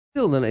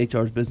 Still none of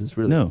HR's business,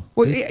 really. No.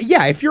 Well,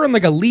 yeah, if you're on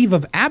like a leave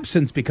of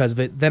absence because of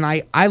it, then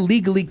I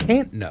legally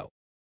can't know.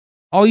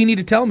 All you need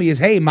to tell me is,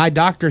 hey, my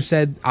doctor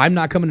said I'm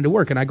not coming into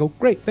work. And I go,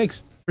 great,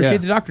 thanks. Appreciate Yeah.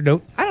 the doctor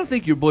note. I don't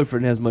think your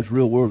boyfriend has much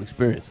real-world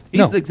experience. He's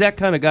No. the exact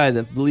kind of guy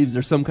that believes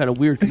there's some kind of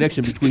weird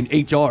connection between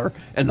HR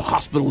and the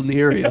hospital in the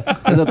area,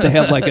 and that they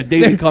have like a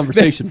daily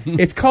conversation.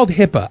 It's called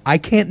HIPAA. I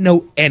can't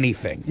know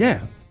anything. Yeah.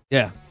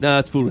 No,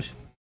 that's foolish.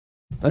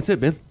 That's it,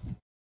 man.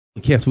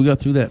 Yes, we got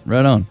through that.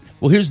 Right on.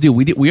 Well, here's the deal.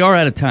 We are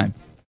out of time,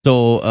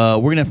 so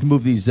we're gonna have to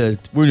move these. We're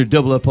gonna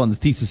double up on the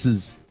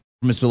theses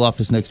for Mr.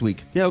 Loftus next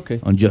week Yeah, okay.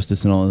 on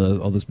justice and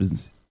all this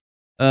business.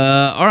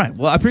 All right.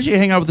 Well, I appreciate you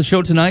hanging out with the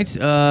show tonight.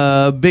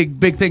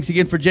 Big thanks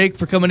again for Jake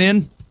for coming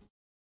in,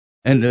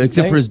 and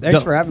except for his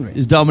Thanks for having me.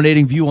 his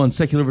dominating view on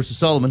Secular versus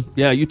Solomon.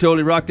 Yeah, you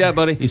totally rocked that,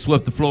 buddy. He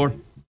swept the floor.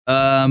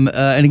 And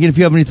again, if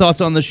you have any thoughts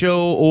on the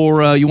show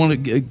or you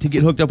want to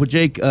get hooked up with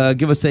Jake,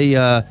 give us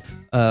a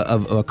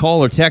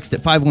call or text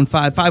at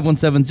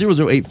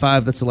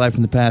 515-517-0085. That's the Live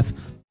from the Path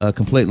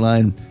complaint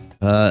line.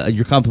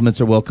 Your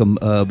compliments are welcome,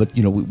 but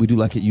we do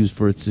like it used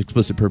for its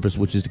explicit purpose,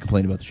 which is to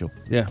complain about the show.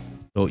 Yeah.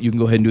 So you can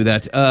go ahead and do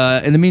that.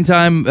 In the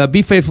meantime,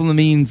 be faithful in the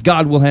means.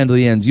 God will handle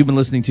the ends. You've been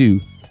listening to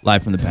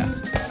Live from the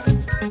Path.